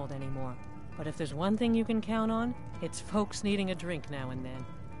Winterhold anymore. But if there's one thing you can count on, it's folks needing a drink now and then.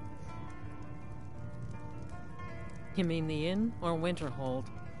 You mean the inn or Winterhold?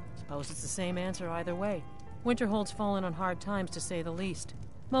 Suppose it's the same answer either way. Winterhold's fallen on hard times, to say the least.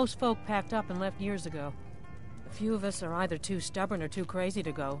 Most folk packed up and left years ago. A few of us are either too stubborn or too crazy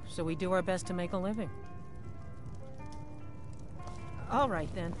to go, so we do our best to make a living. All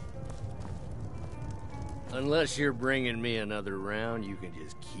right, then. Unless you're bringing me another round, you can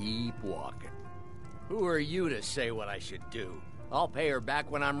just keep walking. Who are you to say what I should do? I'll pay her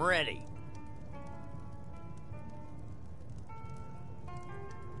back when I'm ready.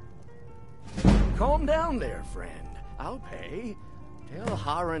 Calm down there, friend. I'll pay. Tell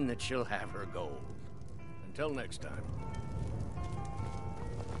Harren that she'll have her gold. Until next time.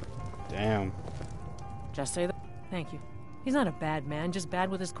 Damn. Just say that. Thank you. He's not a bad man, just bad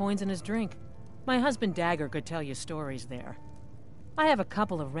with his coins and his drink. My husband Dagger could tell you stories there. I have a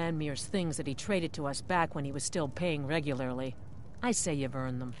couple of Ranmir's things that he traded to us back when he was still paying regularly. I say you've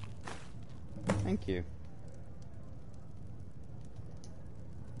earned them. Thank you.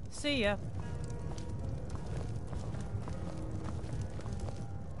 See ya.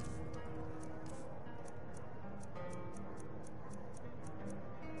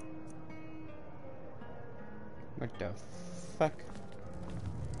 What the fuck?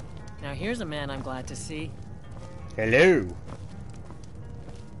 Now here's a man I'm glad to see. Hello.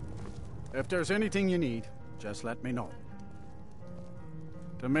 If there's anything you need, just let me know.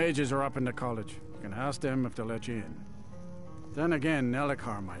 The mages are up in the college. You can ask them if they'll let you in. Then again,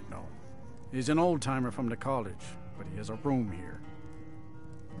 Nelikar might know. He's an old-timer from the college, but he has a room here.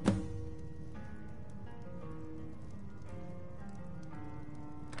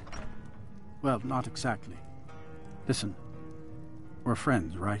 Well, not exactly. Listen, we're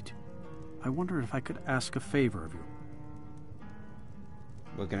friends, right? I wonder if I could ask a favor of you.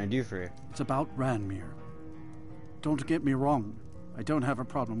 What can I do for you? It's about Ranmir. Don't get me wrong. I don't have a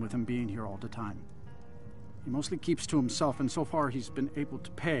problem with him being here all the time. He mostly keeps to himself, and so far he's been able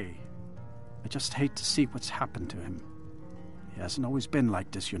to pay. I just hate to see what's happened to him. He hasn't always been like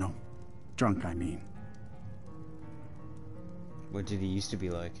this, you know. Drunk, I mean. What did he used to be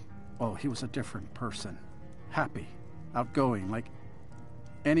like? Oh, he was a different person. Happy, outgoing, like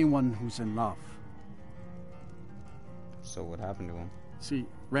anyone who's in love. So what happened to him? See,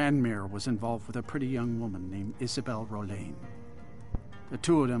 Ranmir was involved with a pretty young woman named Isabel Rolane. The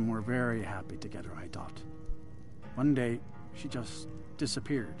two of them were very happy together, I thought. One day, she just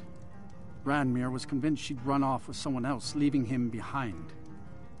disappeared. Ranmir was convinced she'd run off with someone else, leaving him behind.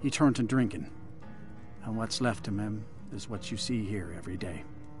 He turned to drinking. And what's left of him is what you see here every day.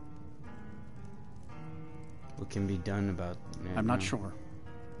 What can be done about it? I'm not sure.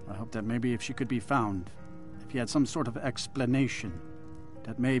 I hope that maybe if she could be found, if he had some sort of explanation,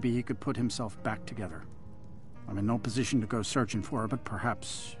 that maybe he could put himself back together. I'm in no position to go searching for her, but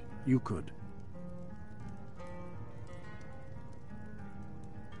perhaps you could.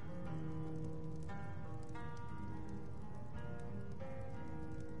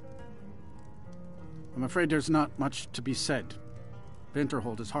 I'm afraid there's not much to be said.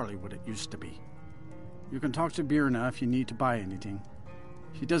 Winterhold is hardly what it used to be. You can talk to Birna if you need to buy anything.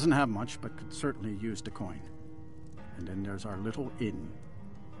 She doesn't have much, but could certainly use the coin. And then there's our little inn.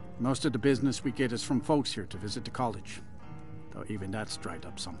 Most of the business we get is from folks here to visit the college, though even that's dried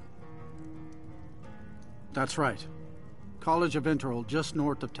up some. That's right. College of Winterhold, just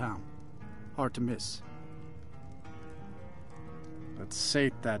north of town. Hard to miss. Let's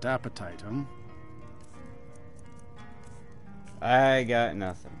sate that appetite, huh? I got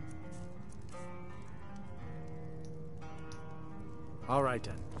nothing. All right,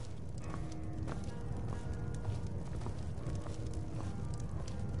 then.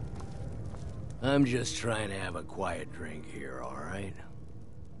 I'm just trying to have a quiet drink here, all right?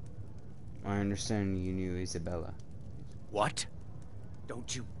 I understand you knew Isabella. What?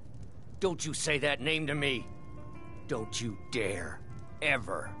 Don't you say that name to me. Don't you dare.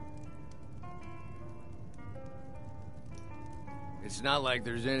 Ever. It's not like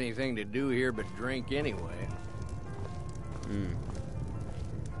there's anything to do here but drink anyway.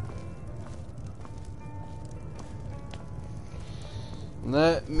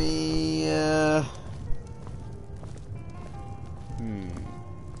 Let me,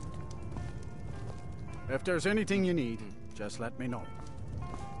 If there's anything you need, just let me know.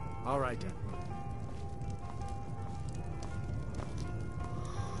 All right, then.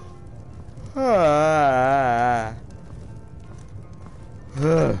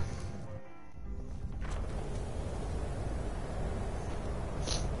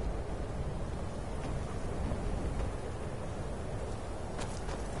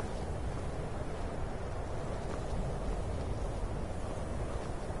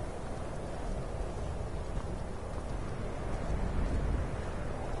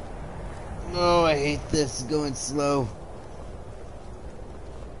 Oh, I hate this going slow.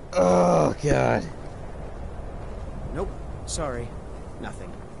 Oh, God. Nope. Sorry.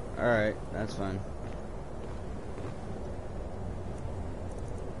 Nothing. Alright, that's fine.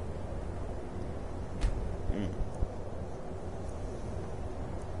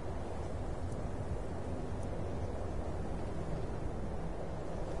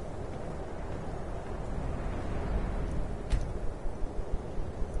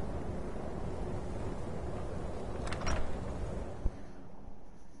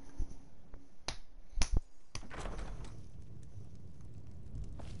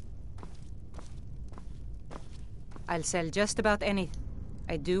 I'll sell just about anything.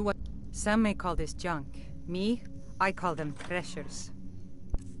 I do what some may call this junk. Me, I call them treasures.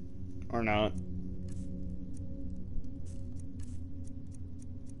 Or not.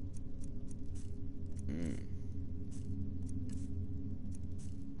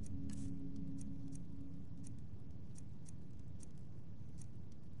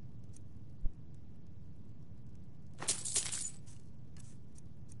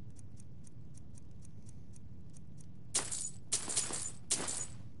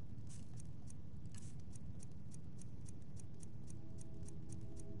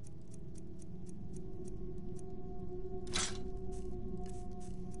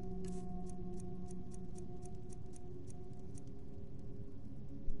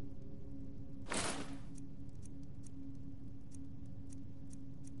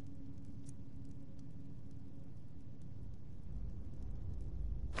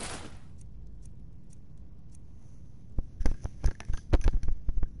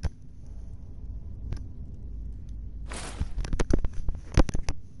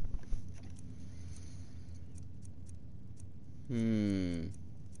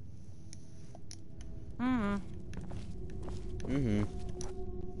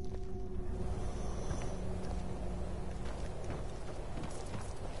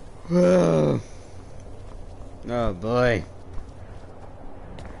 Oh boy.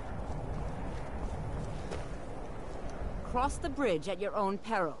 Cross the bridge at your own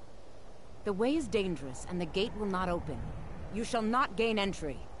peril. The way is dangerous, and the gate will not open. You shall not gain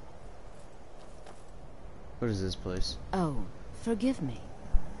entry. What is this place? Oh, forgive me.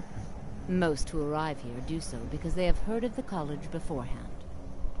 Most who arrive here do so because they have heard of the college beforehand.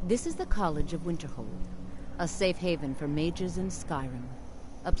 This is the College of Winterhold, a safe haven for mages in Skyrim.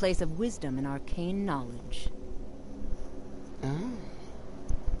 A place of wisdom and arcane knowledge. Oh.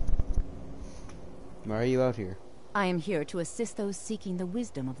 Why are you out here? I am here to assist those seeking the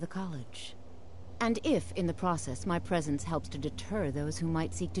wisdom of the college. And if, in the process, my presence helps to deter those who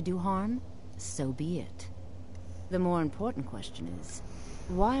might seek to do harm, so be it. The more important question is,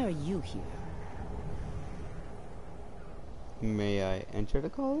 why are you here? May I enter the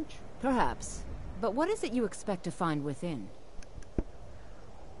college? Perhaps. But what is it you expect to find within?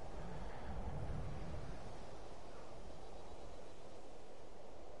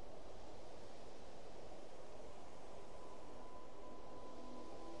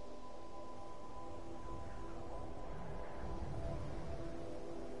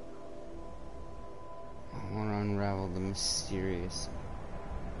 I want to unravel the mysterious.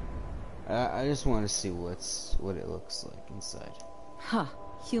 I just want to see what it looks like inside. Huh.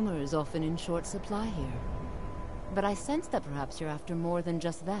 Humor is often in short supply here. But I sense that perhaps you're after more than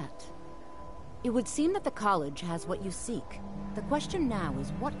just that. It would seem that the college has what you seek. The question now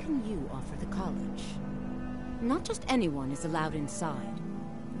is, what can you offer the college? Not just anyone is allowed inside.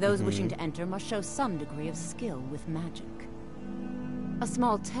 Those wishing to enter must show some degree of skill with magic. A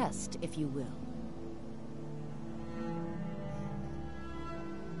small test, if you will.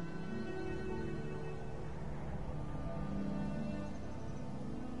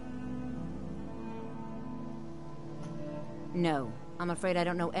 No, I'm afraid I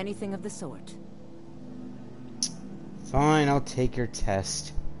don't know anything of the sort. Fine, I'll take your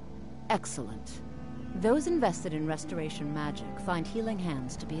test. Excellent. Those invested in restoration magic find healing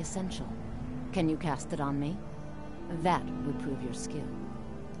hands to be essential. Can you cast it on me? That would prove your skill.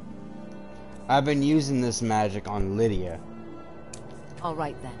 I've been using this magic on Lydia. All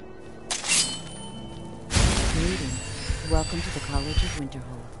right then. Greetings. Welcome to the College of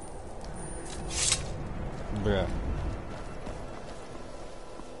Winterhold. Bruh.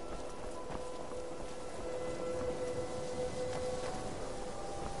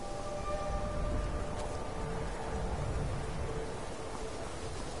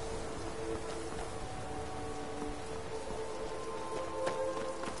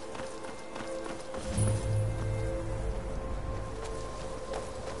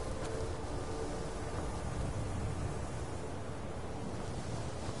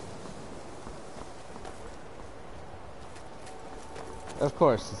 Of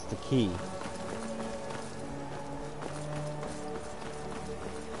course, it's the key.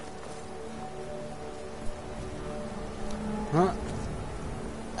 Huh?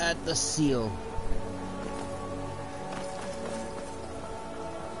 At the seal.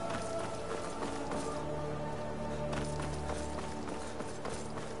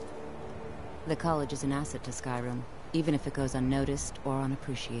 The college is an asset to Skyrim, even if it goes unnoticed or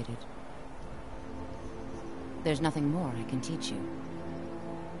unappreciated. There's nothing more I can teach you.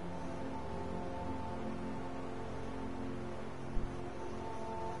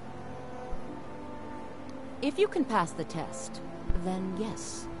 If you can pass the test, then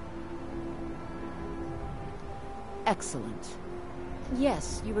yes. Excellent.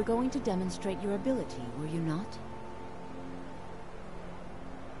 Yes, you were going to demonstrate your ability, were you not?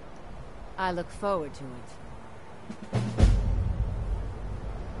 I look forward to it.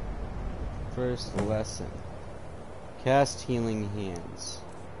 First lesson. Cast healing hands.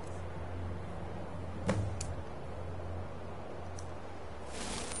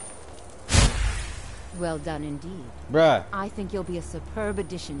 Well done indeed. Bruh. I think you'll be a superb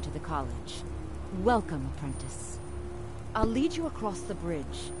addition to the college. Welcome, apprentice. I'll lead you across the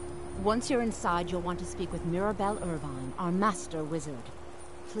bridge. Once you're inside, you'll want to speak with Mirabelle Irvine, our master wizard.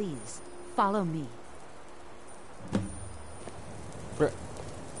 Please, follow me. Bruh.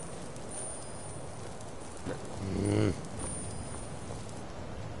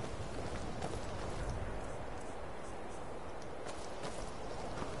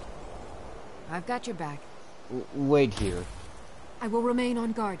 I've got your back. Wait here. I will remain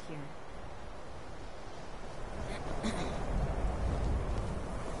on guard here.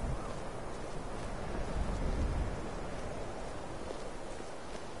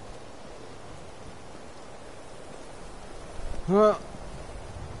 Huh?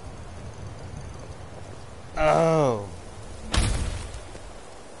 Oh.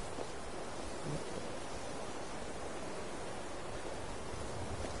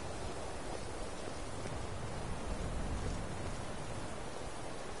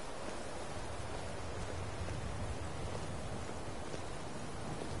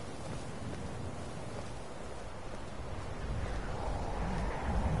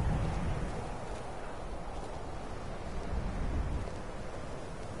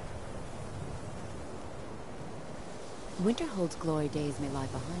 Winterhold's glory days may lie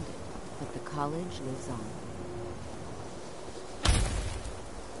behind it, but the college lives on.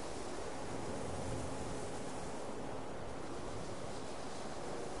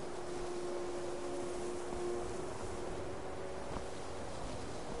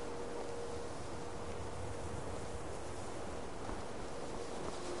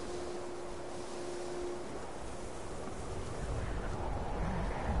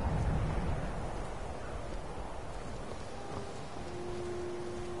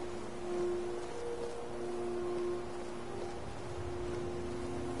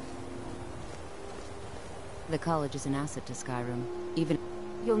 The college is an asset to Skyrim. Even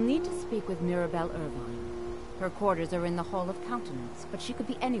you'll need to speak with Mirabelle Irvine. Her quarters are in the Hall of Countenance, but she could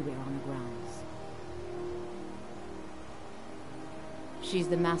be anywhere on the grounds. She's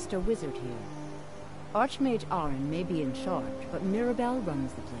the master wizard here. Archmage Arin may be in charge, but Mirabelle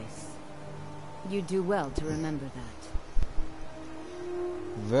runs the place. You do well to remember that.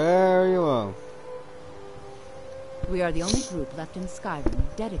 Very well. We are the only group left in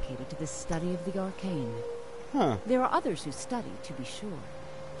Skyrim dedicated to the study of the arcane. Huh. There are others who study, to be sure,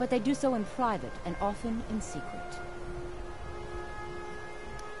 but they do so in private and often in secret.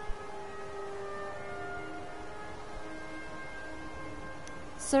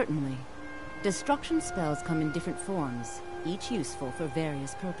 Certainly. Destruction spells come in different forms, each useful for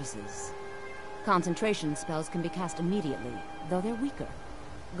various purposes. Concentration spells can be cast immediately, though they're weaker.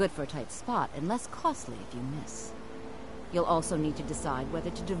 Good for a tight spot and less costly if you miss. You'll also need to decide whether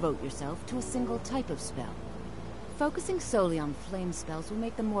to devote yourself to a single type of spell. Focusing solely on flame spells will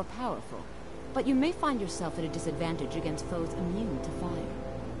make them more powerful, but you may find yourself at a disadvantage against foes immune to fire.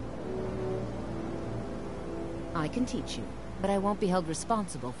 I can teach you, but I won't be held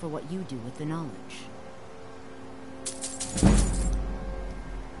responsible for what you do with the knowledge.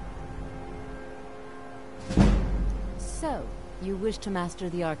 So, you wish to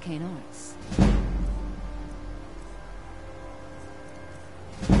master the arcane arts?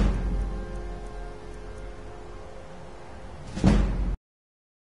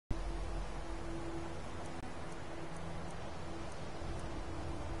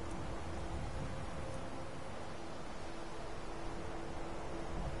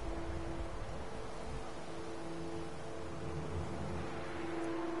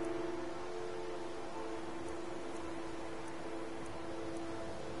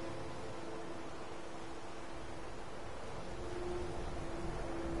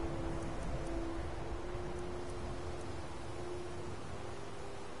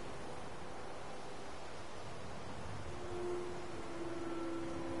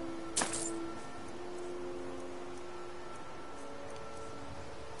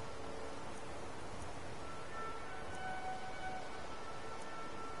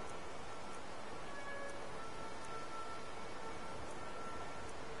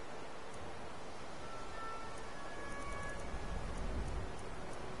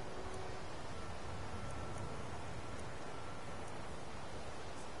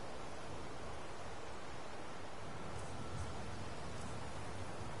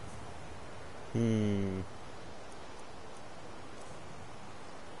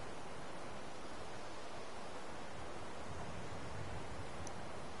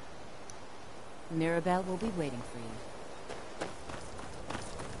 Mirabelle will be waiting for you.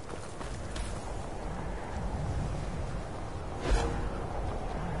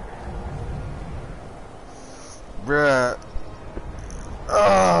 Bruh.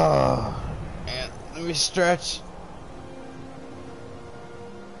 Oh. Man, let me stretch.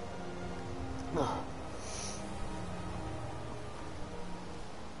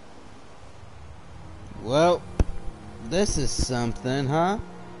 Well, this is something, huh?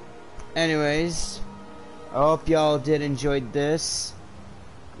 Anyways, I hope y'all did enjoy this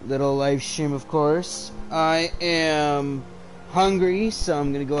little live stream, of course. I am hungry, so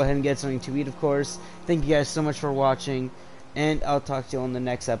I'm gonna go ahead and get something to eat, of course. Thank you guys so much for watching, and I'll talk to you on the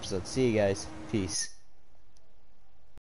next episode. See you guys. Peace.